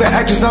status. Keep an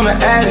actress on the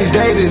addies.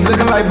 Dated,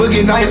 looking like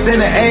Boogie Nights in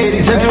the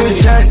 80s. Just do a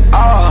check,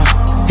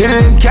 hit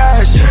it in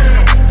cash,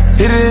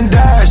 hit it in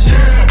dash,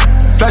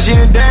 flashy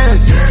and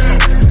dancing,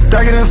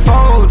 stack it and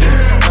fold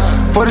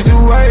it, 42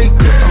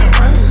 acres,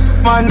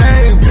 my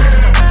neighbor,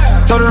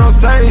 told it on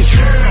stage.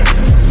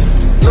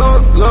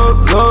 Look.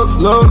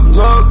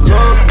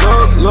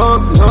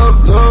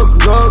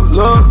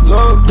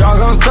 Dog,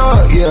 I'm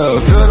stuck, yeah.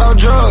 Filled out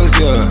drugs,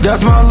 yeah.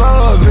 That's my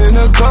love in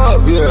the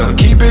cup, yeah.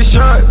 Keep it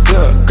shut,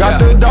 yeah. Got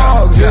the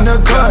dogs in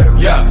the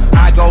cut, yeah.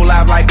 I go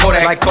live like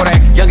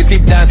Kodak. Youngest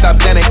keep down, stop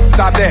Xanax.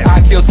 Stop that.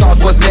 I kill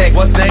sauce, what's next?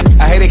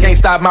 I hate it, can't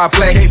stop my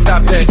flex. Can't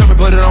stop that. She told me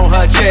put it on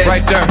her chest.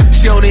 Right there.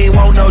 She don't even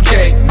want no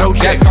check. No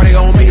check. That Cardi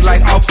on me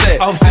like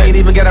Offset. I ain't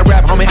even got a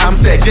rap, homie, I'm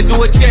set. Just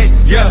do a check.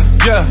 Yeah,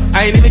 yeah.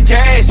 I ain't even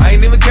cash.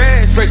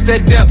 Stretch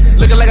that depth.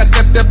 Looking like I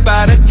stepped up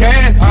out of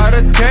cash.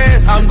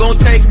 I'm gon'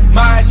 take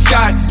my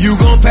shot. You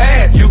gon'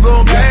 pass.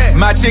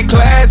 My chick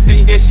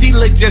classy. And she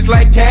look just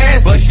like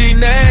Cassie. But she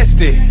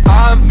nasty.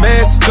 I'm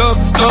messed up,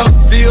 stuck,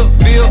 still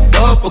feel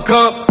up a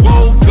cup.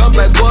 Woke up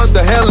like what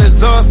the hell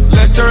is up?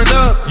 Let's turn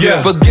up.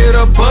 Yeah. Forget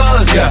a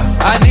buzz. Yeah.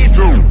 I need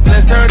Drew.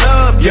 Let's turn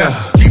up. Yeah.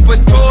 Keep a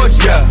torch.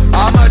 Yeah.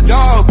 I'm a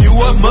dog. You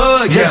a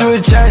mug. Yeah. Just do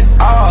a check.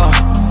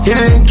 Hit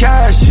it in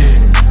cash. Yeah.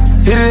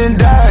 Hit it in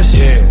dash.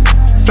 Yeah.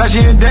 Flashy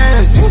and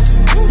dancing.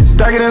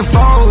 Stack it and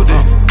fold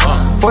it.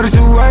 42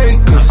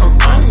 acres.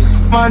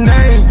 My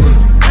neighbor.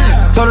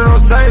 Told her don't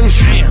say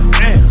shit.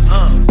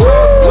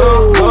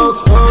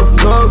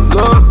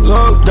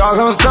 Look, dog,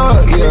 I'm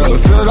stuck, yeah.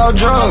 Filled out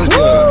drugs,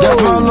 yeah.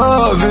 That's my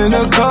love in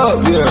a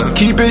cup, yeah.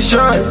 Keep it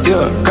shut,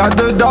 yeah. Got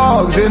the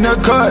dogs in the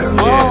cut,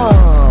 yeah.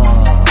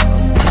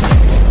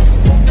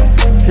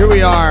 Here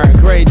we are,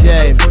 great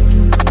day.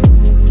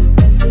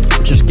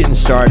 Just getting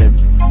started.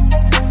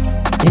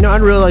 You know,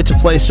 I'd really like to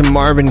play some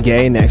Marvin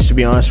Gaye next, to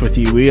be honest with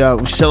you. We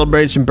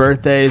celebrated some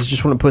birthdays.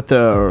 Just want to put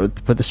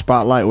the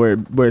spotlight where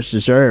it's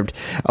deserved.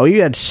 Oh,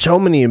 you had so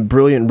many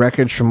brilliant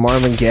records from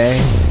Marvin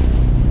Gaye.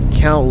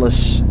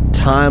 Countless,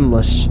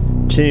 timeless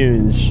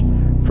tunes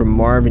from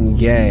Marvin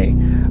Gaye.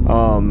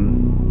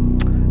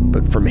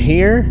 But from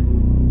here,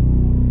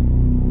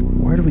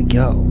 where do we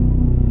go?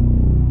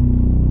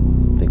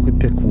 I think we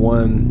pick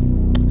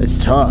one. It's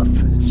tough.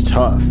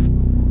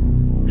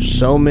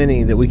 So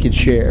many that we could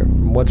share.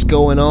 From what's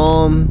going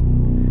on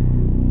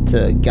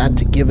to Got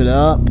to Give It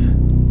Up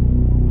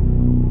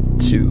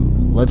to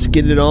Let's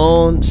Get It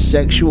On,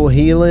 Sexual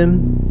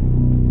Healing.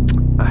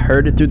 I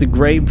heard it through the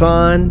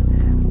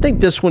grapevine. I think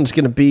this one's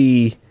gonna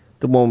be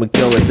the one we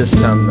go with this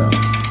time though.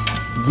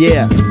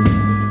 Yeah.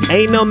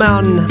 Ain't No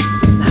Mountain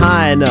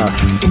High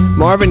Enough.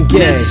 Marvin Gaye.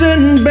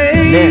 Listen,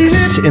 baby,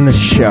 next in the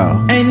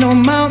show. Ain't no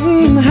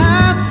mountain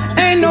high,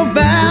 ain't no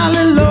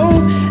valley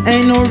low,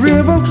 ain't no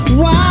river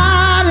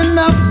wide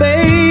enough,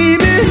 baby.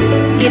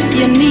 If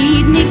you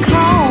need me,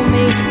 call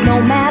me.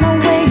 No matter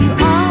where you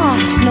are,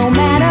 no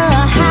matter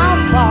how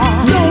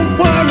far. Don't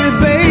worry,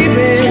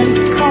 baby.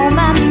 Just call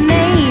my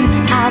name.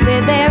 I'll be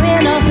there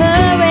in a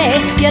hurry.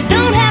 You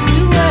don't have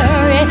to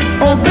worry.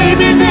 Oh,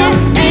 baby, there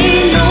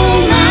ain't no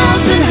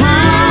mountain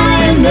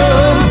high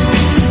enough.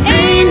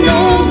 Ain't no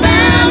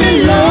valley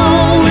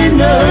low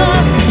enough.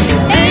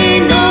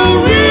 Ain't no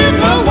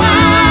river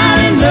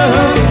wide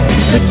enough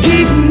to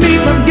keep me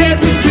from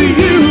getting to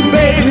you,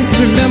 baby.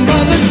 Remember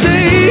the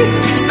day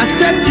I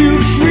set you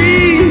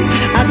free.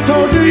 I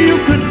told you you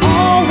could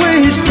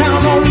always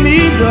count on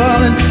me,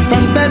 darling.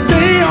 From that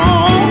day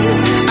on,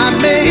 I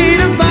made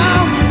a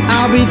vow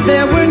I'll be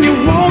there when you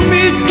want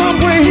me, some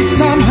way,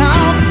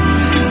 somehow.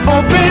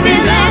 Oh, baby,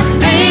 there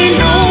ain't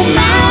no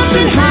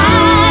mountain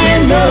high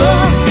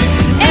enough.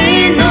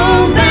 Ain't no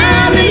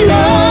valley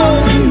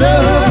low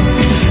enough.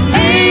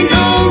 Ain't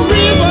no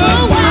river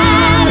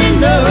wide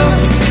enough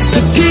to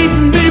keep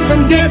me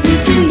from getting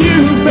to you,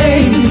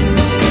 baby.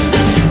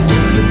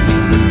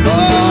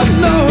 Oh,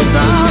 no,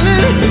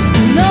 darling.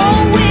 No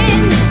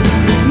wind,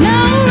 no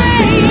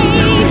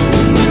rain,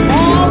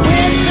 or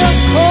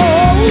winter's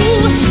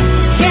cold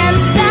can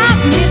stop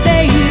me,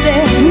 baby.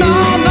 No,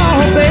 no,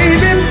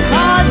 baby.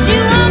 'Cause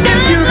you are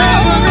If you're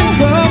ever in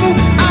trouble,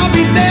 I'll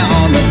be there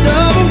on the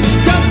double.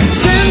 Just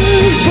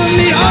send for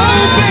me,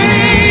 oh,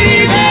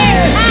 baby.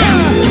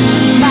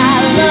 my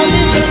love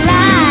is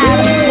alive,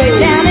 way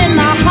down in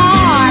my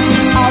heart,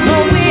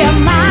 although we are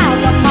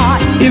miles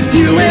apart. If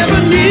you ever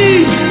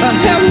need a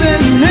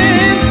helping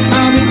hand,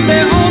 I'll be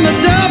there on the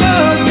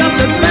double, just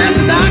as fast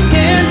as I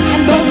can.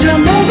 Don't you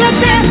know that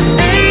there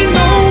ain't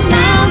no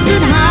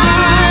mountain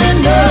high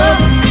enough?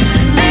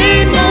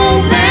 Ain't no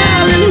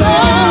valley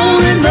low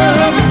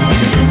enough.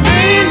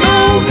 Ain't no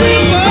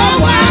river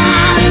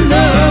wide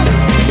enough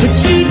to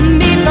keep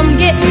Me from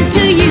getting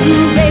to you,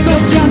 baby.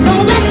 Don't you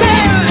know that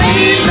there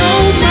ain't no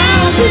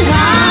mountain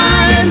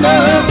high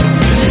enough?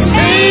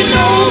 Ain't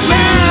no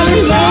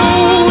valley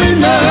low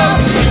enough.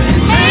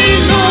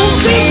 Ain't no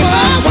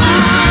river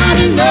wide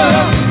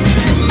enough.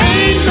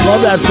 Ain't no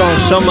Love that song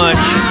so much.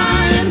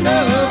 high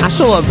enough. I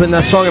still love putting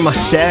that song in my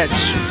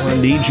sets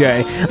on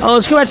DJ.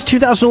 Let's go back to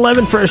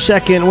 2011 for a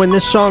second when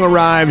this song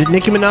arrived.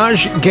 Nicki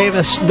Minaj gave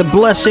us the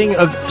blessing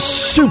of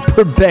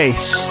super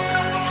bass.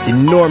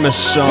 Enormous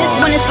song.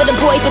 This one is for the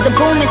boys with the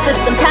booming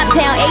system. Top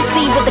down AC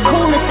with the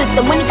coolest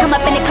system. When he come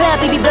up in the club,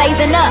 he be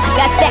blazing up.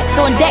 Got stacks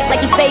on deck like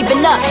he's saving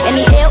up. And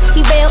he ill,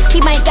 he real, he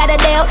might got a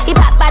deal. He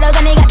pop bottles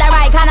and he got the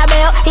right kind of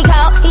bill. He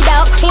cold, he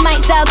dope, he might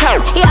sell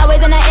coke. He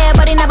always in the air,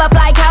 but he never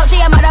fly couch. He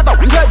a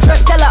motherfucker drip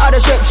drip, seller or the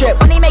strip.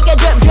 When he make a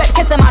drip drip,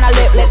 kiss him on a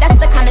lip. That's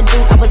the kind of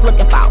dude I was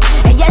looking for.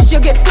 And yes,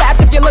 you'll get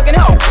slapped if you're looking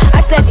home. I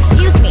said,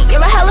 excuse me,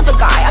 you're a hell of a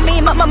guy. I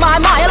mean, my,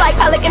 you're like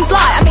pelican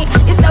fly. I mean,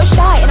 you're so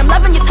shy and I'm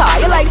loving your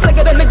tie. You're like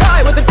slicker than the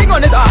guy with the thing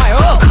on his eye.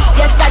 Oh.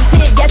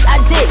 Yes, I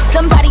did.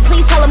 Somebody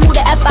please tell him who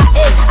the F I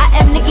is. I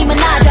am Nicki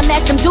Minaj.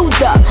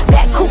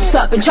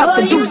 up and chuck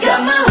the deuce up. You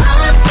got my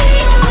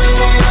heartbeat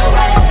running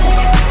away,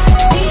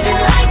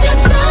 beating like the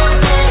drum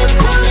and it's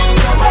coming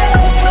your way.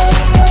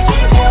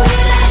 Can't you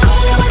hear that?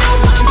 Boom,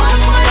 boom, boom,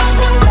 boom, boom,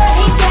 boom, boom.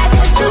 He got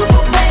that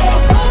super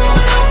bass. Boom,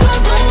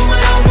 boom, boom, boom,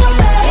 boom,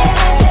 boom, boom. Yeah,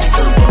 that's that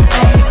super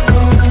bass.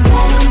 Boom, boom,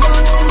 boom,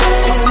 boom,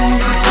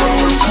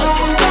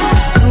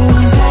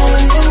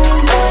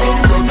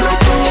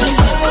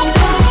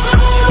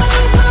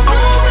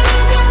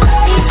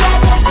 He got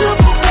that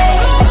super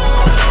bass.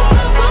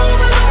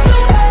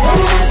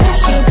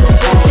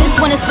 This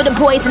one is for the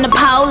boys in the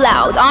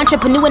polos,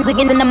 entrepreneurs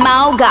again in the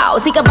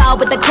mogos. He can ball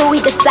with the cool,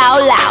 he can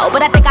sound loud,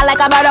 but I think I like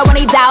him better when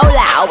he down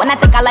loud. And I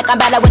think I like him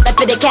better with the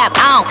fitted cap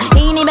on.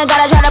 He ain't even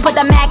gotta try to put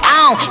the Mac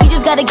on. He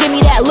just gotta give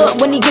me that look.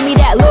 When he give me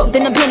that look,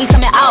 then the penny's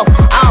coming off.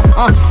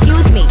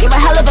 Excuse me, you're a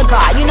hell of a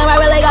guy. You know I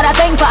really got a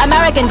thing for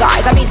American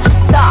guys. I mean,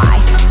 sigh,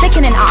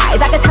 sickening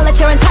eyes. I can tell that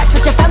you're in touch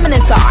with your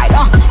feminine side.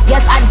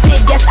 Yes I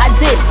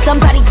did.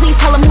 Somebody please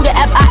tell him who the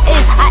F I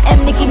is. I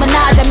am Nicki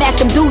Minaj. I mack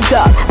them dudes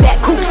up,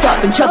 back coops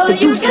up and chuck the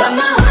deuce You got up.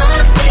 my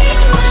heartbeat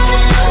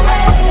running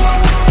away,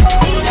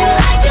 beating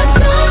like a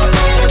drum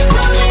and it's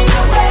coming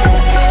your way.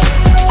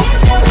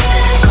 Can't you hear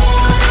that?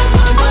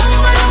 Boom, boom,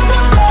 boom, boom,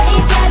 boom, boom.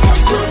 He got that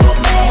super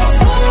bass.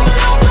 Boom,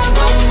 boom, boom,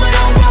 boom,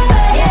 boom, boom,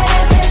 boom. Yeah,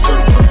 that's that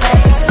super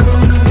bass.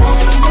 Boom, boom,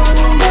 boom,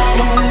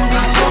 boom,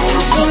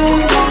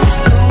 boom.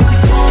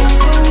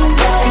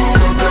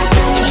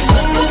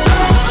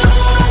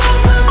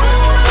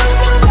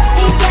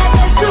 He got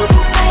that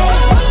super bass.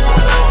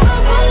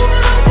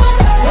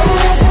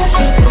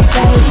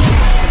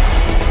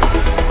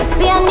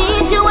 See, I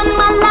need you in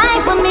my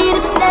life for me to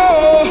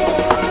stay.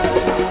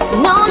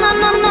 No, I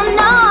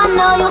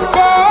know you'll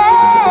stay.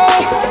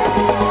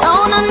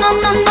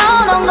 No,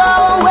 don't go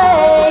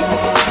away.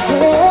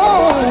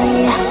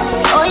 Hey.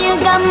 Oh, you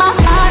got my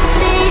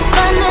heartbeat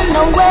running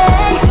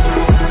away.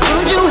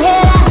 Don't you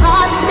hear that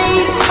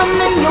heartbeat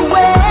coming your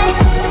way?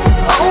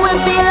 Oh, it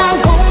be like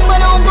boom,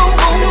 ba-dum, boom,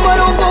 boom,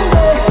 ba-dum, boom,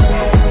 boom.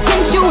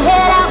 Can't you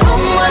hear that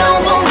boom, ba-dum,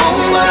 boom,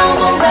 boom, ba-dum,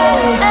 boom, boom?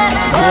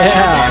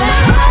 Yeah.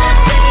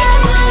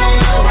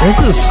 This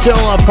is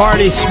still a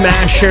party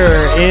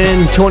smasher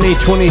in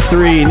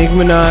 2023. Nicki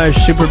Minaj,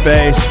 Super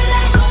Bass.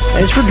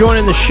 Thanks for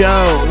joining the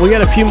show. We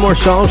got a few more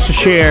songs to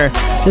share.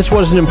 This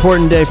was an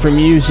important day for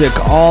music,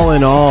 all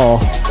in all.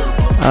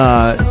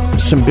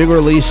 Some big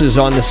releases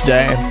on this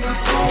day.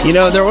 You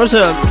know,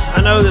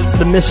 I know that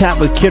the mishap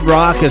with Kid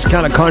Rock is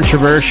kind of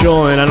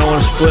controversial, and I don't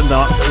want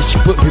to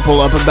split people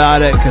up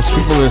about it because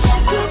people just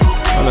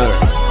on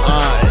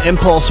an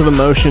impulse of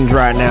emotions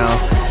right now.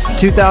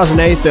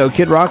 2008, though,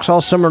 Kid Rock's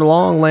All Summer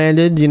Long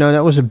landed. You know,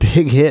 that was a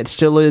big hit.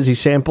 Still is. He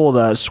sampled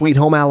Sweet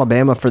Home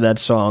Alabama for that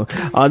song.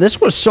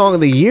 This was Song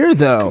of the Year,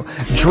 though.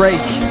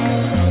 Drake.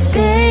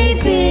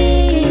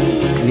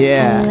 Baby,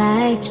 Yeah.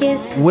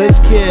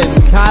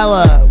 WizKid,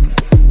 Kyla,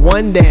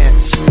 One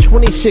Dance,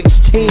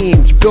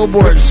 2016's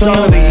Billboard Song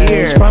of the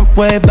Year. Front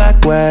way,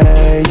 back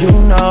way, you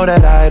know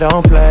that I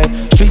don't play.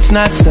 Streets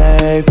not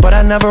safe, but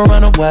I never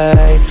run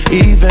away,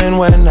 even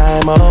when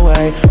I'm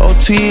away.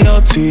 OT,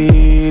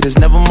 OT, there's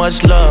never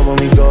much love when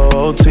we go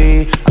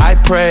OT. I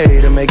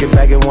pray to make it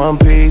back in one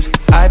piece.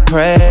 I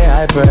pray,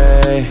 I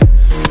pray.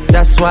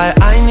 That's why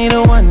I need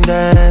a one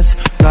dance.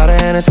 Got a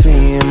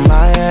Hennessy in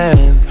my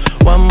hand.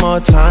 One more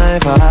time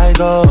before I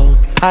go.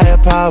 Higher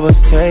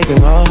powers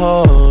taking a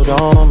hold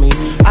on me.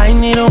 I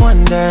need a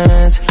one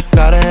dance.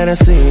 Got a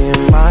Hennessy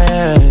in my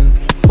hand.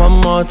 One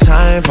more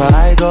time before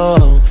I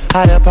go.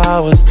 Higher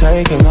powers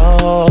taking a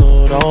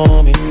hold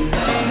on me.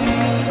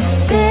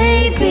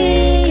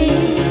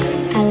 baby,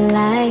 I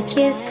like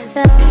your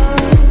stuff.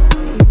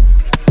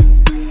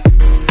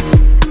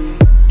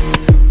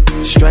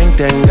 Strength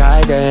and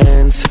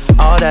guidance,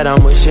 all that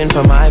I'm wishing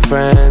for my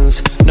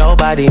friends.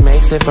 Nobody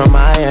makes it from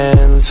my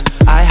ends.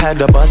 I had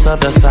to bust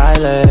up the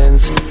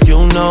silence.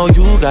 You know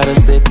you gotta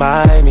stick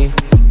by me.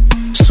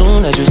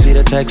 Soon as you see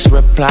the text,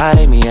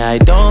 reply me. I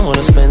don't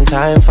wanna spend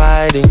time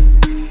fighting.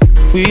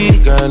 We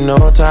got no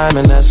time,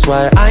 and that's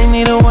why I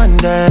need a one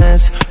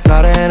dance.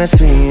 Got a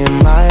Hennessy in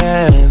my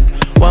hand.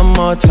 One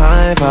more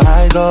time before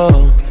I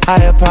go.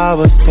 Higher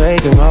powers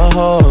taking a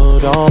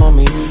hold on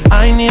me.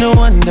 I need a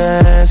one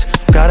dance.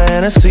 Got a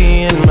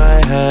Hennessy in my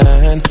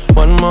hand.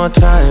 One more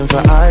time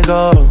before I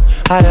go.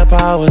 Higher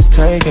powers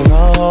taking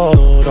a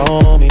hold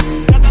on me.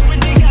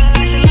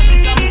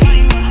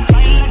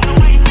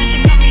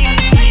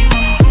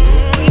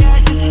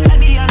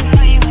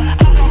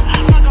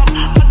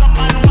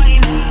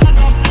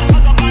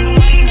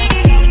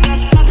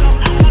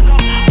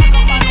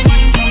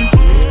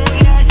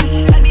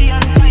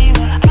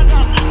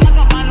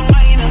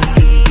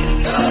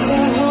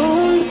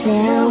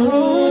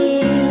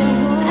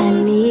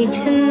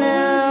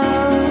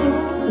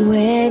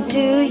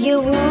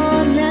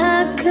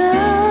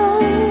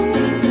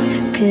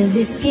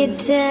 If you're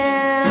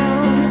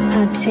down,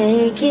 I'll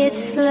take it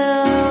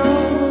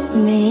slow,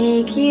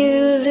 make you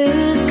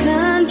lose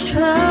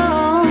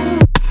control.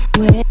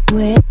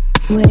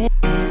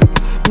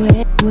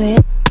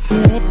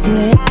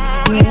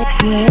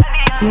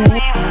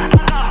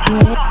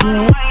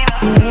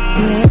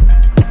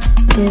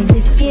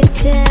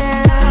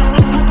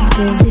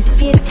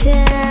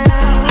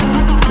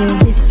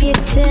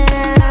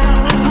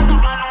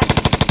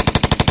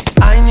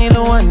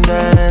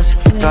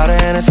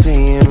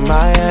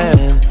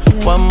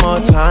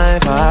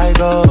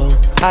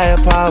 Higher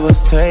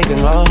powers taking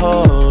a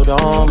hold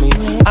on me.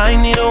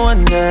 I need a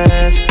one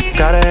dance,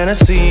 got a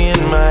Hennessy in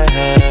my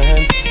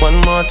hand. One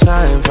more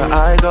time before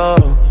I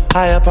go.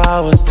 Higher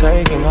powers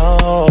taking a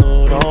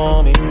hold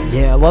on me.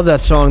 Yeah, I love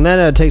that song.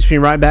 That takes me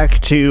right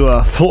back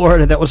to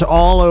Florida. That was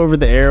all over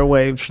the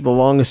airwaves for the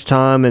longest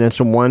time, and it's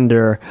a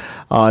wonder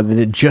that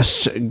it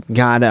just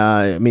got,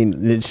 I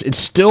mean, it's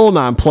still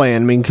not playing. I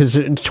mean, because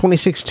in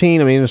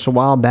 2016, I mean, it's a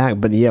while back,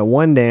 but yeah,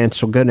 One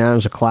Dance will go down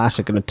as a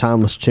classic and a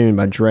timeless tune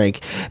by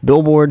Drake.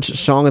 Billboard's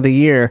Song of the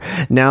Year.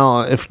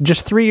 Now, if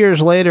just 3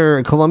 years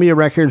later, Columbia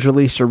Records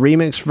released a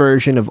remix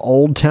version of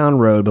Old Town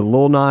Road by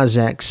Lil Nas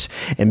X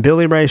and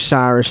Billy Ray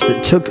Cyrus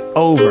that took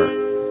over.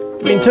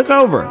 I mean, took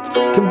over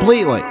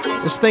completely.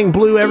 This thing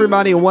blew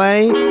everybody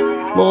away.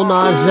 Lil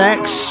Nas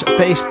X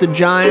faced the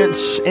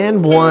Giants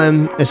and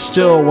won. Is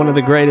still one of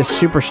the greatest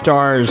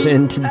superstars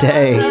in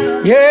today.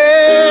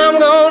 Yeah, I'm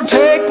gonna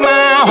take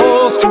my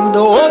horse through the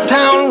old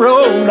town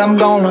road. I'm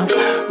gonna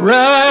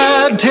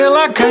ride till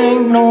I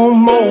can't no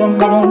more. I'm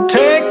gonna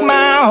take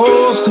my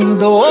horse through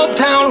the old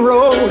town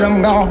road.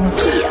 I'm gonna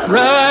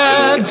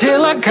ride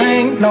till I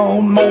can't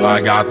no more.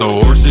 I got the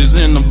horses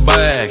in the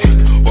back,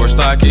 horse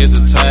stock is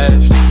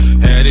attached.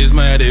 Head is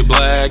matted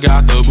black,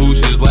 got the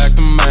bushes black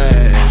to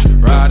match.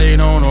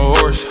 Riding on a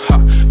horse, ha,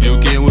 you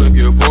can whip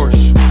your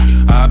Porsche.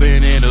 I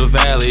been in the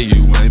valley,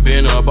 you ain't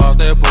been up off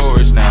that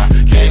porch. Now,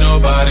 can't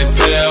nobody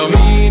tell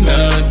me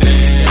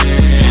nothing.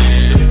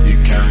 You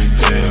can't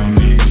tell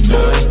me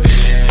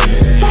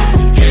nothing.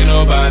 Can't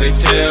nobody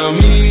tell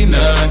me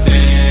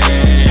nothing.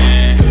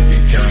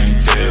 You can't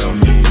tell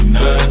me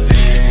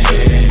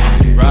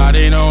nothing.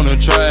 Riding on a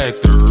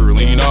tractor,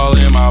 lean all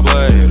in my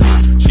bladder.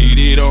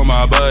 Cheated on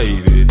my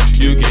baby,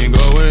 you can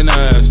go and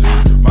ask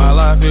her. My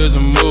life is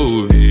a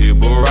movie,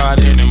 but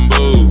riding in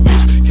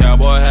boobies.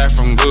 Cowboy hat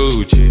from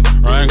Gucci,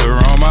 Wrangler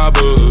on my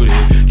booty.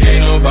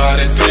 Can't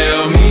nobody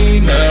tell me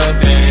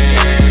nothing.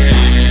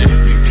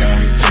 You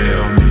can't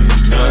tell me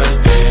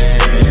nothing.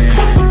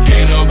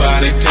 Can't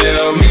nobody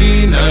tell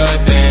me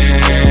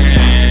nothing.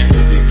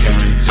 You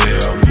can't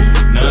tell me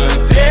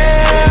nothing.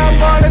 Yeah, I'm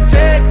gonna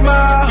take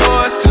my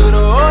horse to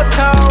the old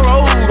town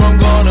road. I'm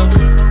gonna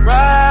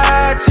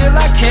ride till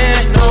I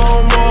can't no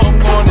more. I'm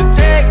gonna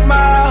take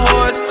my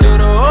horse to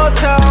the old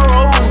town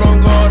road. I'm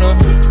gonna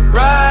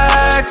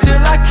ride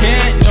till I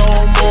can't no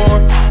more.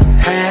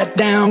 Hat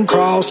down,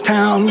 cross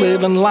town,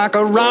 living like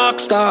a rock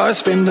star.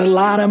 Spend a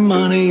lot of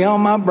money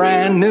on my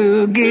brand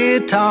new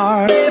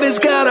guitar. Baby's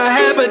got a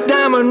habit,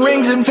 diamond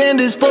rings and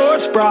Fendi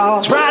sports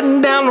bras.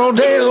 Riding down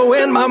Rodeo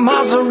in my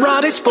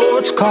Maserati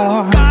sports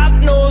car. Got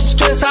no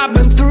stress, I've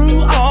been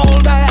through all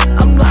that.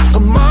 I'm like a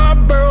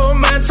Marlboro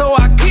man, so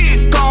I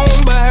keep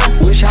going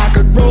back. Wish I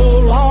could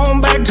roll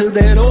on back to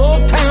that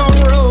old town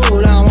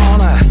road. I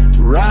wanna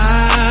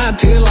ride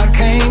till I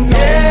can't no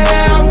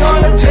Yeah, I'm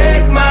gonna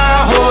take my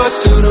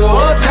horse to the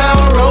old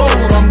town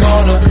road. I'm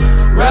gonna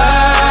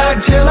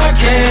ride till I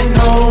can't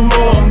no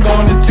more. I'm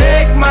gonna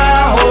take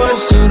my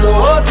horse to the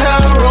old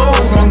town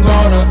road. I'm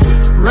gonna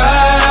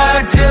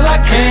ride till I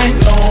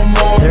can't no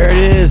more. There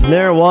it is, and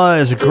there it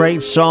was. A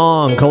great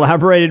song,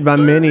 collaborated by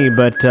many,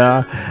 but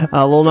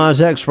Lil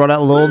Nas X brought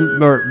out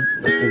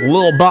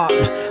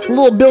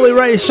Lil Billy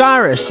Ray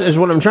Cyrus is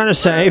what I'm trying to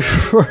say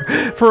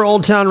for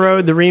Old Town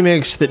Road, the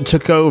remix that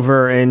took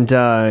over and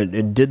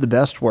it did the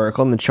best work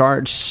on the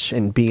charts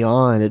and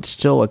beyond. It's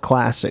still a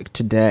classic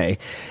today.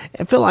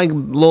 I feel like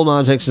Lil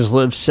Nas X has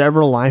lived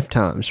several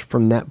lifetimes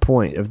from that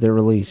point of their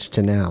release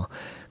to now.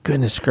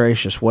 Goodness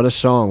gracious, what a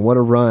song, what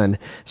a run.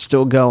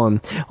 Still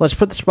going. Let's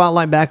put the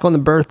spotlight back on the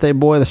birthday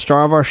boy, the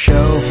star of our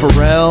show,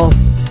 Pharrell,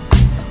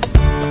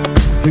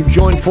 who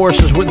joined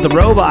forces with the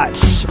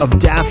Robots of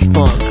Daft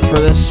Punk for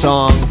this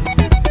song.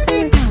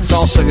 It's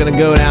also going to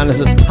go down as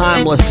a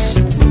timeless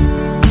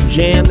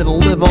jam that'll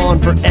live on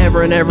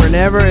forever and ever and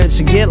ever. It's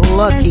Get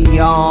Lucky,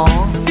 y'all.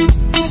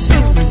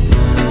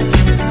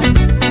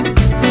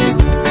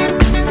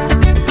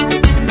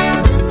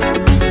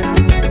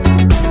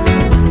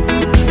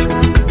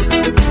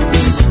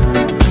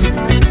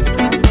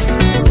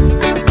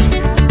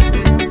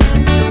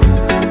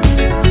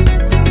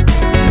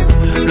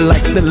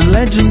 Like the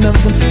legend of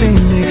the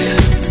Phoenix,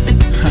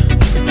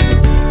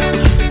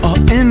 all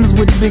ends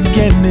with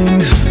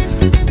beginnings.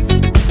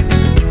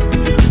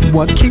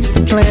 What keeps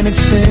the planet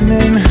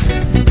spinning?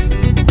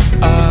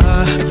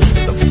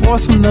 The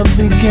force from the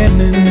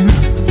beginning.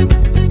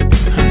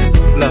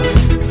 Love.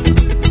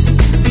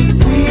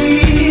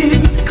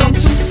 We've come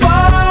too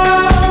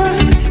far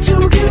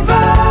to give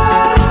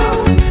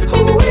up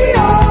who we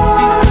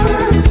are.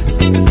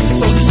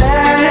 So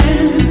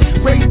let's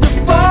raise the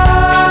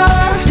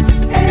bar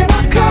and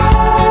our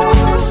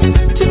cups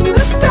to the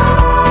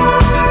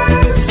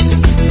stars.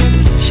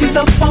 She's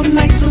up all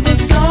night to the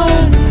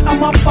sun.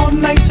 I'm up all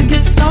night to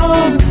get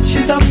some.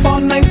 She's up all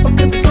night for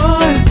good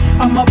fun.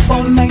 I'm up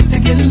all night to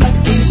get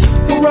lucky.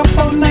 We're up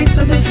all night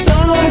to the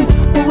sun.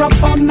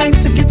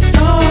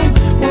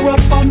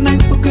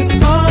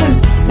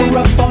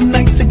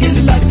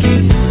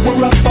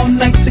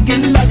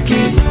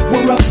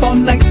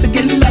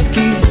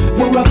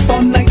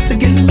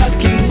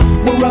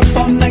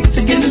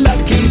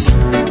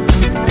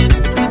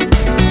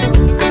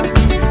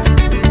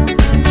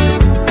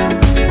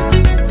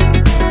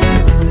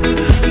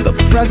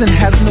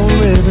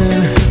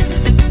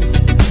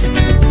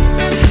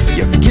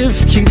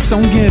 gift keeps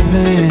on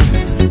giving.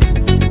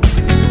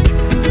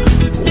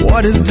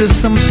 What is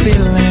this I'm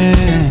feeling?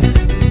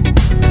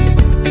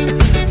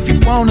 If you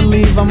wanna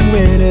leave, I'm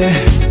with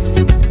it.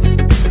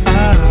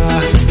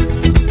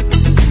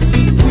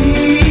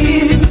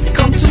 We've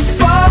come too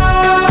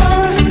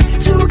far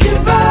to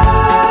give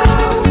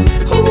up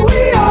who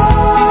we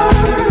are.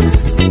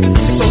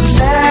 So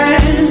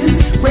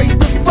let's raise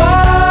the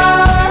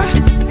bar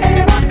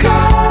and our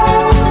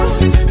cups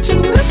to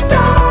the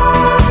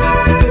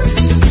stars.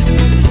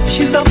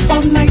 She's up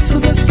all night to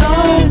the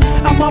sun.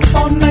 I'm up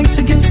all night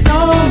to get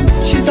some.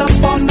 She's up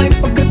all night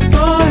for good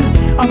fun.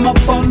 I'm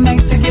up all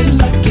night to get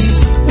lucky.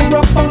 We're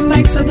up all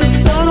night to the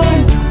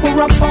sun.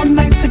 We're up all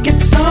night to get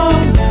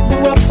some.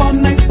 We're up all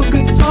night for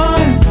good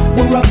fun.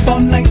 We're up all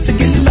night to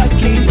get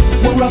lucky.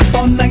 We're up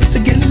all night to get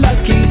lucky. We're up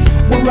all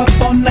night to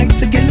get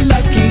lucky. We're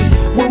up all night to get lucky.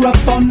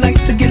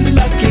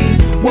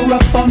 We're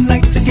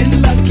up all night to get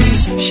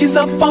lucky. She's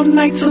up all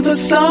night to the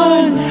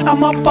sun.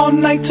 I'm up all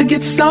night to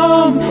get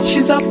some.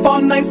 She's up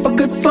all night for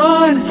good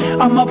fun.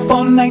 I'm up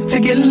all night to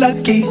get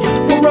lucky.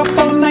 We're up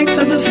all night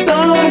to the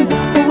sun.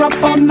 We're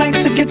up all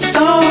night to get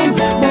some.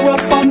 We're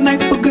up all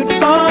night for good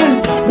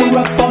fun. We're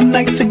up all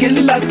night to get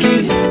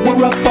lucky.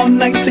 We're up all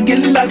night to get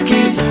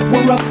lucky.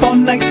 We're up all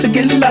night to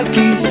get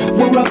lucky.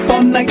 We're up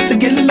all night to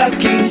get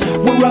lucky.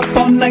 We're up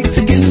all night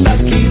to get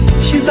lucky.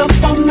 She's up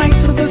all night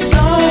to the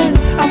sun.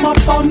 I'm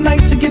up all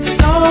night to get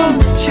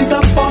some. She's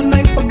up all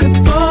night for good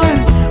fun.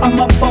 I'm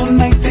up all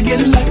night to get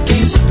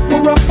lucky.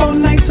 We're up all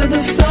night to the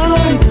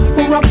sun.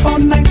 We're up all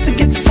night to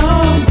get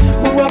some.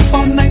 We're up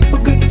all night for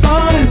good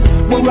fun.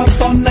 We're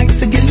up all night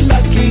to get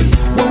lucky.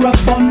 We're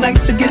up all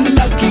night to get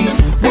lucky.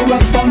 We're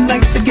up all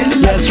night to get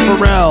lucky. That's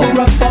Pharrell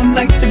We're up all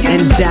night to get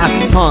and lucky.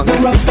 Daft Punk.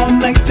 We're up all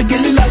night to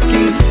get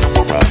lucky.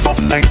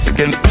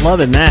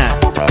 Loving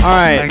that. All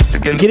right,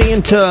 getting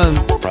into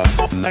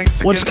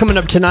what's coming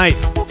up tonight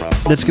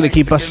that's going to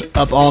keep us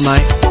up all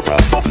night.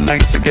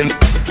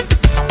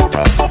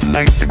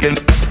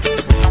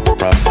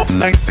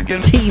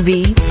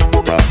 TV.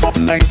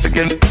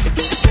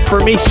 For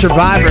me,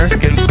 Survivor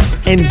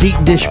and Deep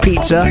Dish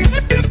Pizza.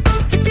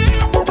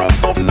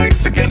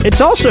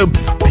 It's also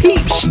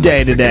Peeps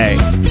Day today.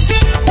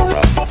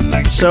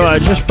 So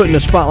just putting a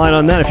spotlight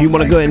on that. If you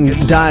want to go ahead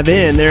and dive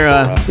in, they're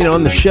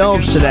on the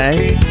shelves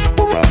today.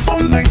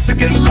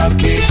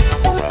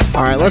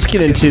 All right, let's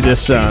get into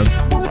this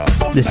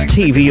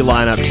TV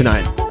lineup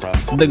tonight.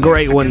 The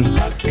great one.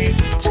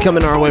 It's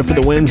coming our way for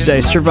the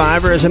Wednesday.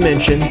 Survivor, as I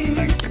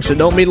mentioned. So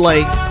don't be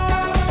late,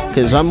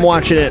 because I'm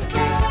watching it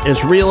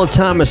as real of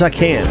time as I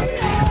can.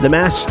 The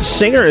Masked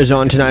Singer is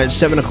on tonight at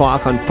 7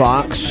 o'clock on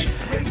Fox.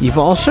 You've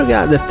also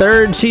got the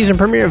third season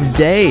premiere of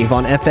Dave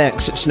on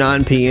FX. It's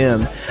 9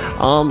 p.m.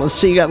 Let's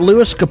see, you got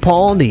Louis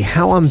Capaldi,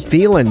 How I'm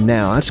Feeling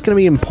Now. That's going to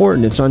be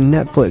important. It's on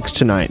Netflix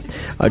tonight.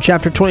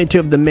 Chapter 22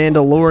 of The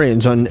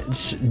Mandalorian's on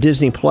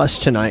Disney Plus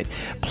tonight.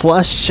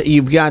 Plus,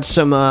 you've got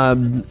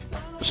some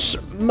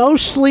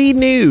mostly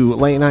new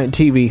late night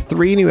TV.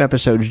 3 new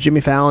episodes.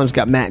 Jimmy Fallon's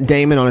got Matt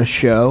Damon on his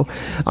show.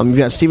 You've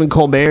got Stephen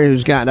Colbert,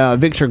 who's got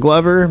Victor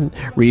Glover,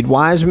 Reed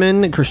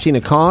Wiseman,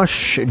 Christina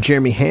Koch,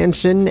 Jeremy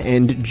Hansen,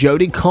 and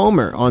Jodie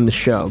Comer on the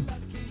show.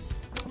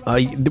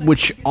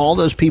 Which all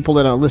those people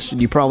that I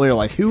listed, you probably are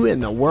like, who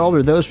in the world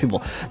are those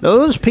people?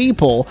 Those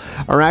people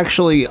are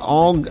actually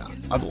all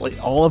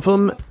of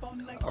them,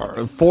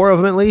 or 4 of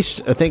them at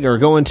least, I think, are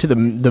going to the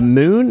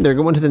moon. They're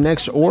going to the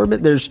next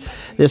orbit. There's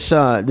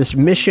this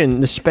mission,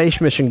 this space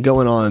mission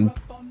going on,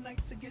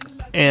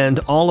 and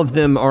all of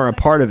them are a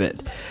part of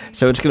it.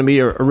 So it's going to be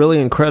a really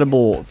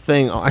incredible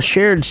thing. I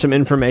shared some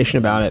information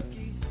about it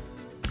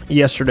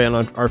yesterday on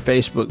our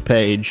Facebook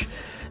page.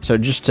 So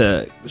just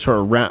to sort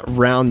of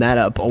round that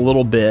up a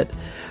little bit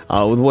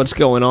with what's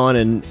going on,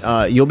 and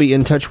you'll be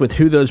in touch with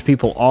who those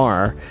people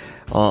are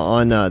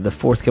on the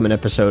forthcoming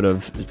episode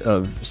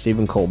of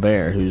Stephen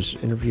Colbert, who's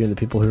interviewing the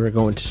people who are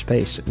going to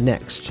space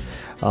next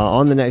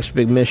on the next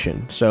big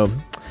mission. So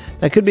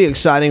that could be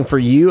exciting for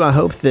you. I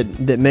hope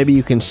that maybe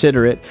you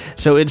consider it.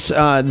 So it's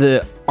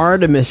the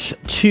Artemis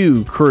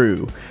 2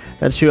 crew.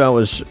 That's who I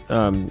was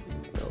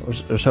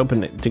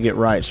hoping to get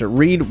right. So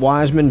Reed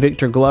Wiseman,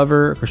 Victor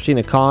Glover,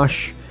 Christina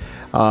Koch.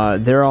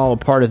 They're all a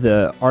part of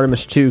the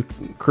Artemis 2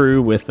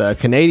 crew with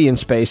Canadian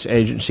Space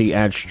Agency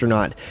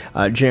astronaut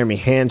Jeremy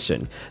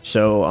Hansen.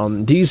 So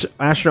these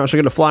astronauts are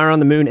going to fly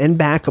around the moon and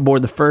back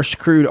aboard the first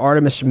crewed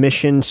Artemis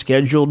mission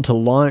scheduled to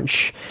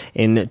launch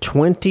in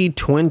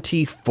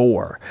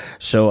 2024.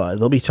 So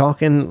they'll be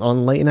talking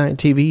on late night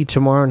TV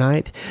tomorrow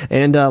night.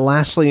 And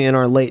lastly, in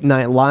our late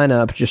night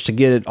lineup, just to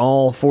get it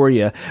all for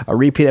you, a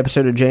repeat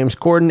episode of James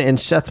Corden and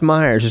Seth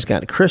Meyers has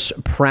got Chris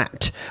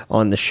Pratt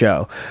on the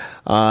show.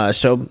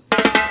 So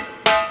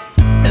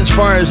as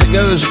far as it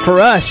goes for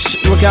us,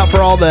 look out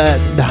for all the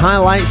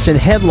highlights and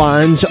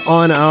headlines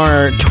on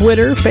our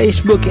Twitter,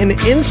 Facebook, and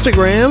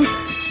Instagram.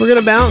 We're going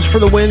to bounce for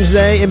the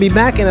Wednesday and be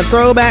back in a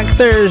Throwback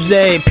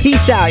Thursday.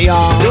 Peace out,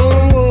 y'all.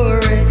 Don't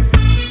worry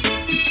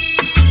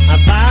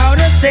about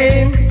a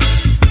thing,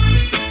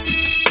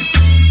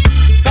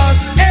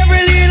 'cause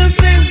every little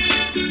thing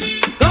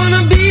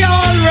gonna be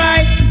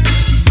alright.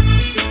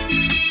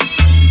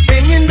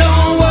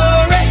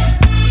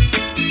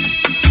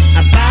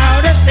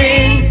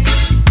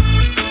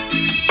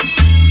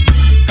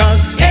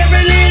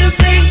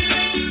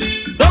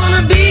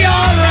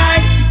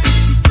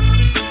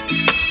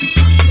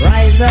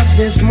 rise up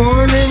this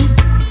morning,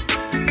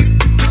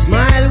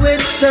 smile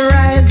with the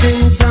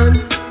rising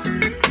sun.